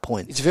get that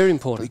point. It's very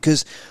important.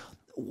 Because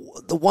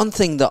the one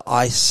thing that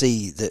I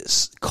see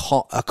that's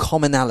a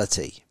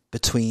commonality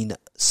between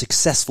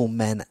successful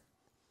men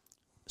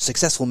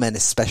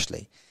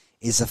especially,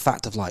 is the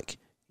fact of like,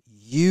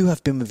 you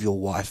have been with your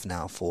wife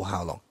now for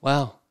how long?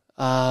 Wow.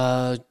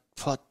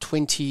 For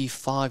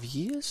 25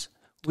 years.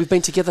 We've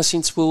been together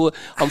since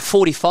I'm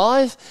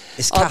 45.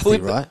 It's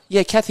Kathy, right?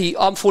 Yeah, Kathy.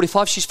 I'm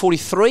 45. She's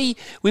 43.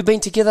 We've been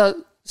together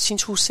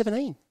since we were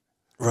 17.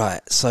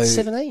 Right. So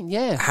 17,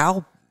 yeah.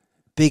 How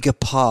big a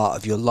part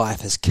of your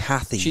life has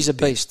Kathy She's a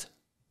been? beast.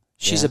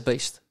 She's a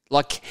beast.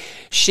 Like,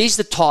 she's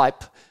the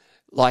type,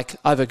 like,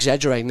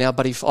 over-exaggerating now,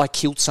 but if I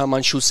killed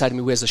someone, she'll say to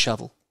me, where's the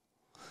shovel?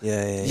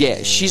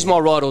 Yeah, she's my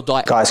ride or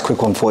die. Guys,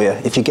 quick one for you.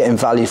 If you're getting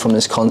value from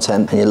this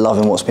content and you're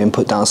loving what's been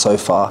put down so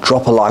far,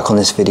 drop a like on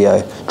this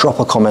video, drop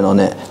a comment on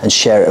it, and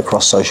share it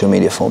across social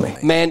media for me.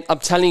 Man, I'm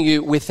telling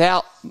you,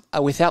 without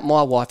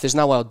my wife, there's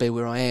no way I'd be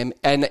where I am.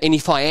 And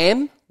if I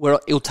am,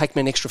 it'll take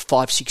me an extra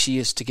 5-6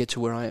 years to get to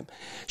where I am.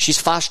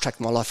 She's fast-tracked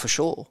my life for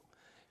sure.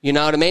 You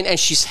know what I mean? And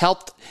she's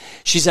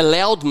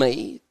allowed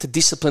me to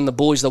discipline the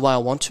boys the way I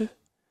want to,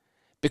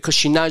 because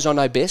she knows I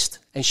know best,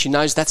 and she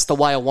knows that's the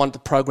way I want to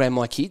program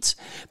my kids.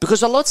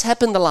 Because a lot's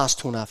happened the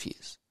last 2.5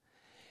 years.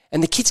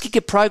 And the kids could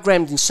get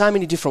programmed in so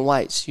many different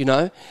ways, you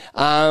know.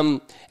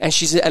 And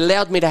she's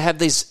allowed me to have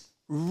these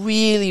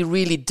really,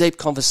 really deep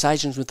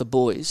conversations with the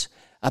boys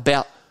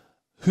about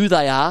who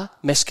they are,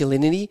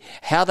 masculinity,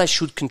 how they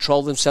should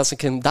control themselves and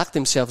conduct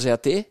themselves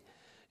out there.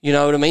 You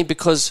know what I mean?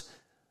 Because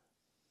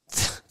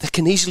they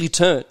can easily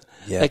turn.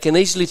 Yeah. They can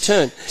easily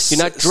turn. You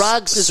know,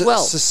 drugs as well.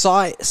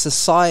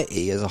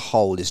 Society as a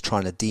whole is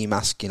trying to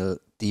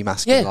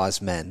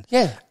demasculinize men.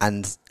 Yeah.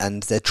 And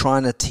they're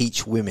trying to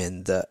teach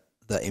women that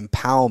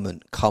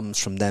empowerment comes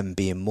from them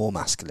being more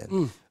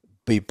masculine.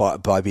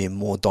 By being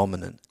more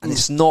dominant. And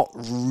it's not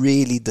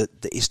really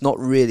it's not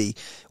really,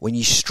 when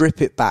you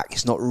strip it back,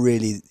 it's not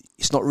really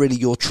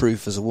your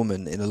truth as a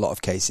woman in a lot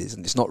of cases,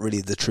 and it's not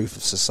really the truth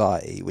of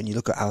society. When you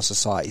look at how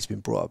society's been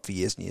brought up for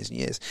years and years and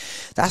years,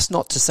 that's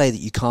not to say that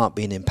you can't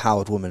be an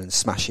empowered woman and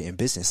smash it in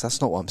business. That's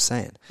not what I'm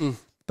saying.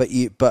 But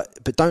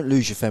don't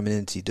lose your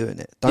femininity doing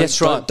it. That's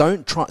right.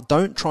 Don't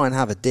try and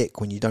have a dick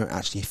when you don't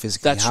actually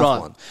physically have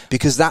one,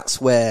 because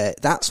that's where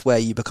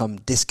you become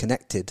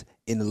disconnected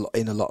in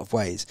a lot of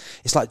ways.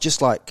 It's like,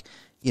 just like,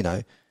 you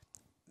know,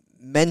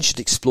 men should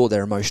explore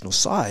their emotional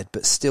side,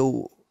 but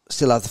still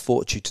have the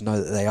fortitude to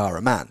know that they are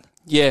a man.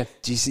 Yeah.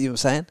 Do you see what I'm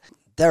saying?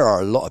 There are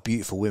a lot of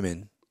beautiful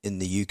women in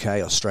the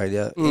UK,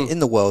 Australia, in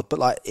the world, but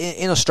like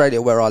in Australia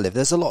where I live,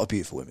 there's a lot of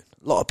beautiful women.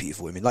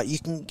 Like you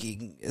can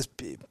there's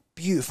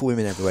beautiful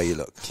women everywhere you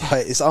look.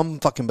 Like, it's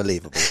unfucking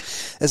believable.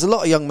 There's a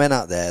lot of young men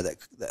out there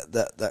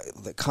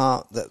that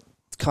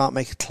can't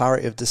make a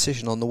clarity of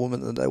decision on the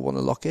woman that they want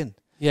to lock in.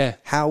 Yeah.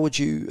 How would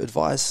you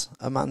advise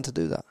a man to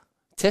do that?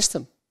 Test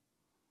them.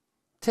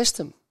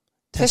 Test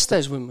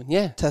those women,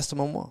 yeah. Test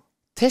them on what?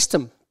 Test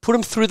them. Put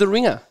them through the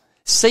ringer.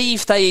 See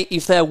if they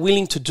are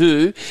willing to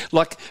do,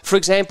 like, for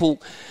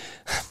example,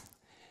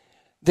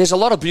 there's a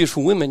lot of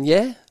beautiful women,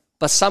 yeah,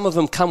 but some of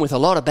them come with a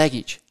lot of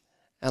baggage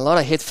and a lot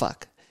of head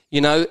fuck,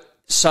 you know.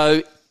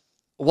 So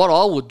what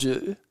I would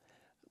do,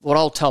 what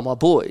I'll tell my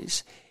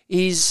boys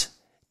is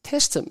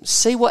test them.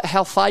 See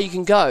how far you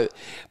can go.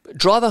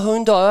 Drive a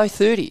Hyundai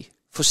i30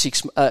 for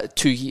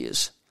 2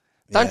 years.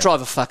 Don't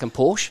drive a fucking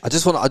Porsche.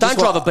 Don't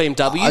drive a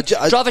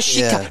BMW. Drive a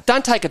shit car.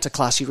 Don't take it to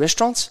classy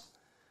restaurants.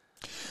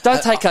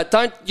 Don't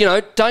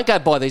go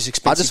buy these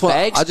expensive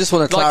bags. I just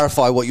want to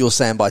clarify what you're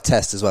saying by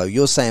test as well.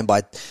 You're saying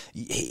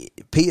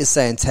Peter's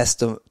saying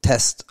test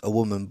a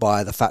woman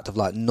by the fact of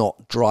like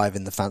not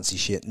driving the fancy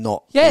shit,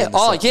 not. Yeah.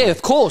 Oh, yeah.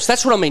 Of course.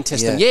 That's what I mean.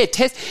 Test them. Yeah.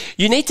 Test.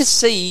 You need to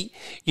see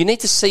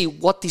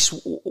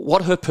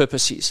what her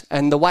purpose is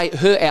and the way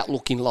her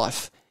outlook in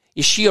life.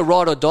 Is she a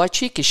ride or die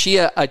chick? Is she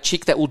a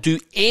chick that will do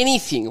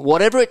anything,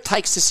 whatever it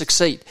takes to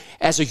succeed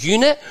as a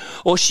unit?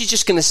 Or is she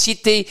just going to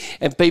sit there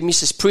and be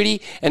Mrs.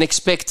 Pretty and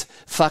expect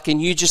fucking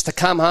you just to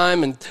come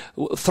home and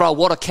throw a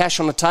wad of cash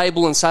on the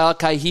table and say,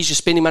 okay, here's your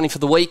spending money for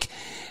the week?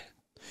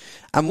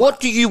 And what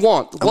do you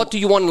want? What do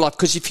you want in life?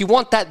 Because if you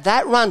want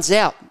that runs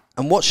out.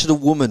 And what should a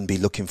woman be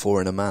looking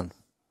for in a man?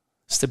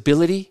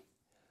 Stability,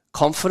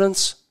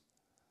 confidence,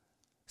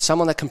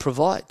 someone that can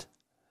provide.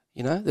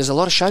 You know, there's a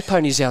lot of show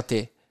ponies out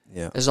there.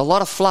 Yeah. There's a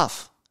lot of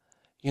fluff,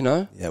 you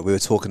know. Yeah, we were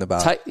talking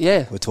about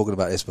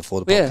this before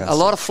the podcast. Yeah, a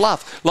lot of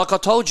fluff. Like I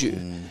told you,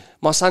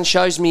 my son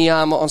shows me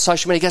on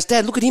social media. He goes,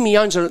 Dad, look at him. He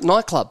owns a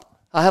nightclub.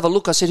 I have a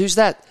look. I said, who's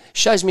that?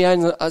 Shows me.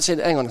 I said,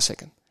 hang on a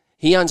second.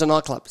 He owns a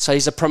nightclub. So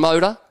he's a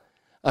promoter,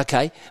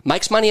 okay,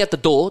 makes money at the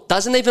door,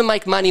 doesn't even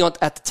make money at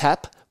the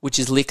tap, which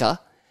is liquor,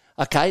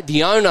 okay.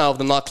 The owner of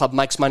the nightclub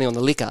makes money on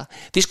the liquor.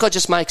 This guy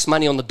just makes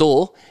money on the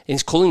door and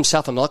he's calling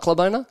himself a nightclub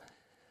owner.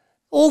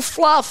 All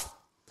fluff.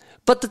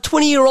 But the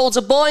 20-year-olds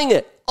are buying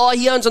it. Oh,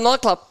 he owns a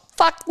nightclub.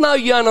 Fuck no,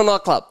 you own a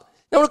nightclub.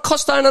 You know what it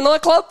costs to own a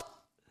nightclub?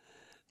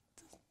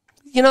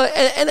 You know,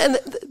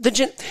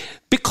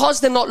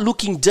 because they're not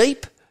looking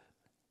deep,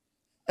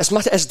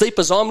 as deep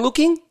as I'm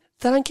looking,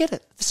 they don't get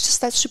it. It's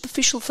just that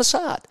superficial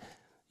facade,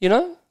 you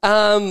know?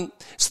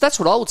 So that's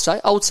what I would say.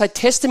 I would say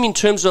test them in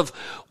terms of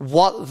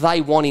what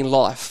they want in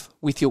life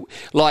with you.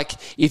 Like,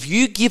 if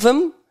you give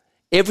them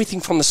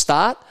everything from the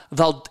start,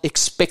 they'll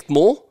expect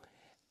more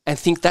and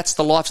think that's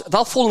the life.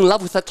 They'll fall in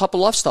love with that type of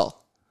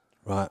lifestyle.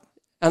 Right.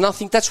 And I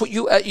think that's what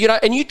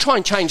and you try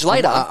and change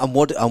later. And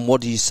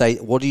what do you say?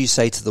 What do you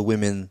say to the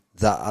women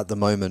that at the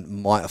moment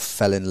might have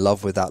fell in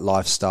love with that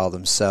lifestyle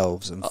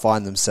themselves and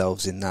find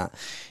themselves in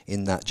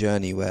that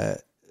journey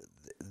where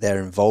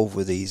they're involved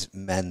with these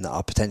men that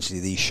are potentially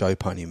these show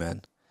pony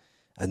men,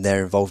 and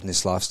they're involved in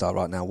this lifestyle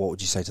right now? What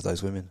would you say to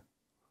those women?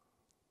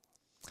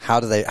 How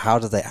do they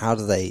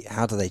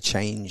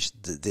change?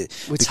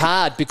 It's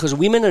hard because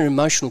women are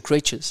emotional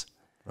creatures.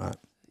 Right.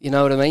 You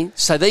know what I mean?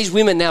 So these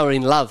women now are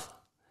in love.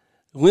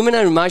 Women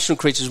are emotional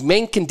creatures.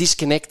 Men can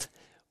disconnect.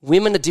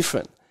 Women are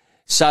different.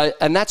 So,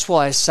 and that's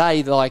why I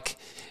say, like,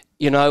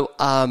 you know,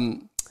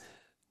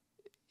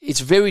 it's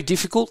very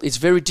difficult. It's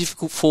very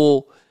difficult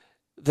for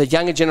the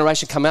younger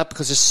generation to come out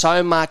because there's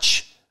so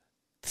much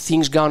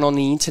things going on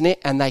the internet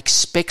and they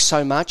expect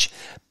so much,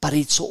 but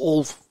it's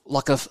all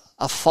like a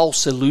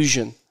false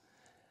illusion.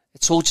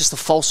 It's all just a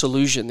false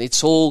illusion.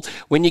 It's all,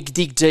 when you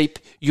dig deep,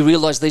 you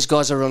realise these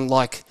guys are on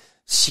like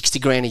 60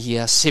 grand a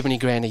year, 70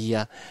 grand a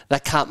year. They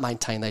can't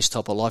maintain those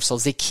type of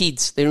lifestyles. They're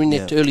kids. They're in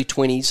their early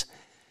 20s.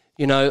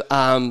 You know,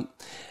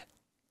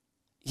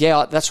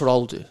 that's what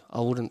I'll do.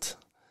 I wouldn't.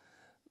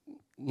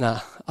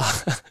 Nah.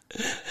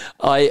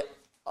 I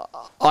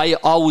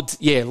would,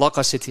 like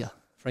I said to you,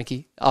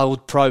 Frankie, I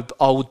would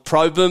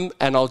probe them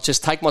and I'll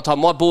just take my time.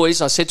 My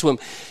boys, I said to them,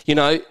 you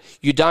know,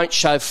 you don't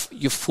show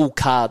your full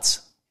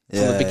cards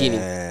from the beginning.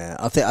 Yeah.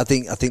 I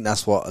think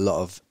that's what a lot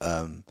of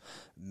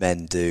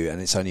men do,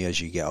 and it's only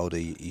as you get older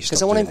you stop.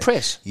 Because I want to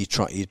impress.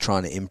 You're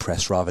trying to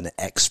impress rather than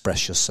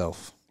express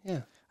yourself.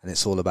 Yeah. And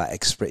it's all about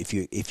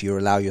if you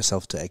allow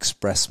yourself to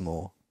express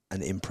more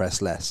and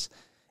impress less,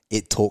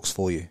 it talks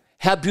for you.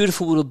 How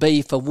beautiful would it be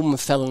if a woman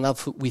fell in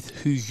love with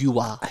who you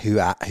are? Who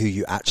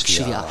you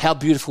actually are. How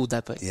beautiful would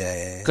that be?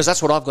 Yeah. Because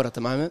that's what I've got at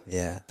the moment.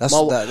 Yeah.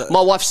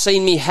 My wife's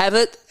seen me have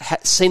it,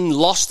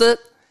 lost it,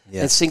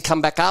 and seen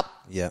come back up.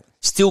 Yeah.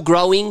 Still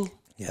growing.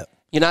 Yeah.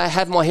 You know,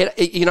 have my head,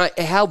 you know,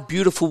 how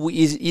beautiful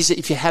is it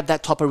if you have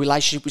that type of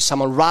relationship with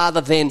someone rather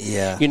than,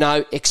 you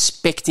know,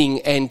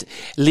 expecting and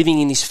living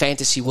in this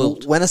fantasy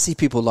world. When I see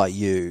people like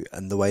you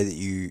and the way that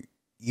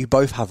you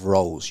both have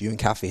roles, you and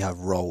Kathy have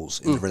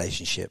roles in the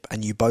relationship,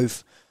 and you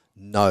both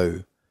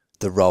know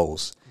the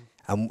roles,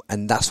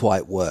 and that's why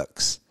it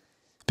works.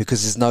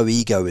 Because there's no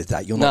ego with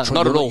that. Not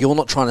at all. You're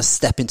not trying to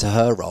step into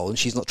her role, and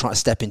she's not trying to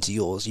step into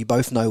yours. You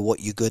both know what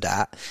you're good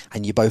at,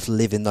 and you both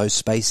live in those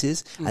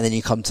spaces, and then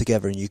you come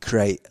together and you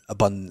create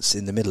abundance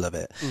in the middle of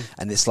it.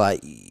 And it's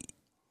like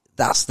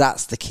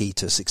that's the key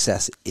to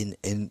success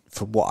in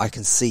from what I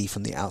can see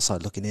from the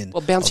outside looking in.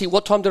 Well, Bouncy,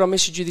 what time did I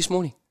message you this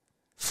morning?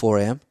 4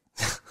 a.m.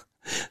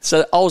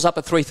 So I was up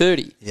at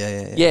 3:30.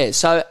 Yeah.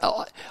 So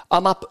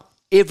I'm up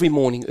every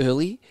morning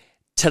early.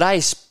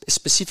 Today,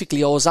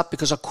 specifically, I was up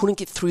because I couldn't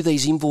get through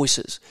these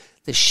invoices.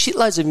 There's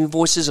shitloads of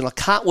invoices and I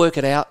can't work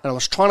it out, and I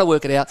was trying to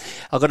work it out.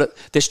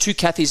 There's 2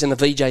 Kathys and a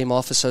VJ in my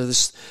office, so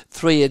there's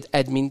 3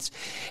 admins.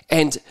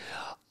 And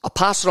I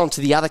passed it on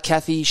to the other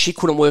Kathy. She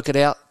couldn't work it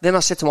out. Then I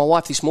said to my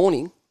wife this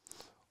morning,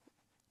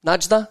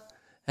 nudged her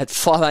at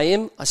 5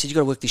 a.m. I said, you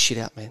got to work this shit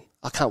out, man.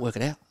 I can't work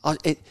it out.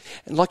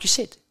 And like you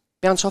said,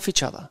 bounce off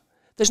each other.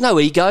 There's no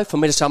ego for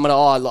me to say,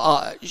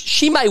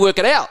 she may work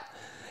it out.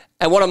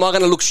 And what, am I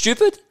going to look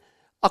stupid?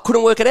 I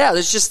couldn't work it out.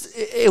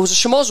 It was a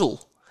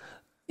schmozzle,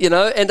 you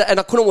know, and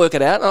I couldn't work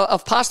it out.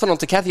 I've passed it on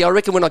to Kathy. I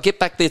reckon when I get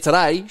back there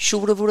today, she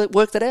would have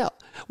worked it out.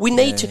 We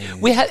need to.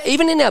 We have,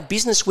 even in our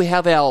business, we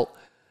have our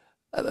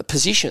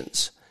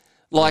positions.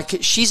 Like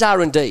she's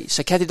R&D,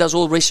 so Kathy does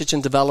all research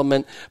and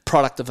development,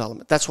 product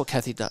development. That's what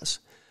Kathy does.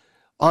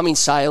 I'm in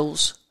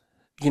sales.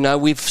 You know,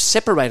 we've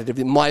separated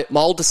everything. My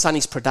older son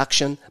is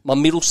production. My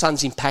middle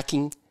son's in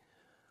packing.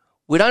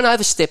 We don't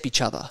overstep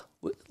each other,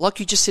 like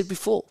you just said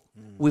before.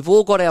 We've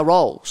all got our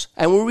roles,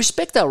 and we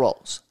respect our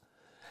roles.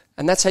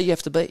 And that's how you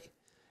have to be.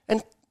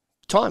 And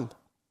time.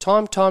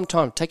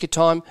 Take your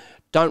time.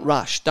 Don't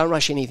rush. Don't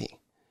rush anything.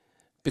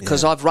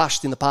 Because I've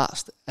rushed in the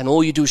past, and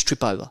all you do is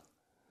trip over.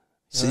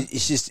 So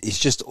it's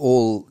just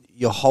all,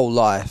 your whole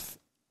life,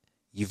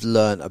 you've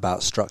learned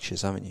about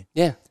structures, haven't you?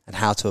 Yeah. And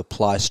how to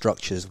apply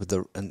structures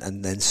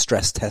and then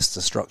stress test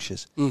the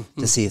structures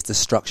to see if the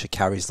structure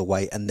carries the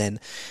weight, and then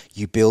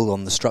you build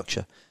on the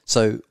structure.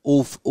 So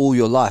all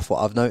your life,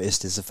 what I've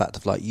noticed is the fact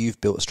of like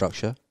you've built a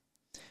structure,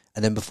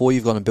 and then before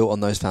you've gone and built on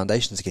those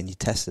foundations again, you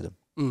tested them,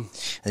 and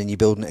then you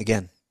build it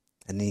again,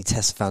 and then you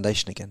test the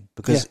foundation again,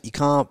 because you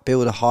can't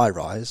build a high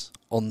rise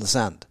on the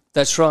sand.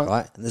 That's right.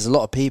 Right? And there's a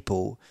lot of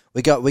people.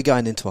 We're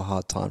going into a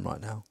hard time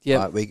right now.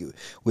 Yeah. Right?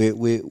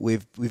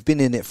 We've been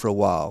in it for a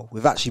while.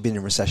 We've actually been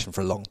in recession for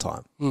a long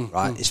time.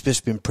 Right? It's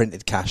just been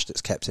printed cash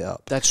that's kept it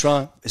up. That's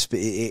right.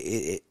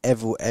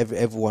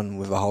 Everyone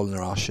with a hole in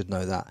their arse should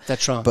know that.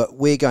 That's right. But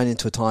we're going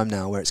into a time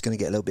now where it's going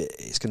to get a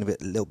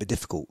little bit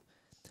difficult.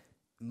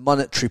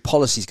 Monetary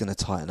policy is going to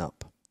tighten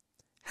up.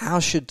 How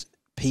should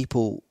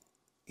people,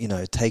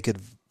 take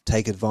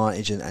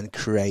advantage and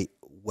create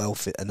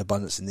wealth and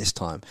abundance in this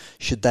time?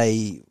 Should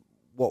they?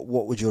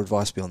 What would your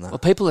advice be on that? Well,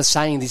 people are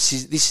saying this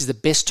is the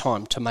best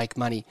time to make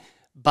money,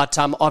 but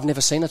I've never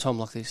seen a time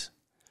like this.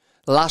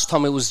 The last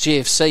time it was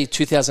GFC,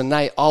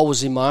 2008, I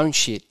was in my own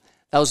shit.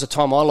 That was the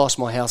time I lost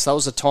my house. That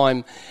was the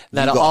time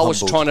that I was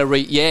trying to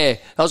that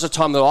was the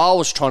time that I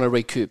was trying to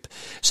recoup.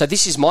 So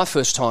this is my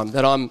first time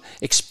that I'm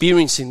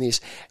experiencing this.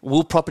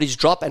 Will properties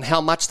drop, and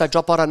how much they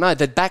drop, I don't know.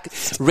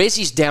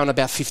 Resi's down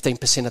about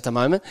 15% at the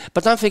moment,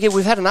 but don't forget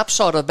we've had an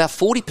upside of about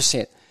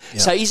 40%. Yeah.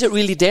 So is it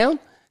really down?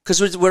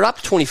 Because we're up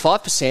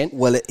 25%.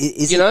 Well,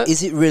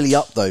 is it really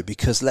up though?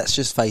 Because let's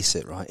just face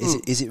it, right?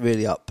 Is it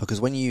really up? Because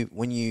when you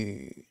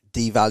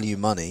devalue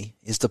money,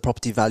 is the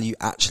property value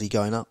actually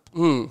going up?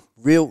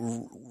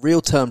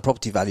 Real term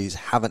property values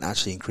haven't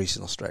actually increased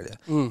in Australia.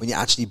 When you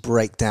actually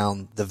break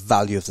down the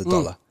value of the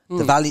dollar,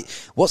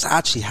 what's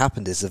actually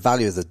happened is the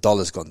value of the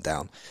dollar's gone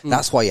down.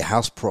 That's why your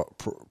house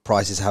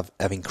prices have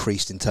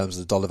increased in terms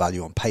of the dollar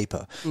value on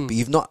paper. But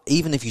you've not,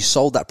 even if you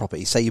sold that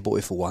property, say you bought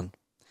it for 1.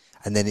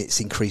 And then it's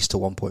increased to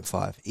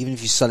 1.5. Even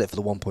if you sell it for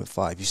the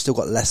 1.5, you've still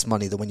got less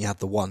money than when you had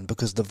the 1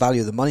 because the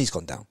value of the money's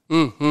gone down.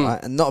 Right?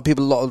 And a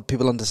lot of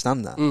people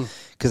understand that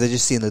because they're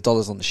just seeing the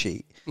dollars on the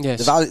sheet.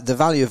 Yes. The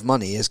value of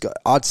money is,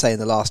 I'd say in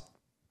the last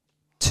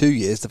 2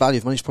 years, the value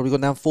of money's probably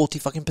gone down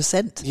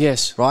 40%.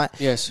 Yes. Right?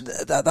 Yes.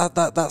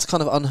 That's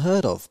kind of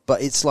unheard of.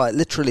 But it's like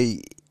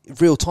literally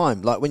real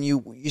time. Like when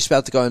you used to be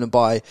able to go in and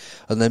buy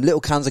them little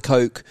cans of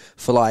Coke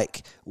for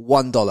like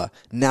 $1.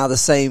 Now the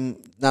same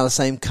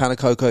can of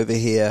Coke over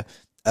here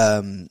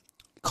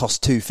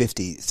costs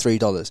 $2.50,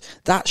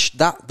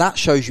 $3. That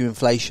shows you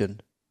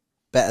inflation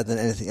better than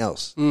anything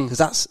else because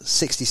that's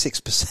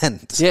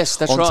 66%. Yes,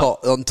 that's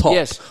on top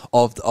yes.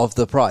 of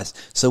the price.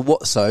 So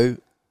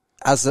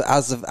as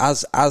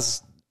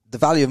the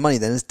value of money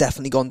then has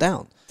definitely gone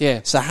down.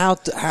 Yeah. So how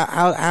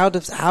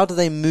do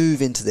they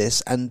move into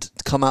this and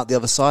come out the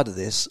other side of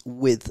this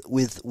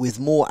with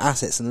more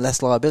assets and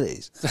less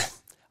liabilities?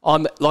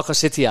 Like I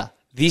said to you,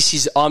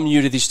 I'm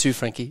new to this too,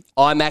 Frankie.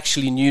 I'm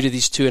actually new to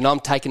this too, and I'm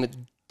taking it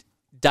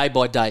day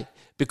by day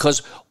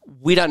because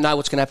we don't know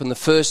what's going to happen in the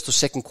first or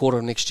second quarter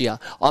of next year.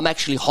 I'm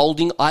actually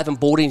holding. I haven't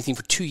bought anything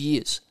for 2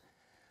 years.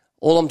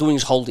 All I'm doing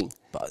is holding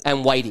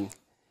and waiting,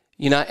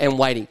 and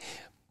waiting.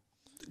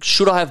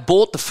 Should I have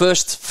bought the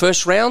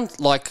first round,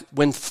 like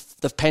when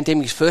the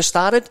pandemic first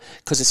started,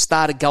 because it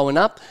started going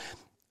up?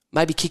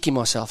 Maybe kicking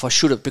myself. I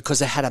should have, because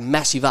they had a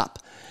massive up.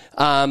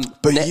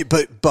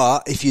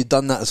 But if you'd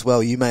done that as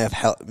well, you may have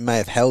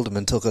held them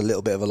and took a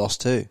little bit of a loss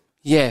too.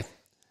 Yeah.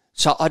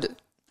 So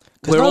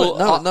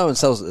no one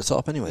sells at the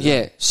top anyway.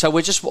 Yeah. So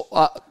we're just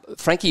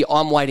Frankie.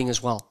 I'm waiting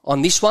as well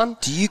on this one.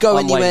 Do you go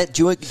anywhere?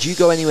 Do you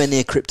go anywhere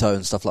near crypto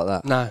and stuff like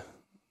that? No.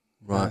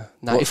 Right.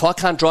 No. If I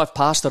can't drive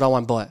past it, I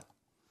won't buy it.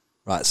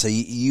 Right. So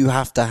you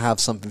have to have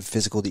something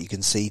physical that you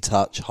can see,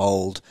 touch,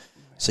 hold.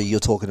 So you're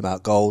talking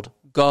about gold.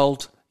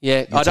 Gold.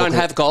 Yeah, I don't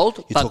have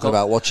gold. You're talking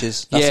about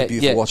watches. That's a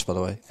beautiful watch, by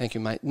the way. Thank you,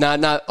 mate.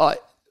 No,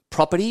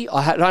 property.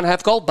 I don't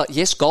have gold, but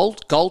yes,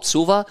 gold,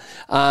 silver.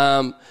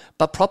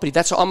 But property.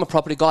 I'm a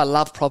property guy. I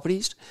love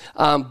properties.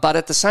 But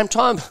at the same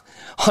time,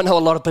 I know a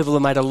lot of people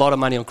have made a lot of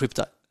money on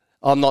crypto.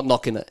 I'm not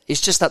knocking it.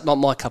 It's just not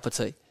my cup of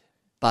tea.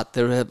 But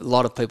there are a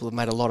lot of people who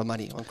have made a lot of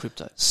money on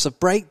crypto. So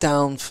break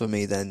down for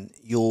me then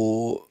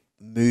your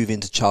move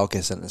into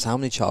childcare centres. How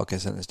many childcare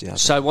centres do you have?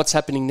 So what's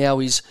happening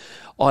now is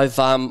I've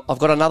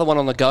got another one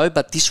on the go,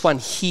 but this one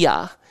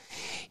here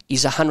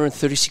is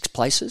 136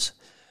 places.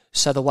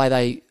 So the way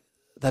they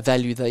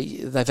value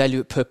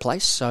it per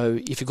place. So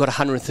if you've got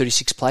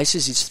 136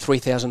 places, it's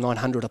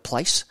 3,900 a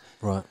place.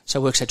 Right.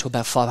 So it works out to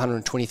about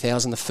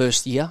 520,000 the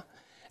first year,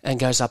 and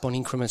goes up on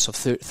increments of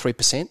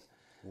 3%.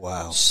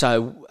 Wow.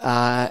 So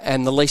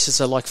and the leases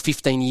are like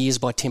 15 years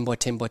by 10 by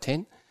 10 by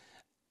 10.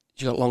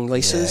 You got long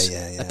leases.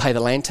 Yeah. They pay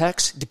the land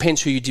tax.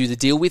 Depends who you do the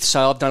deal with.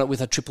 So I've done it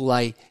with a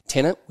AAA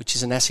tenant, which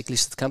is an ASIC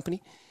listed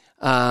company.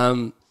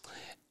 They'll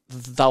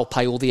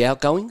pay all the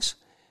outgoings.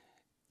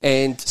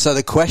 And so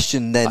the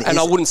question then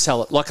I wouldn't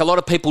sell it. Like a lot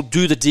of people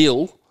do the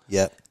deal.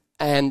 Yeah.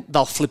 And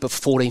they'll flip it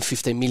 14,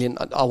 15 million.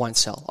 I won't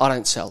sell. I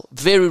don't sell.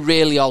 Very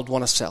rarely I would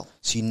want to sell.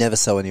 So you never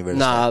sell any real estate?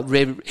 Nah,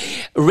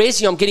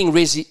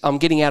 resi. I'm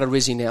getting out of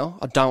resi now.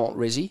 I don't want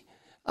resi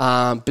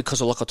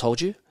because of like I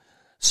told you.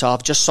 So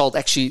I've just sold,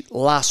 actually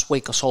last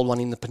week I sold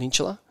one in the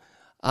Peninsula,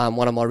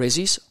 one of my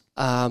resis,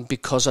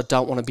 because I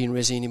don't want to be in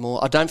resi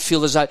anymore. I don't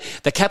feel as though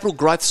the capital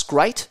growth's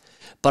great,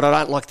 but I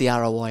don't like the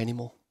ROI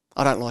anymore.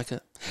 I don't like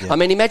it. Yeah. I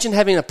mean, imagine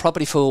having a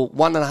property for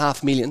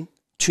 1.5 million,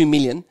 2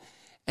 million,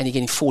 and you're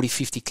getting 40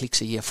 clicks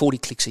a year for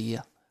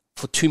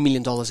 $2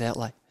 million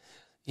outlay.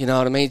 You know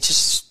what I mean? It's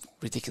just,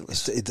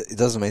 ridiculous. It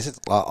doesn't make sense.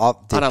 I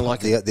don't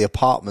like it. The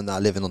apartment that I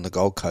live in on the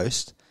Gold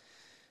Coast,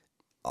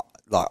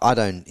 like I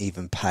don't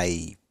even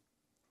pay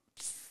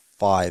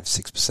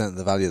 5-6% of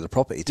the value of the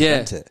property to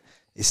rent it.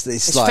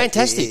 It's like,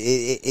 fantastic.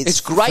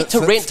 It's great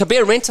to rent. To be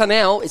a renter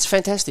now, it's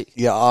fantastic.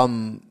 Yeah,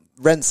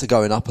 rents are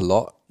going up a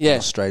lot in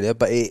Australia,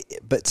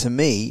 but to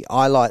me,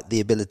 I like the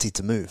ability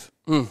to move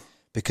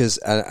because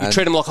you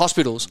treat them like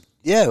hospitals.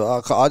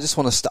 Yeah, I just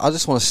want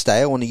to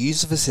stay. I want to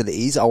use the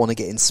facilities. I want to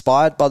get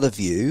inspired by the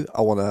view.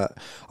 I want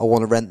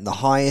to rent the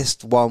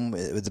highest one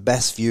with the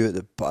best view at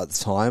the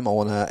time. I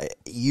want to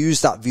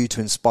use that view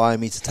to inspire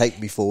me to take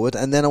me forward,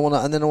 and then I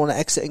want to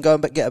exit and go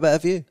and get a better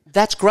view.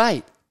 That's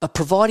great, but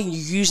providing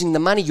you're using the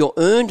money, your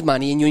earned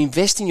money, and you're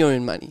investing your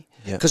earned money.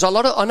 Because I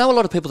know a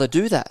lot of people that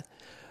do that.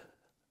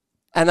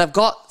 And they've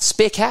got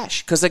spare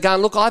cash because they're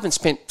going, look, I haven't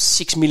spent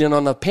 $6 million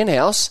on a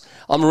penthouse.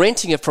 I'm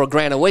renting it for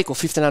 $1,000 a week or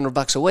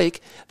 $1,500 a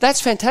week. That's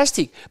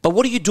fantastic. But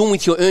what are you doing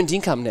with your earned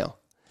income now?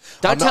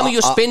 Don't tell me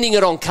you're spending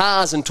it on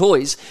cars and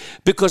toys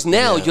because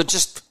now you're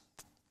just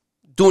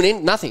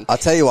doing nothing. I'll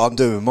tell you what I'm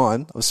doing with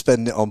mine. I'm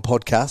spending it on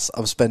podcasts.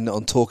 I'm spending it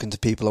on talking to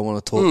people I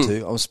want to talk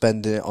to. I'm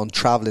spending it on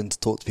traveling to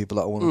talk to people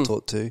that I want to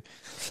talk to.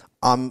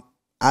 I'm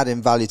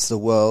adding value to the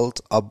world.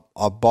 I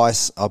buy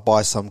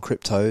some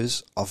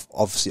cryptos. I'm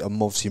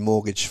obviously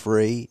mortgage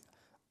free.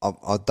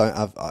 I've got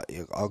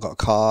a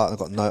car. I've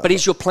got no. But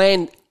is your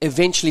plan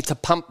eventually to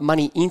pump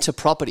money into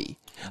property?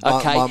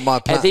 Okay, my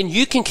plan, and then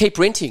you can keep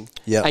renting.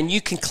 Yeah. And you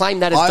can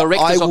claim that as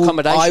director's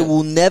accommodation. I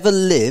will never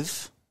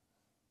live,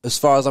 as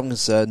far as I'm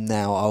concerned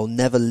now. I'll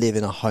never live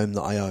in a home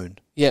that I own.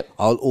 Yep.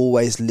 I'll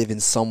always live in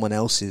someone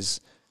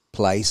else's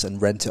place and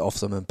rent it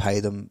off them and pay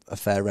them a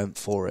fair rent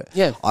for it.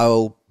 Yeah. I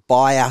will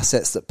buy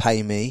assets that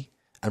pay me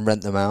and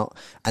rent them out,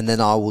 and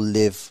then I will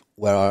live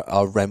where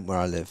I'll rent where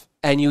I live.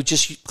 And you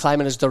just claim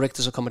it as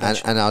director's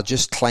accommodation. And I'll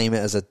just claim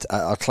it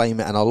I'll claim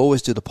it, and I'll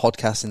always do the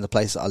podcast in the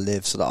place that I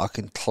live so that I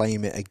can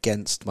claim it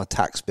against my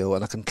tax bill,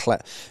 and I can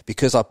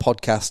because I'll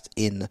podcast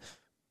in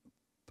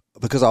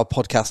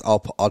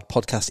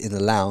the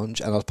lounge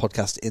and I'll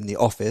podcast in the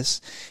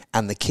office,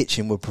 and the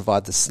kitchen will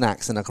provide the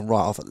snacks, and I can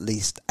write off at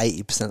least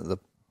 80%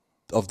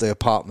 of the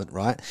apartment,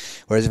 right?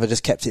 Whereas if I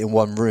just kept it in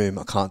one room,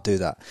 I can't do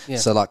that. Yeah.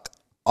 So like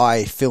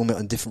I film it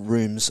in different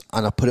rooms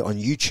and I put it on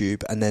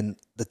YouTube, and then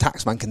the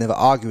taxman can never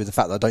argue with the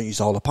fact that I don't use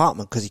the whole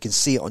apartment because he can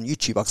see it on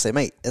YouTube. I can say,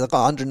 mate, I've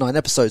got 109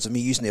 episodes of me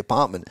using the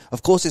apartment.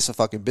 Of course it's a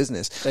fucking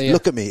business.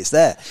 Look at me, it's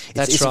there. It's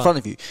right in front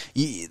of you.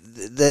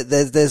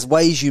 There's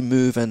ways you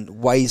move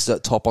and ways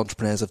that top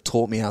entrepreneurs have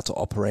taught me how to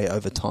operate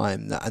over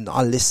time. And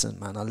I listen,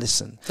 man. I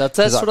listen. That's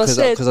what I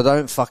said. Because I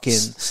don't fucking...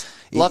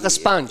 Like a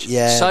sponge.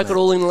 Yeah, soak it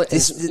all in.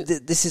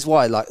 This is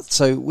why, like,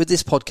 so with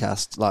this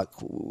podcast, like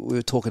we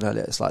were talking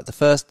earlier, it's like the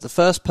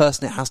first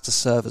person it has to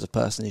serve as a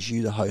person is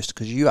you, the host,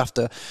 because you have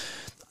to.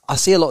 I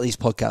see a lot of these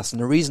podcasts,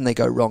 and the reason they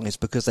go wrong is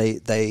because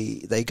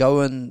they go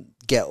and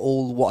get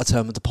all what I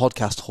term the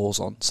podcast whores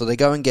on. So they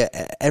go and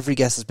get every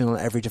guest has been on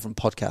every different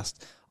podcast.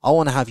 I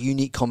want to have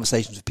unique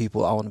conversations with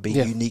people. I want to be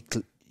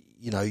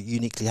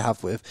uniquely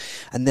have with,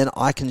 and then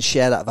I can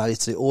share that value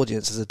to the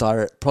audience as a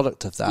direct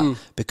product of that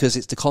because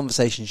it's the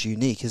conversation's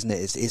unique, isn't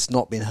it? It's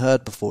not been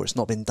heard before, it's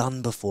not been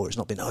done before, it's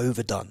not been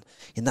overdone,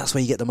 and that's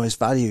where you get the most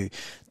value.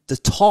 The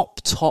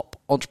top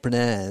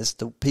entrepreneurs,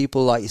 the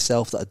people like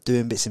yourself that are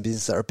doing bits in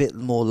business that are a bit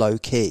more low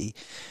key,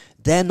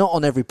 they're not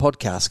on every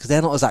podcast because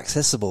they're not as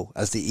accessible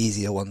as the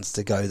easier ones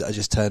to go that are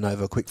just turn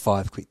over a quick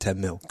 5, quick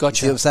 10 mil. Gotcha. You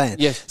see what I'm saying?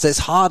 Yeah. So it's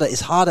harder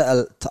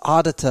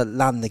to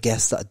land the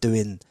guests that are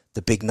doing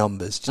the big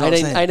numbers. Do you know what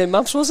I'm saying? 18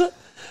 months, was it?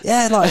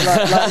 Yeah,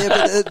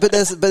 yeah, but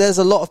there's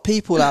a lot of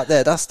people out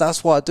there.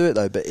 That's why I do it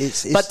though. But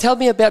it's But tell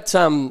me about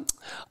I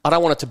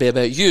don't want it to be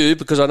about you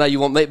because I know you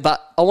want me,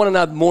 but I want to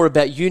know more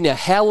about you now.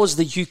 How was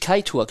the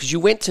UK tour? Because you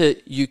went to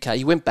UK,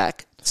 you went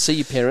back to see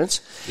your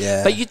parents.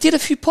 Yeah. But you did a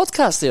few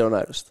podcasts there, I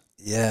noticed.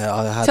 Yeah,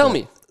 I had. Tell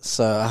me.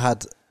 So I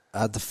had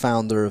the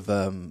founder of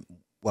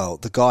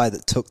the guy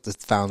that took the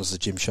founders of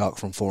Gymshark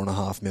from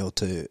 4.5 mil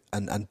to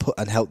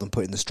and helped them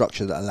put in the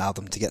structure that allowed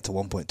them to get to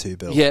 1.2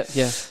 billion.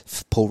 Yeah.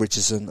 Paul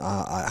Richardson.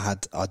 I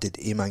did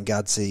Iman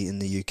Gadzi in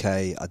the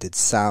UK. I did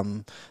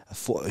Sam,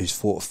 who's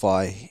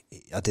Fortify.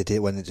 I did it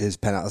when his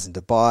penthouse in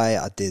Dubai.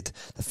 I did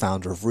the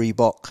founder of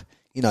Reebok.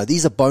 You know,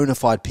 these are bona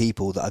fide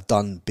people that have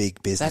done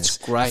big business.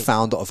 That's great.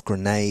 Founder of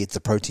Grenades,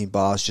 the protein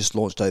bars, just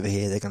launched over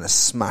here. They're going to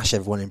smash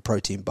everyone in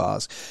protein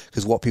bars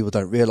because what people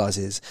don't realise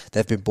is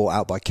they've been bought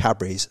out by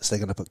Cadbury's, so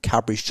they're going to put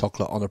Cadbury's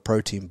chocolate on a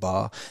protein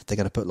bar. They're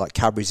going to put like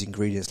Cadbury's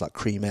ingredients like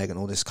cream egg and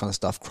all this kind of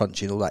stuff,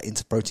 crunchy and all that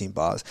into protein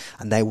bars,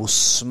 and they will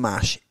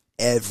smash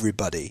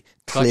everybody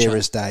clear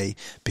as day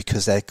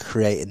because they're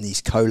creating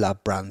these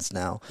collab brands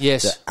now.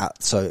 Yes.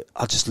 So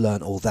I just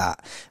learned all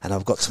that, and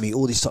I've got to meet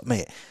all these top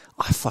mate.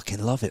 I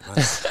fucking love it,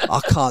 man.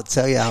 I can't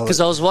tell you how... Because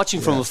I was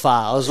watching from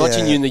afar. I was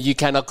watching you in the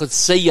UK and I could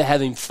see you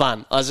having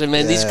fun. I said,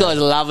 man, this guy's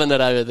loving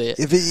it over there.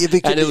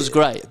 And it was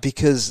great.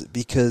 Because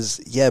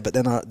but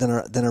then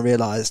I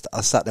realised, I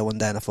sat there one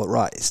day and I thought,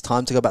 right, it's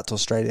time to go back to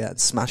Australia and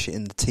smash it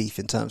in the teeth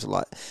in terms of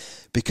like...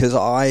 Because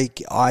I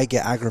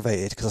get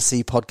aggravated because I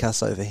see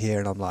podcasts over here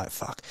and I'm like,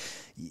 fuck...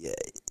 Yeah,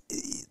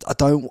 I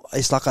don't.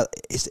 It's like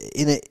it's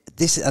in it.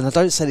 This, and I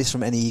don't say this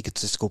from any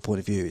egotistical point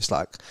of view. It's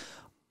like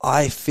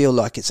I feel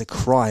like it's a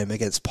crime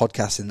against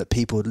podcasting that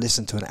people would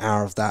listen to an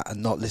hour of that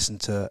and not listen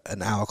to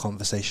an hour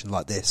conversation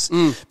like this,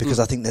 because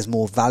I think there's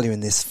more value in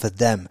this for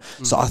them.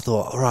 So I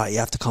thought, all right, you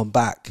have to come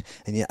back,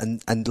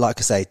 and like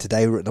I say,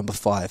 today we're at number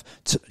 5.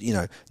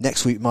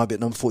 Next week might be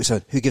at number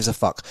 47. Who gives a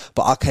fuck?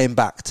 But I came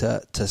back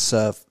to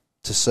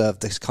serve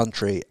this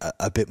country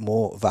a bit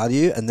more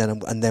value, and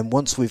then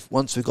once we've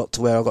got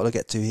to where I've got to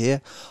get to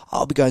here,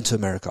 I'll be going to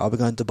America, I'll be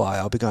going to Dubai,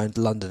 I'll be going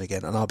to London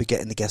again, and I'll be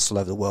getting the guests all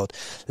over the world.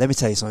 Let me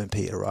tell you something,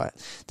 Peter, right?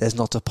 There's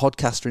not a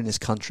podcaster in this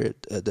country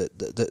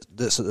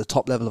that's at the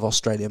top level of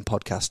Australian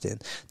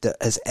podcasting that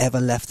has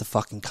ever left the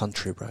fucking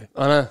country, bro.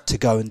 I know. To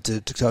go and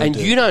do. And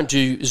you don't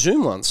do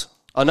Zoom ones.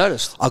 I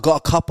noticed. I got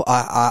a couple.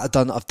 I've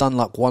done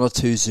like 1 or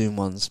 2 Zoom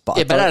ones, but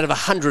but out of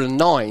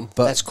 109,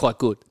 that's quite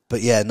good.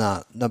 But yeah,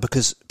 no,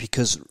 because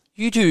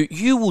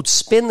you would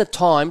spend the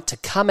time to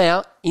come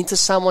out into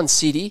someone's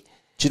city.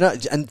 Do you know?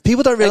 And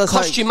people don't realize it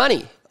costs you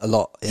money. A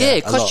lot. Yeah,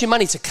 it costs you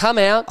money to come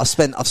out. I've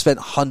spent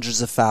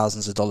hundreds of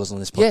thousands of dollars on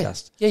this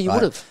podcast. Yeah, you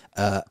would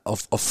have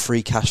of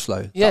free cash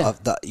flow. Yeah,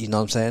 that you know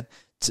what I'm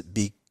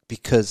saying?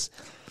 Because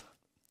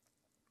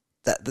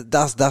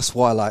that's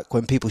why, like,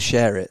 when people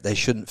share it, they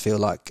shouldn't feel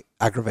like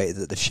aggravated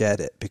that they've shared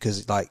it,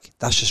 because like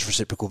that's just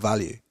reciprocal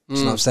value. Do you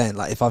know what I'm saying?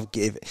 Like, if I've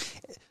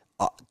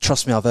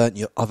trust me, I've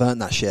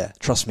earned that share.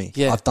 Trust me.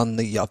 Yeah. I've done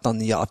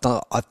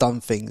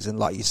things, and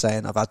like you're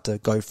saying, I've had to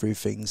go through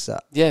things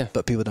that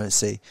but people don't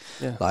see.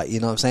 Yeah. Like, you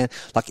know what I'm saying?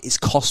 Like, it's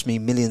cost me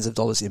millions of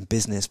dollars in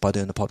business by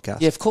doing the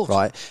podcast. Yeah, of course.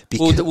 Right?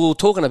 We were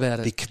talking about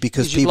it.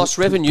 Because you've lost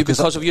revenue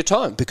because of your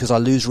time. Because I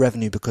lose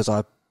revenue because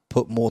I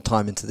put more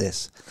time into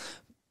this.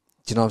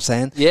 Do you know what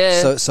I'm saying?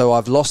 Yeah. So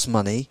I've lost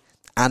money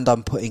and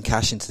I'm putting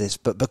cash into this,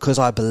 but because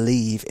I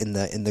believe in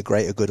the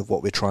greater good of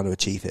what we're trying to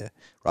achieve here,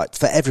 right?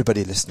 For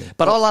everybody listening.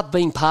 But I love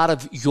being part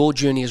of your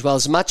journey as well.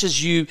 As much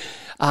as you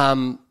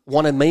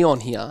wanted me on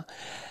here,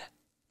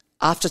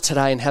 after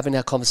today and having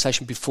our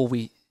conversation before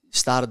we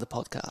started the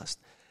podcast,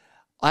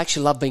 I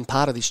actually love being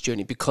part of this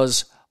journey,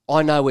 because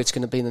I know where it's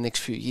going to be in the next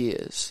few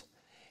years.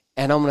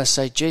 And I'm going to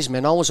say, geez,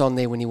 man, I was on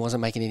there when he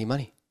wasn't making any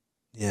money.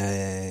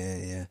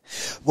 Yeah.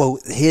 Well,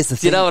 here's the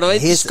thing. You know what I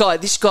mean? This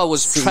guy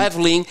was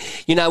traveling,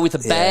 with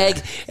a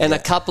bag and a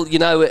couple,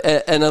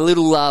 and a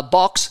little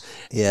box.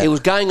 Yeah. He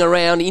was going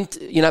around,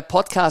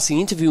 podcasting,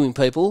 interviewing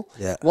people.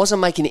 Yeah. Wasn't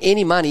making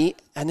any money,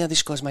 and now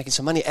this guy's making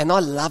some money, and I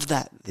love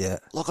that. Yeah.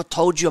 Like I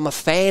told you, I'm a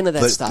fan of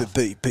that stuff.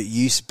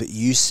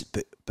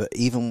 But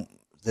even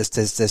there's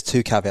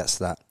 2 caveats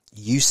to that.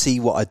 You see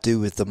what I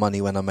do with the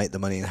money when I make the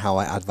money, and how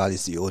I add value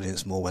to the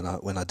audience more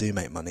when I do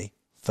make money.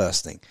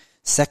 First thing.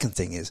 Second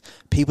thing is,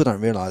 people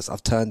don't realize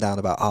I've turned down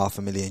about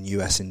 $500,000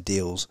 US in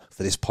deals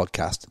for this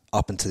podcast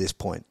up until this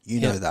point. You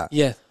know that.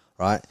 Yeah.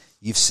 Right?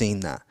 You've seen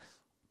that.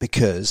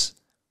 Because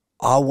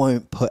I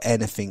won't put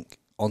anything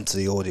onto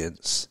the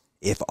audience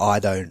if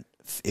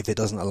it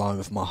doesn't align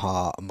with my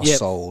heart and my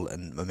soul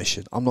and my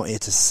mission. I'm not here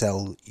to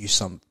sell you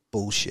some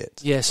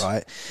bullshit. Yes.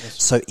 Right? Yes.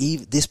 So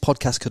this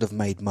podcast could have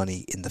made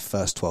money in the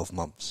first 12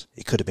 months.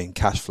 It could have been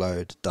cash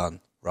flowed, done.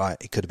 Right,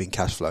 it could have been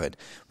cash flowing.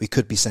 We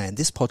could be saying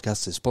this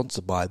podcast is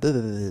sponsored by blah,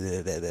 blah,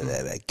 blah, blah,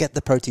 blah, blah. Get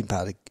the protein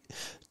powder,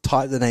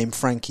 type the name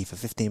Frankie for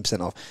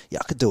 15% off. Yeah,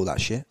 I could do all that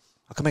shit.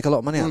 I can make a lot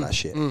of money out of that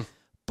shit.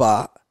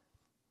 But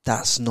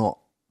that's not.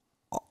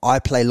 I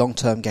play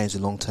long-term games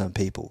with long-term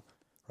people.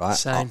 Right,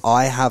 Same.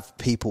 I have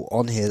people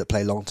on here that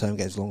play long-term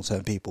games with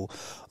long-term people.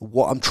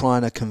 What I'm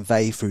trying to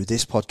convey through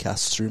this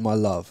podcast, through my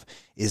love,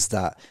 is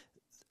that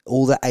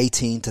all the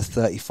 18 to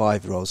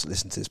 35-year-olds that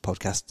listen to this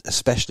podcast,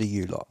 especially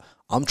you lot,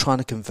 I'm trying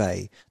to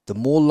convey the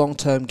more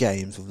long-term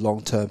games with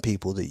long-term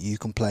people that you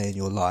can play in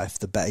your life,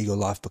 the better your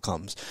life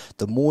becomes.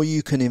 The more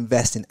you can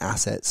invest in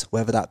assets,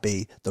 whether that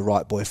be the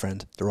right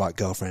boyfriend, the right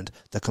girlfriend,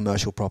 the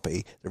commercial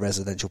property, the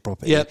residential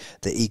property,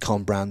 the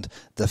e-com brand,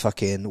 the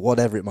fucking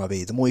whatever it might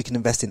be. The more you can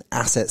invest in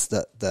assets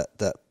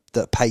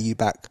that pay you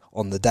back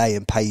on the day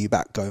and pay you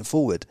back going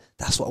forward.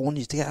 That's what I want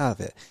you to get out of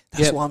it.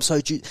 That's why I'm so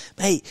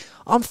mate,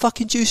 I'm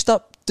fucking juiced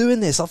up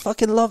doing this. I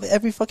fucking love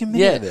every fucking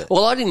minute of it.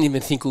 Well, I didn't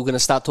even think we were going to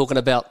start talking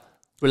about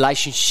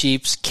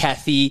relationships,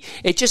 Kathy.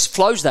 It just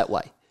flows that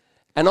way.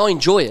 And I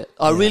enjoy it.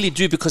 I really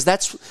do, because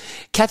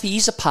Kathy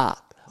is a part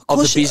of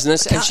the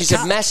business, and she's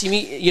a massive,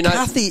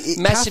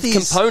 massive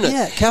component.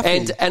 Yeah,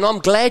 Kathy. And I'm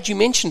glad you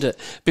mentioned it,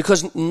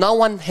 because no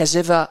one has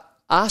ever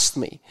asked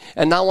me,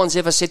 and no one's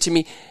ever said to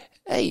me,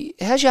 hey,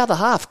 how's your other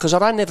half? Because I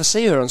don't never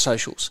see her on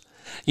socials.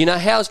 And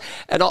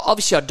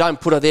obviously I don't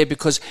put her there,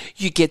 because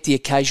you get the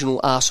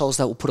occasional arseholes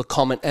that will put a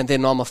comment, and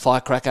then I'm a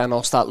firecracker and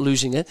I'll start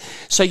losing it.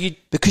 So you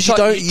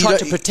try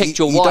to protect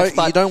your wife,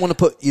 but you don't want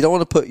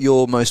to put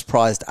your most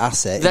prized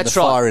asset in the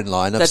firing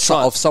line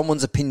of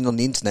someone's opinion on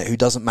the internet who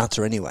doesn't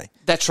matter anyway.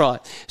 That's right.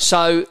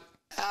 So,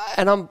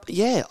 I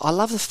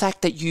love the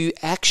fact that you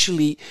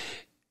actually,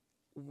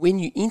 when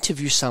you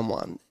interview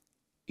someone,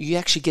 you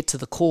actually get to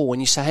the core when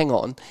you say, hang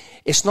on,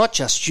 it's not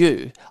just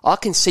you. I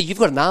can see you've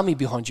got an army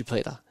behind you,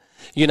 Peter.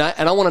 And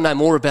I want to know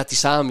more about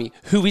this army.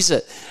 Who is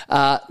it?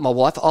 My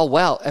wife. Oh,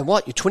 wow. And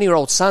what? Your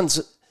 20-year-old son's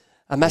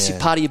a massive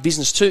part of your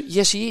business too?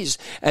 Yes, he is.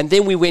 And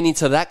then we went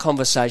into that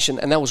conversation,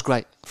 and that was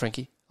great,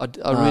 Frankie. I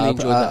really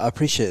enjoyed that. I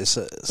appreciate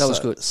it. That was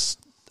good.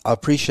 I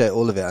appreciate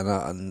all of it,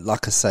 and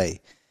like I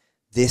say,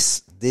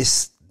 this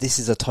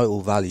is a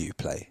total value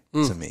play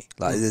to me.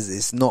 Like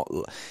it's not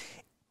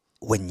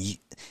when you.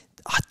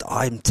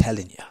 I'm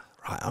telling you,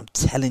 right? I'm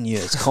telling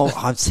you,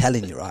 I'm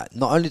telling you, right?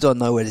 Not only do I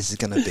know where this is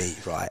going to be,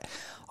 right?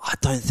 I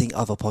don't think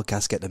other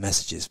podcasts get the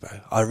messages, bro.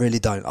 I really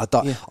don't. I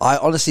don't. Yeah. I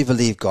honestly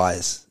believe,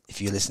 guys,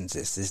 if you listen to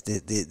this,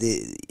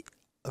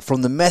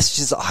 from the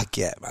messages that I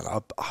get, man,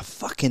 I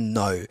fucking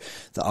know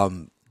that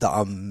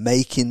I'm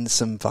making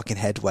some fucking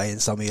headway in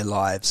some of your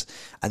lives,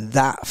 and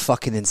that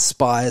fucking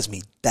inspires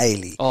me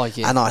daily. Oh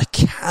yeah. And I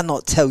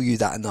cannot tell you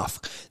that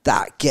enough.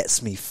 That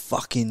gets me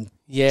fucking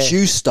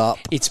juiced up.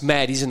 It's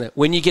mad, isn't it?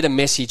 When you get a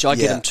message, I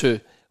get them too.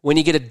 When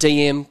you get a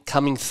DM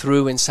coming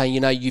through and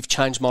saying, you've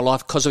changed my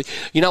life because of,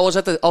 I was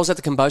at the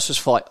Kambosos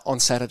fight on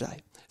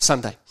Sunday,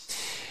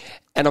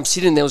 and I'm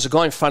sitting there. Was a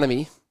guy in front of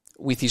me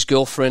with his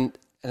girlfriend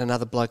and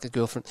another bloke, a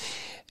girlfriend,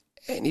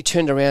 and he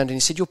turned around and he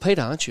said, "You're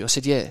Peter, aren't you?" I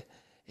said, "Yeah."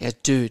 He goes,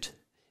 "Dude,"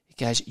 he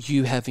goes,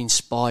 "you have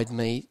inspired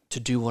me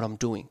to do what I'm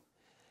doing."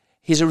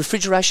 He's a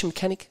refrigeration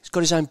mechanic. He's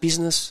got his own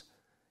business,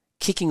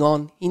 kicking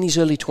on in his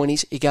early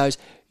 20s. He goes,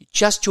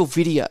 "Just your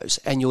videos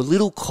and your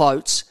little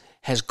quotes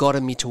has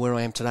gotten me to where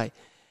I am today."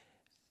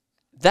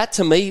 That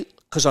to me,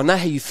 because I know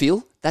how you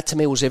feel, that to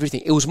me was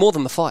everything. It was more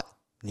than the fight.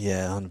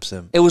 Yeah,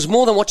 100%. It was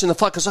more than watching the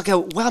fight, because I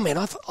go, wow, man,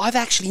 I've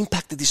actually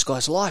impacted this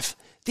guy's life.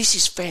 This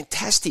is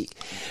fantastic.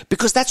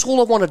 Because that's all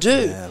I want to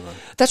do. Yeah, man.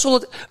 That's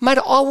all. Mate,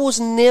 I was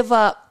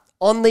never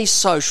on these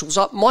socials.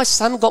 My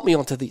son got me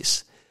onto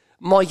this.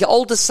 My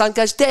oldest son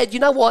goes, "Dad, you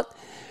know what?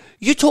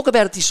 You talk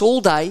about this all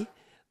day.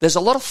 There's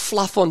a lot of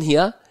fluff on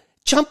here.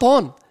 Jump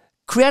on.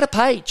 Create a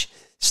page.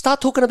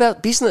 Start talking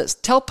about business.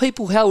 Tell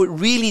people how it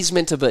really is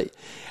meant to be."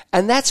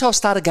 And that's how I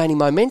started gaining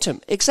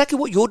momentum. Exactly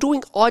what you're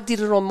doing, I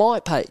did it on my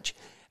page.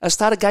 I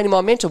started gaining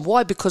momentum.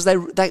 Why? Because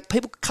they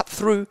people cut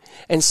through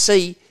and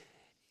see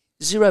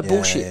zero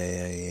bullshit.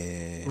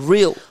 Yeah.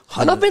 Real.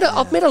 And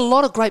I've met a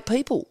lot of great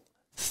people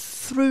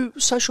through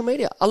social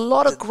media. A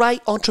lot of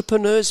great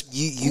entrepreneurs,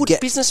 good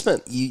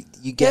businessmen. You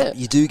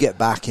do get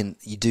back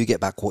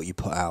what you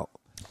put out.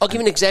 I'll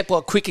give you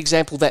a quick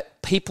example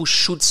that people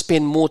should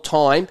spend more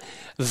time,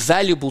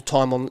 valuable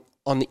time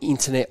on the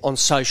internet, on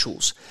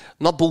socials,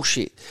 not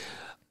bullshit.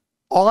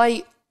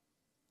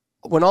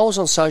 When I was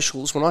on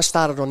socials, when I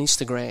started on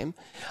Instagram,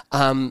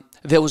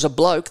 there was a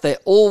bloke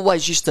that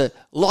always used to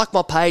like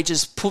my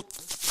pages, put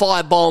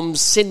firebombs,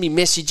 send me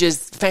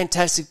messages,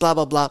 fantastic, blah,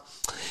 blah, blah.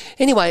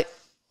 Anyway,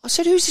 I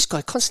said, "Who's this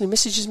guy? Constantly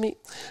messages me."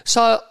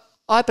 So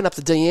I open up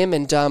the DM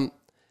and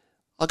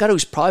I go to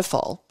his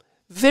profile.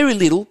 Very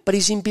little, but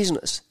he's in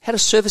business. Had a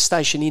service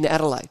station in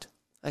Adelaide,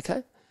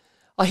 okay?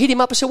 I hit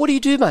him up. I said, "What do you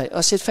do, mate?"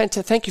 I said,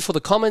 "Thank you for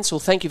the comments," or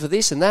 "Thank you for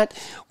this and that.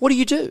 What do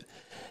you do?"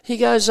 He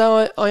goes,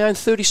 "I own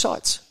 30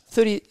 sites,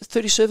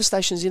 30 service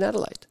stations in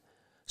Adelaide."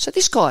 So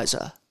this guy's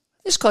a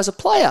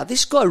player.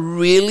 This guy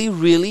really,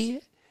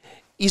 really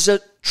is a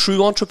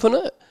true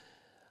entrepreneur.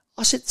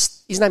 I said,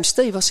 his name's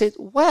Steve. I said,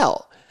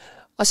 "Wow."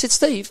 I said,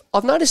 "Steve,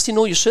 I've noticed in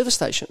all your service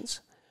stations,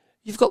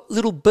 you've got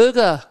little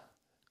burger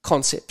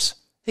concepts."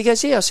 He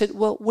goes, "Yeah." I said,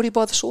 "Well, where do you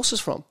buy the sauces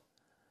from?"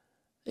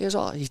 He goes,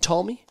 "Oh, he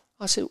told me."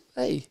 I said,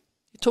 "Hey,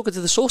 you're talking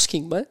to the Sauce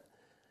King, mate."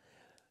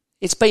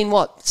 It's been,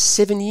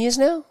 7 years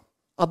now?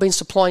 I've been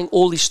supplying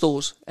all these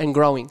stores and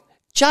growing.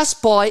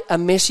 Just by a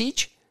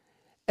message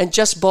and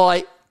just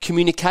by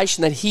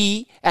communication that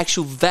he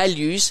actually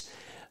values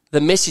the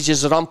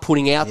messages that I'm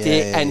putting out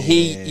there.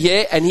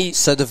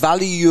 So the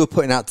value you were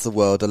putting out to the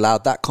world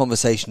allowed that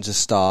conversation to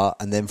start,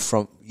 and then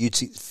for you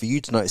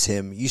to notice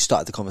him, you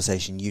started the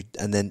conversation,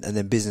 and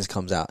then business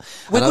comes out.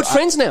 We're good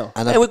friends now,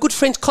 and we're good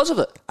friends because of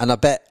it. And I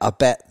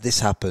bet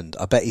this happened.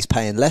 I bet he's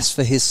paying less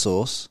for his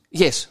sauce.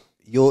 Yes.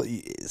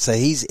 So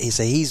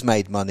he's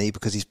made money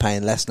because he's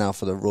paying less now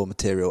for the raw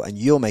material, and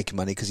you're making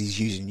money because he's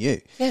using you.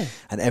 Yeah.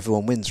 And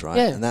everyone wins, right?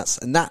 Yeah. And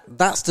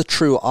that's the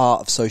true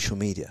art of social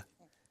media.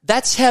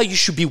 That's how you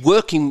should be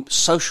working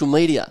social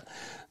media.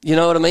 You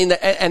know what I mean?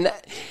 And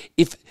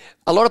if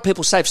a lot of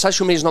people say if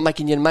social media is not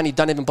making you any money,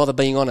 don't even bother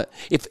being on it.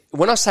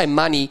 When I say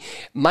money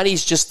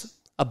is just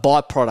a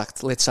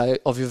byproduct, let's say,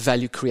 of your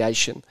value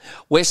creation.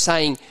 We're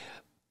saying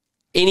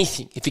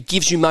anything, if it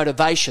gives you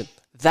motivation,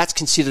 that's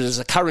considered as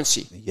a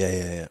currency.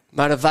 Yeah.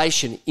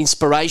 Motivation,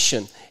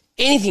 inspiration,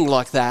 anything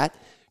like that,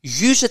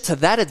 use it to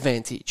that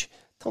advantage.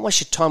 Don't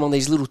waste your time on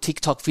these little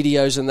TikTok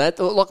videos and that.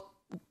 Like,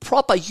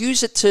 proper,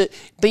 use it to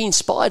be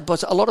inspired by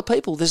a lot of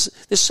people. There's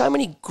so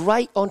many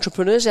great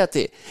entrepreneurs out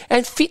there.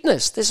 And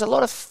fitness. There's a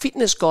lot of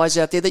fitness guys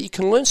out there that you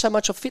can learn so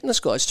much of fitness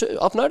guys too.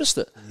 I've noticed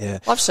it. Yeah.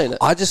 I've seen it.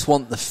 I just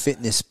want the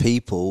fitness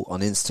people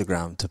on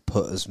Instagram to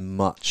put as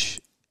much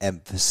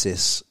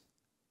emphasis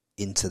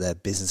into their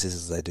businesses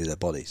as they do their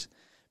bodies.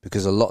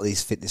 Because a lot of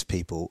these fitness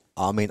people,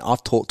 I mean,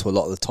 I've talked to a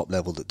lot of the top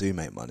level that do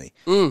make money.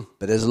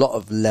 But there's a lot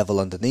of level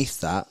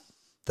underneath that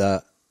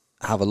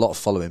have a lot of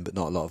following but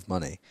not a lot of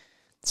money.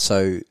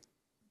 So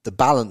the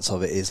balance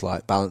of it is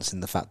like balancing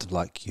the fact of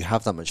like you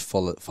have that much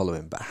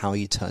following, but how are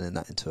you turning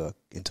that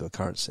into a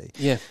currency?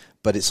 Yeah.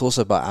 But it's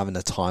also about having a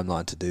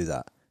timeline to do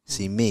that.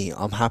 See, me,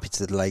 I'm happy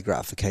to delay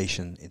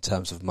gratification in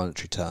terms of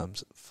monetary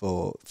terms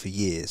for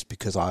years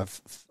because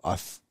I've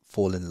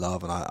fallen in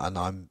love and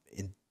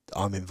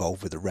I'm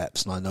involved with the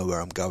reps and I know where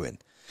I'm going.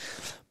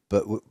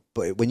 But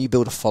when you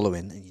build a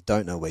following and you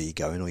don't know where you're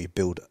going, or you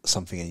build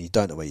something and you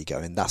don't know where you're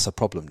going, that's a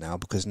problem now,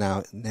 because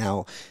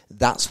now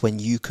that's when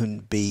you can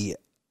be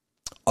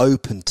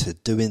open to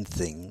doing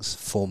things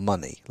for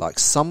money. Like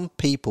some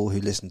people who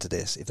listen to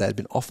this, if they had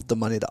been offered the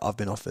money that I've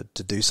been offered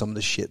to do some of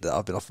the shit that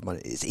I've been offered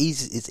money, it's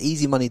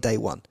easy money day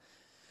one.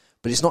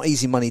 But it's not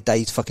easy money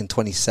day fucking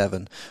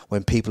 27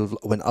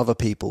 when other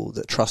people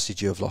that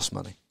trusted you have lost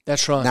money.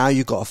 That's right. Now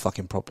you've got a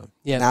fucking problem.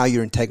 Yeah. Now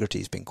your integrity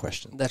has been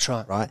questioned. That's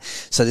right. Right?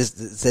 So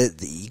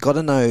you got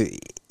to know,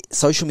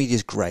 social media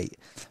is great,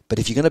 but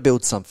if you're going to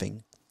build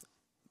something,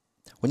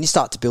 when you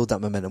start to build that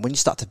momentum, when you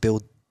start to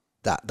build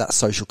that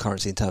social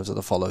currency in terms of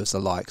the follows, the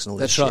likes and all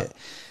this shit,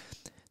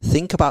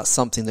 think about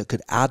something that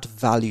could add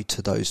value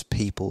to those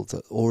people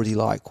that already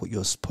like what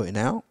you're putting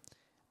out,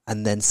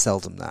 and then sell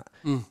them that.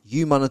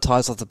 You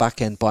monetize off the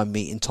back end by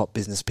meeting top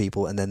business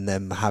people and then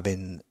them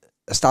having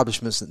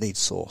establishments that need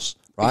source.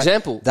 Right?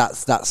 Example.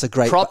 That's a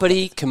great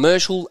property,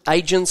 commercial,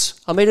 agents.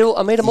 I meet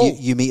them all.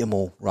 You meet them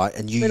all, right?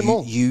 And you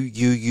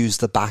use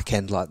the back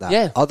end like that.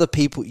 Yeah. Other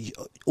people,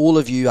 all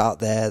of you out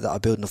there that are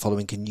building a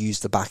following can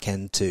use the back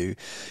end to,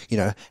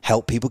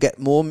 help people get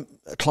more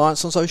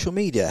clients on social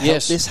media.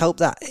 Help this, help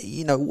that.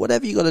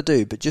 Whatever you got to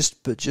do, but just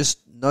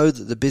know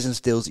that the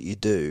business deals that you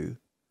do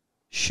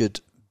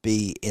should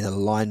be in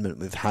alignment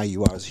with how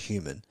you are as a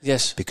human.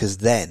 Yes. Because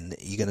then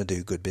you're going to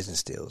do good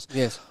business deals.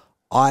 Yes.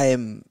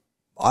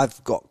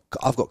 I've got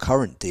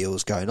current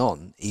deals going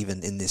on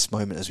even in this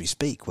moment as we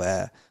speak,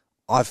 where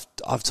I've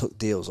took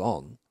deals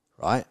on,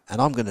 right, and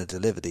I'm going to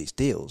deliver these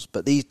deals,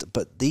 but these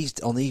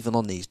on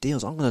these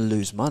deals I'm going to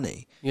lose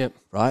money,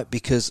 right,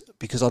 because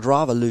I'd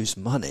rather lose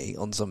money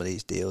on some of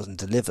these deals and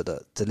deliver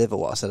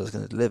what I said I was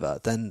going to deliver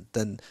than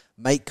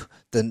make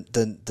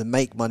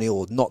money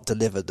or not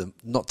deliver the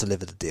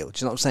deal. Do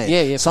you know what I'm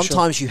saying? Yeah.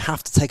 Sometimes you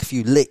have to take a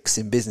few licks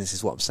in business,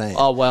 is what I'm saying.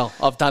 Oh well,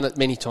 I've done it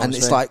many times. And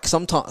it's like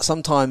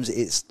sometimes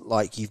it's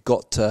like you've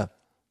got to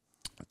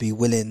be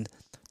willing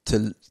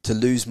to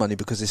lose money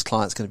because this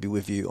client's going to be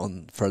with you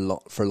for a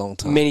long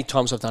time. Many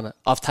times I've done it.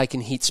 I've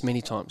taken hits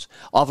many times.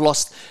 I've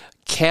lost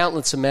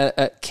countless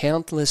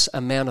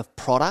amount of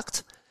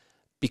product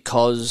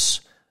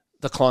because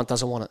the client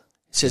doesn't want it.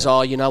 He says,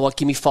 "Oh, you know what?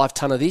 Give me 5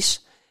 ton of this,"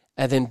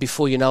 and then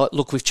before you know it,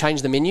 look, we've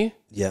changed the menu.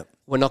 Yeah,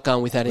 we're not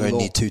going with that anymore. We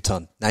only need 2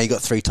 ton. Now you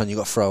got 3 ton. You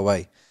got to throw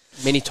away.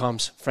 Many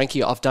times,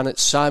 Frankie. I've done it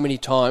so many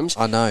times.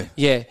 I know.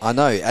 Yeah, I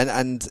know.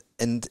 And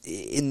in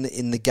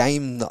the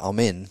game that I'm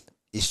in,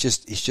 it's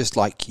just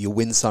like you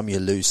win some, you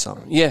lose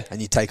some. Yeah.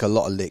 And you take a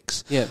lot of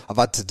licks. Yeah. I've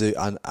had to do,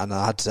 and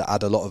I had to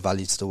add a lot of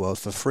value to the world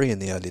for free in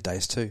the early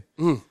days too.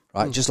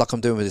 Right? Just like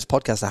I'm doing with this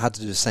podcast, I had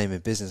to do the same in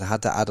business. I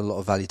had to add a lot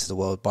of value to the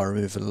world by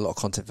removing a lot of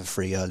content for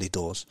free early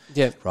doors.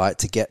 Yeah. Right?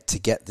 To get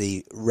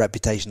the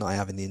reputation that I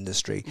have in the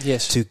industry.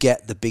 Yes. To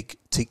get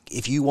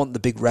if you want the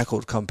big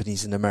record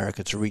companies in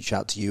America to reach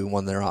out to you and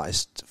one of their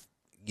artists,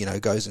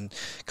 goes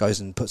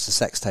and puts the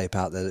sex tape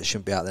out there that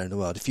shouldn't be out there in the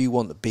world. If you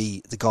want to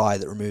be the guy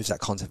that removes that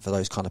content for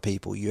those kind of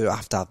people, you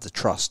have to have the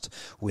trust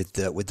with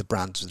the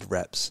brands, with the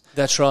reps.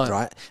 That's right.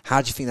 Right?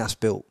 How do you think that's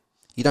built?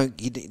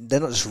 They're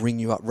not just ringing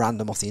you up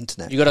random off the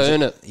internet. You got to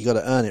earn it. You got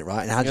to earn it,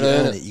 right? And how do you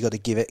earn it? You got to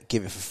give it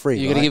for free.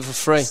 You got to give it for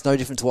free. It's no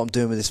different to what I'm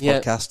doing with this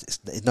podcast.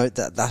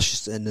 That's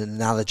just an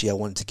analogy I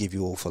wanted to give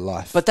you all for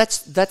life. But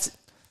that's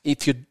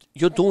if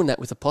you're doing that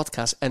with a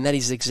podcast, and that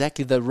is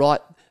exactly the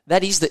right.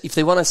 That is if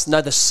they want to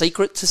know the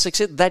secret to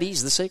success, that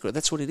is the secret.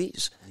 That's what it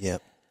is. Yeah.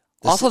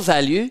 Offer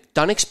value,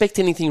 don't expect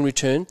anything in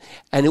return,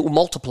 and it will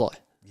multiply.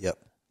 Yep.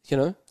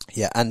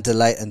 Yeah, and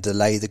delay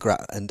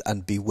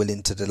and be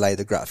willing to delay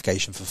the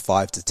gratification for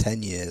 5 to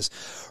 10 years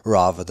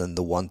rather than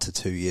the 1 to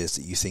 2 years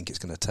that you think it's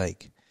going to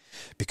take,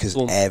 because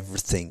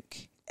everything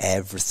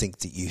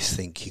that you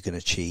think you can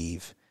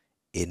achieve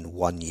in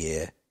 1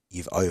 year,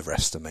 you've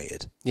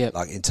overestimated. Yeah.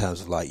 Like in terms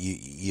of like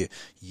you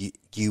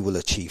will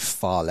achieve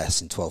far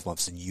less in 12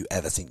 months than you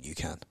ever think you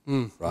can.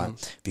 Right?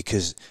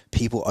 Because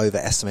people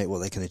overestimate what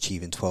they can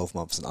achieve in 12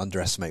 months and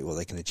underestimate what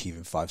they can achieve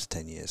in 5 to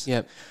 10 years.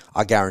 Yeah.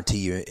 I guarantee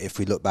you, if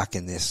we look back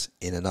in this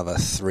in another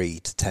 3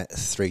 to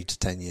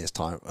 10 years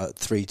time,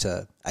 3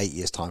 to 8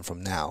 years time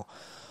from now,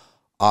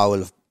 I will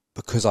have,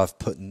 because I've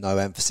put no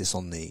emphasis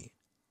on the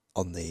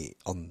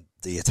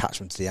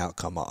attachment to the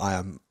outcome.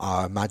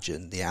 I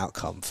imagine the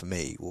outcome for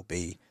me will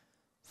be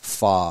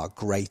far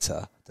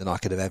greater than I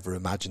could have ever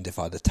imagined if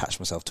I'd attached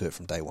myself to it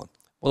from day one.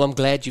 Well, I'm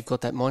glad you've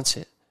got that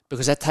mindset,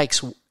 because that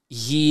takes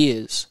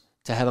years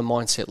to have a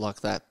mindset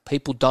like that.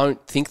 People don't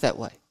think that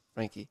way,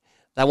 Frankie.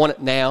 They want it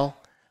now.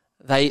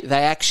 They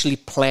actually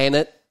plan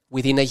it.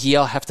 Within a year,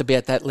 I have to be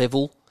at that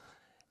level.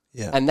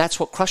 Yeah. And that's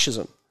what crushes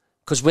them.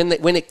 Because when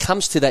it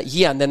comes to that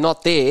year and they're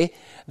not there,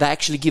 they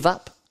actually give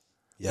up.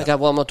 Yeah. They go,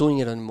 well, I'm not doing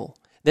it anymore.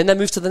 Then they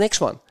move to the next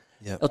one.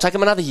 Yeah. It'll take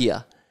them another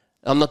year.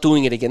 I'm not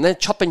doing it again. Then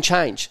chop and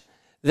change.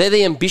 They're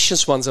the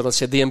ambitious ones that I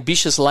said, the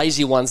ambitious,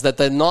 lazy ones that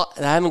they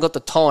haven't got the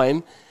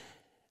time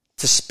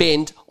to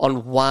spend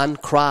on one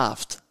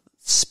craft.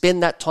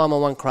 Spend that time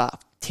on one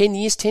craft. 10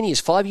 years,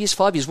 5 years,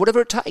 5 years,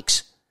 whatever it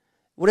takes.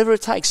 Whatever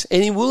it takes.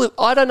 And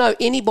I don't know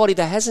anybody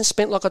that hasn't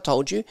spent, like I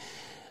told you,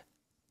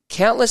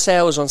 countless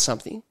hours on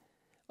something,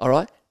 all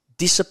right,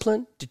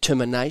 discipline,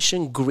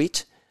 determination,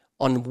 grit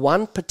on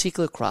one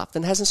particular craft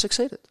and hasn't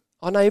succeeded.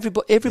 I know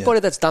everybody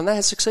that's done that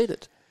has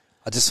succeeded.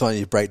 I just want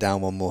you to break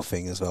down one more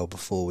thing as well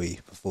before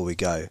we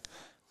go,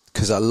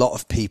 because a lot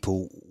of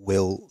people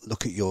will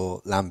look at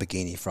your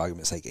Lamborghini, for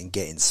argument's sake, and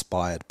get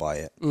inspired by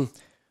it.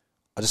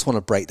 I just want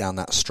to break down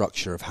that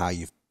structure of how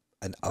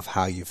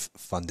you've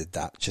funded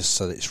that, just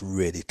so that it's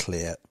really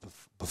clear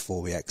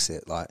before we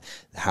exit, like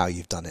how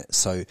you've done it.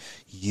 So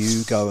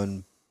you go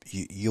and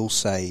you'll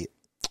say,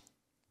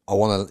 I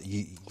want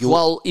to.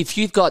 Well, if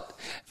you've got,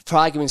 for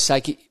argument's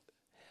sake,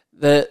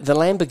 the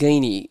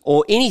Lamborghini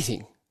or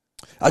anything.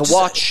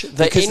 Watch,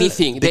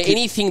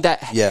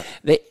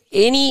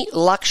 any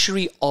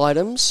luxury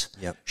items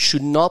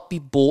should not be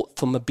bought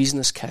from a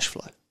business cash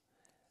flow.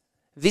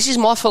 This is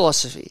my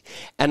philosophy,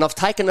 and I've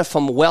taken it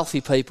from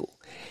wealthy people.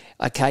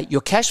 Okay, your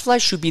cash flow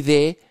should be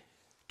there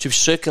to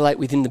circulate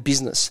within the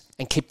business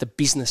and keep the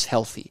business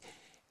healthy.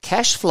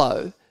 Cash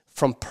flow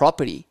from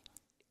property,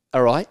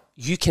 all right,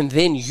 you can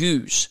then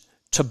use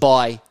to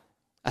buy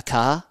a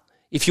car.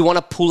 If you want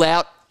to pull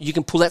out, you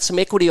can pull out some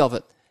equity of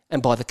it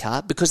and buy the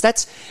car, because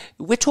let's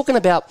talk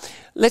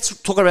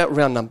about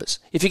round numbers.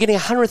 If you're getting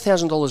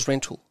 $100,000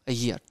 rental a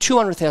year,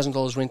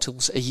 $200,000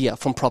 rentals a year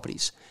from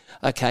properties,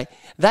 okay,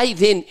 they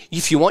then,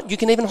 if you want, you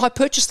can even high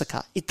purchase the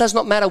car. It does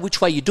not matter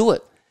which way you do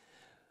it.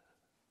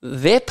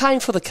 They're paying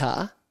for the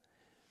car.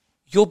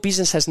 Your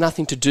business has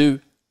nothing to do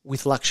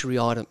with luxury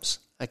items,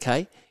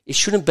 okay? It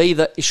shouldn't be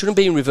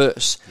in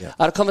reverse. Yeah.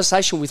 I had a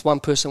conversation with one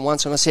person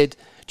once and I said,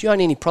 do you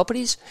own any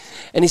properties?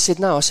 And he said,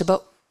 no. I said,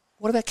 but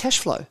what about cash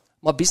flow?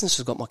 My business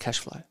has got my cash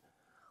flow.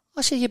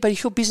 I said, yeah, but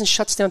if your business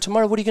shuts down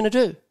tomorrow, what are you going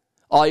to do?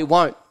 Oh, it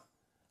won't.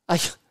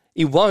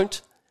 It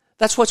won't.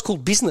 That's why it's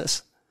called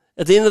business.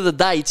 At the end of the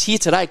day, it's here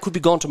today. It could be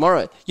gone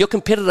tomorrow. Your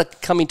competitor can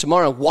come in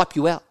tomorrow and wipe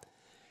you out.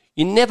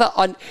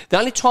 The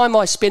only time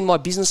I spend my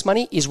business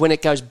money is when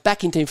it goes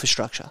back into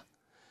infrastructure.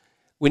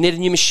 We need a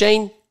new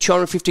machine,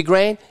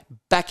 $250,000,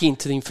 back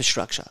into the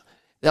infrastructure.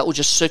 That will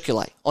just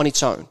circulate on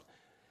its own.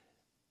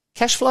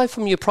 Cash flow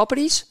from your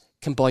properties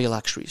can buy your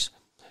luxuries.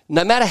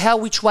 No matter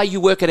which way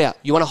you work it out.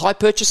 You want to high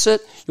purchase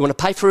it, you want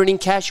to pay for it in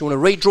cash, you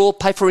want to redraw,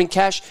 pay for it in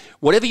cash,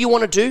 whatever you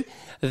want to do,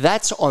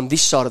 that's on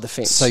this side of the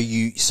fence. So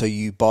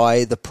you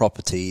buy the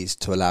properties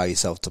to allow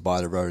yourself to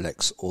buy the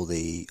Rolex or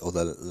the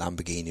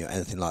Lamborghini or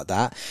anything like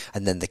that,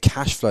 and then the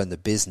cash flow in the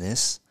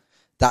business,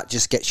 that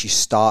just gets you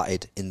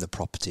started in the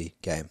property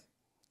game.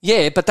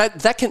 Yeah, but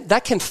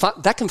that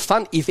can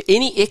fund, if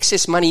any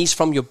excess money is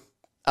from your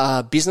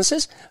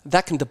businesses,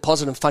 that can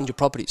deposit and fund your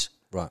properties.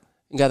 Right.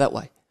 And go that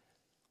way.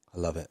 I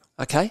love it.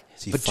 Okay?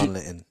 So you funnel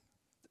it in.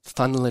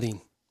 Funnel it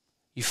in.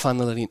 You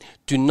funnel it in.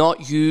 Do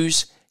not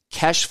use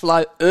cash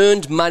flow,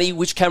 earned money.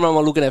 Which camera am I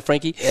looking at,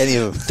 Frankie? Any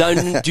of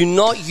them. Do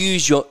not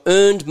use your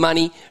earned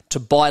money to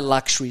buy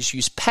luxuries.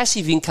 Use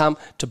passive income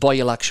to buy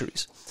your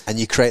luxuries. And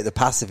you create the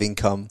passive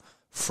income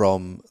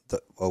from,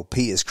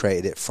 Peter's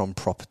created it from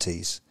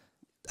properties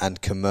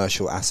and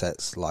commercial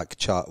assets like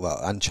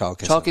and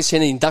childcare. Childcare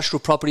centre,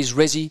 industrial properties,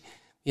 resi.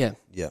 Yeah.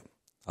 Yeah.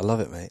 I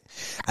love it, mate.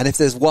 And if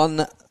there's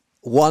one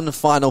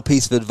final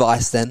piece of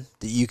advice then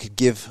that you could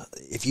give,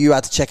 if you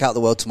had to check out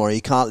the world tomorrow,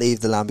 you can't leave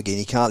the Lamborghini,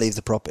 you can't leave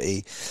the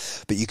property,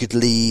 but you could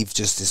leave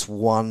just this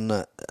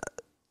one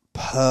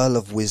pearl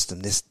of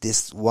wisdom,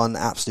 this one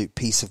absolute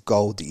piece of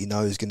gold that you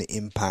know is going to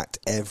impact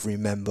every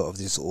member of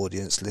this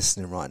audience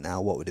listening right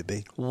now, what would it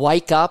be?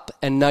 Wake up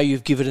and know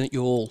you've given it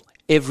your all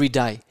every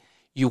day.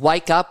 You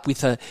wake up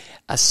with a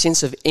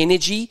sense of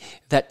energy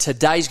that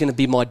today's going to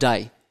be my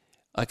day.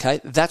 Okay?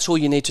 That's all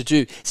you need to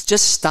do. It's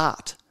just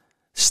start.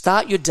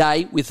 Start your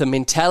day with the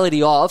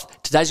mentality of,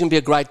 today's going to be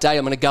a great day,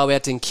 I'm going to go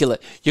out and kill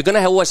it. You're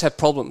going to always have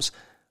problems.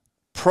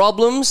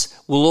 Problems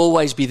will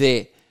always be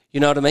there. You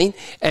know what I mean?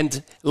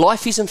 And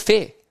life isn't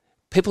fair.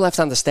 People have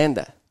to understand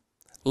that.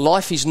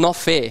 Life is not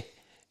fair.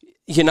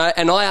 You know,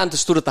 and I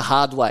understood it the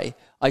hard way.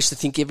 I used to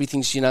think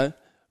everything's,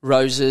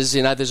 roses,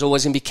 there's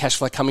always going to be cash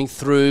flow coming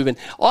through. And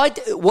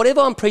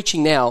whatever I'm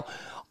preaching now,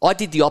 I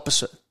did the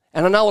opposite.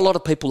 And I know a lot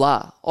of people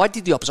are. I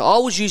did the opposite. I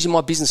was using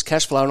my business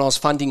cash flow and I was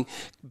funding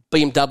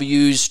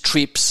BMWs,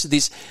 trips,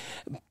 this.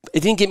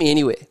 It didn't get me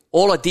anywhere.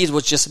 All I did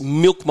was just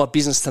milk my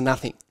business to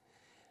nothing.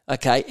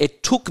 Okay?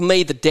 It took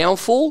me the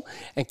downfall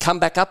and come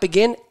back up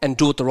again and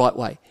do it the right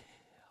way.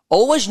 I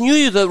always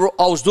knew that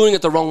I was doing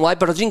it the wrong way,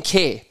 but I didn't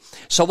care.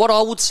 So what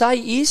I would say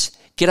is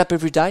get up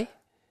every day,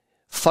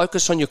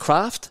 focus on your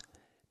craft,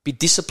 be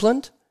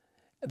disciplined.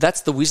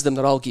 That's the wisdom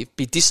that I'll give.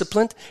 Be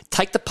disciplined,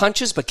 take the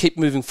punches, but keep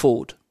moving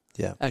forward.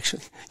 Yeah.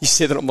 Actually, you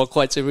say that on my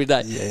quotes every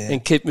day. Yeah.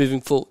 And keep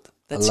moving forward.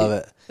 That's I love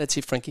it. That's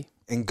it, Frankie.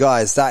 And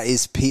guys, that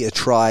is Peter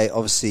Try.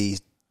 Obviously,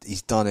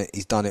 he's done it.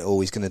 He's done it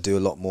all. He's going to do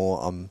a lot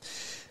more.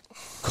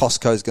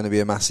 Costco is going to be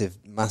a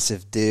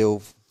massive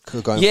deal.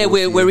 Yeah,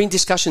 we're in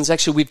discussions.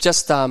 Actually, we've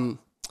just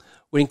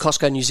we're in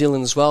Costco New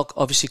Zealand as well.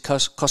 Obviously,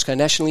 Costco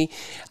nationally,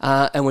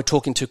 and we're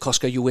talking to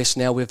Costco US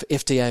now. We've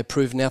FDA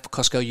approved now for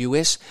Costco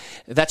US.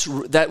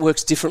 That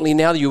works differently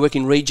now. You work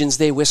in regions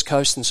there, West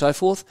Coast and so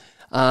forth.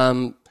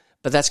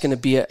 But that's going to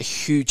be a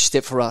huge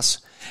step for us.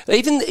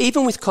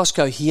 Even with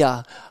Costco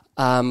here,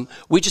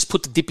 we just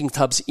put the dipping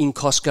tubs in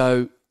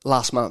Costco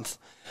last month.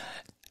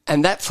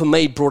 And that, for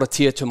me, brought a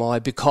tear to my eye,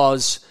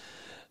 because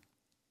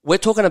we're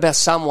talking about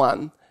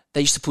someone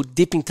that used to put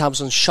dipping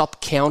tubs on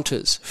shop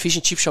counters, fish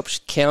and chip shop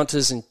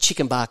counters and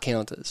chicken bar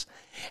counters.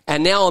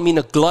 And now I'm in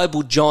a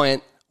global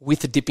giant with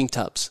the dipping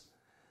tubs.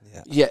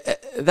 Yeah,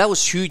 that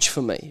was huge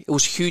for me. It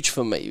was huge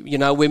for me. You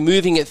know, we're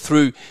moving it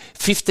through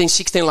 15,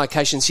 16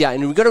 locations here.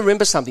 And we've got to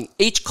remember something.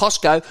 Each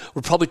Costco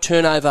will probably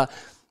turn over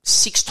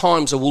 6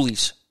 times a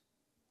Woolies.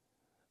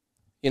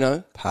 You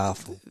know,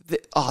 powerful.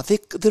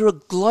 They're a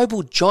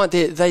global giant.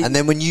 And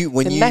then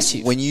when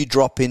massive. When you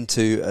drop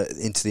into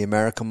the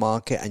American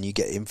market and you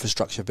get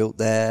infrastructure built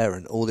there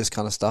and all this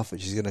kind of stuff,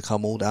 which is going to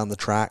come all down the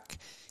track.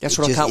 That's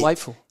what I can't wait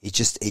for. It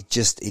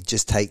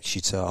just takes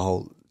you to a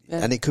whole,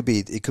 and it could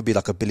be like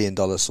 $1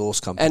 billion sauce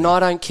company. And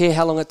I don't care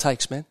how long it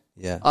takes, man.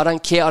 Yeah, I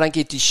don't care. I don't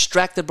get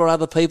distracted by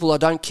other people. I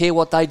don't care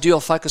what they do. I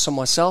focus on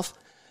myself.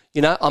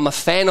 You know, I'm a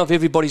fan of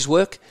everybody's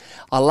work.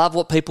 I love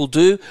what people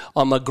do.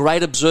 I'm a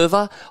great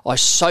observer. I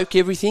soak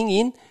everything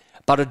in,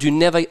 but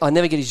I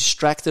never get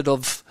distracted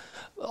of,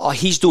 oh,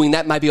 he's doing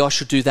that, maybe I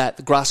should do that.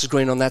 The grass is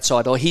green on that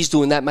side. Or he's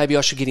doing that, maybe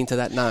I should get into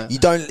that. No. You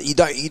don't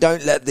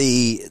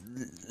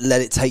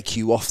let it take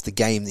you off the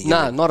game that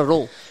you're in. Not at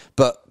all.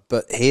 But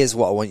here's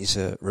what I want you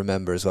to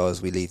remember as well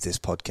as we leave this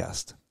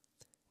podcast.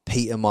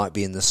 Peter might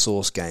be in the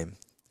sauce game,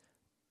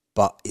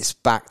 but it's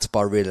backed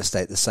by real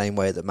estate the same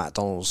way that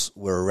McDonald's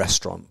were a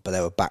restaurant, but they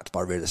were backed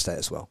by real estate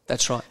as well.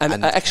 That's right.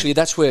 And actually,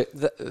 that's where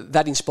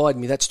that inspired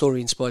me. That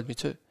story inspired me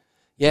too.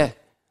 Yeah.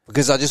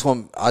 Because that's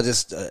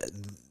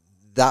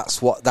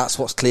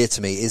what's clear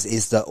to me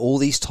is that all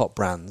these top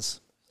brands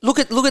are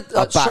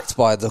backed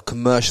by the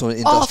commercial and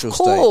industrial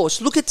state. Of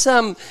course. Look at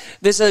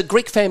there's a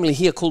Greek family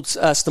here called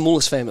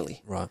Stamoulis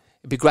family. Right.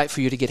 It'd be great for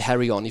you to get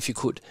Harry on if you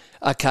could.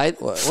 Okay,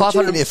 what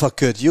 500. If I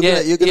could, you're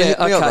gonna hit me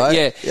up,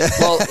 right? Yeah.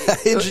 Well,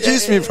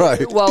 introduce me, bro.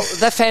 Well,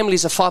 that family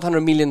is a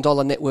 $500 million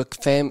net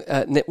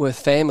worth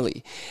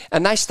family,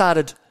 and they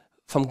started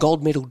from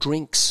gold medal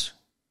drinks.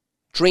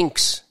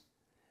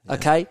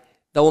 Okay,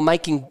 they were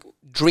making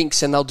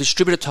drinks and they'll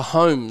distribute it to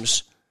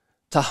homes.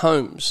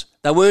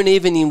 They weren't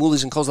even in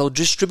Woolies and Coles. They were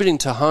distributing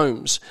to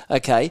homes.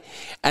 Okay,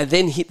 and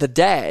then the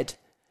dad,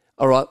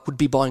 all right, would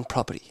be buying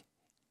property.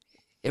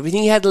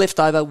 Everything he had left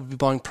over would be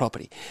buying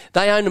property.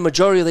 They own the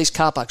majority of these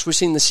car parks. We're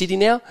seeing the city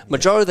now.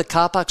 Majority of the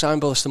car parks are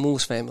owned by the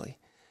Stamoulis family.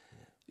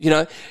 You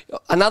know,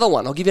 another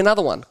one. I'll give you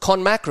another one.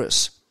 Con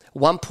Macris,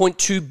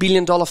 $1.2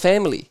 billion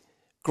family,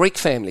 Greek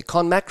family.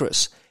 Con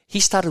Macris. He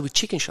started with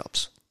chicken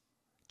shops.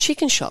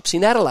 Chicken shops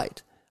in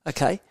Adelaide.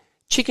 Okay,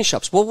 chicken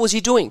shops. What was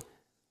he doing?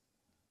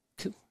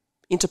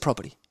 Into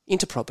property.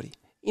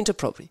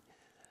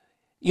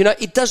 You know,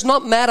 it does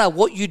not matter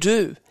what you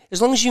do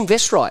as long as you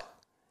invest right.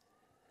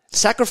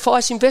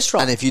 Sacrifice, invest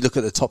right. And if you look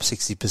at the top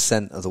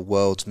 60% of the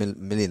world's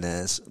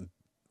millionaires,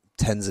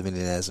 tens of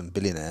millionaires and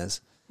billionaires,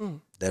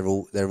 they're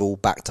all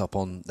backed up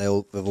on. They've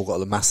all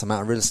got a mass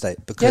amount of real estate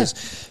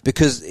because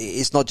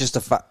it's not just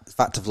a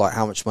fact of like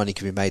how much money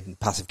can be made in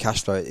passive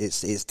cash flow.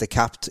 It's the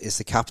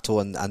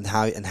capital and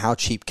how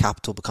cheap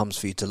capital becomes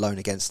for you to loan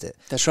against it.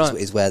 That's right.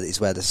 Is where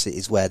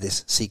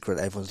this secret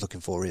everyone's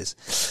looking for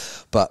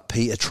is. But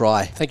Peter,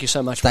 try. Thank you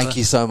so much. Thank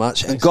you so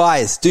much. Thanks. And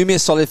guys, do me a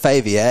solid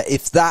favor, yeah.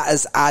 If that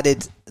has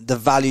added the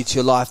value to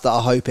your life that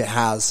I hope it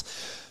has,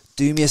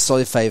 do me a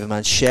solid favor,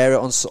 man. Share it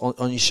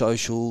on your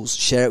socials.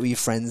 Share it with your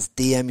friends.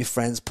 DM your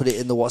friends. Put it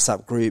in the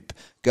WhatsApp group.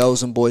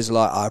 Girls and boys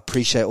alike. I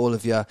appreciate all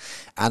of you.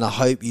 And I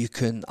hope you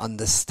can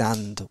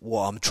understand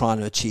what I'm trying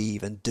to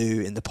achieve and do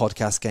in the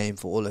podcast game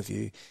for all of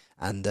you.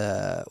 And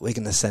we're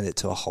going to send it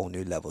to a whole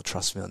new level.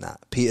 Trust me on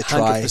that. Peter,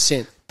 try.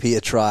 100%. Peter,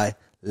 try.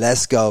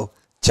 Let's go.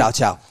 Ciao,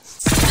 ciao.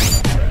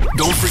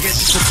 Don't forget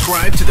to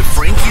subscribe to the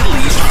Frankie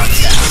Lee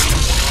Podcast.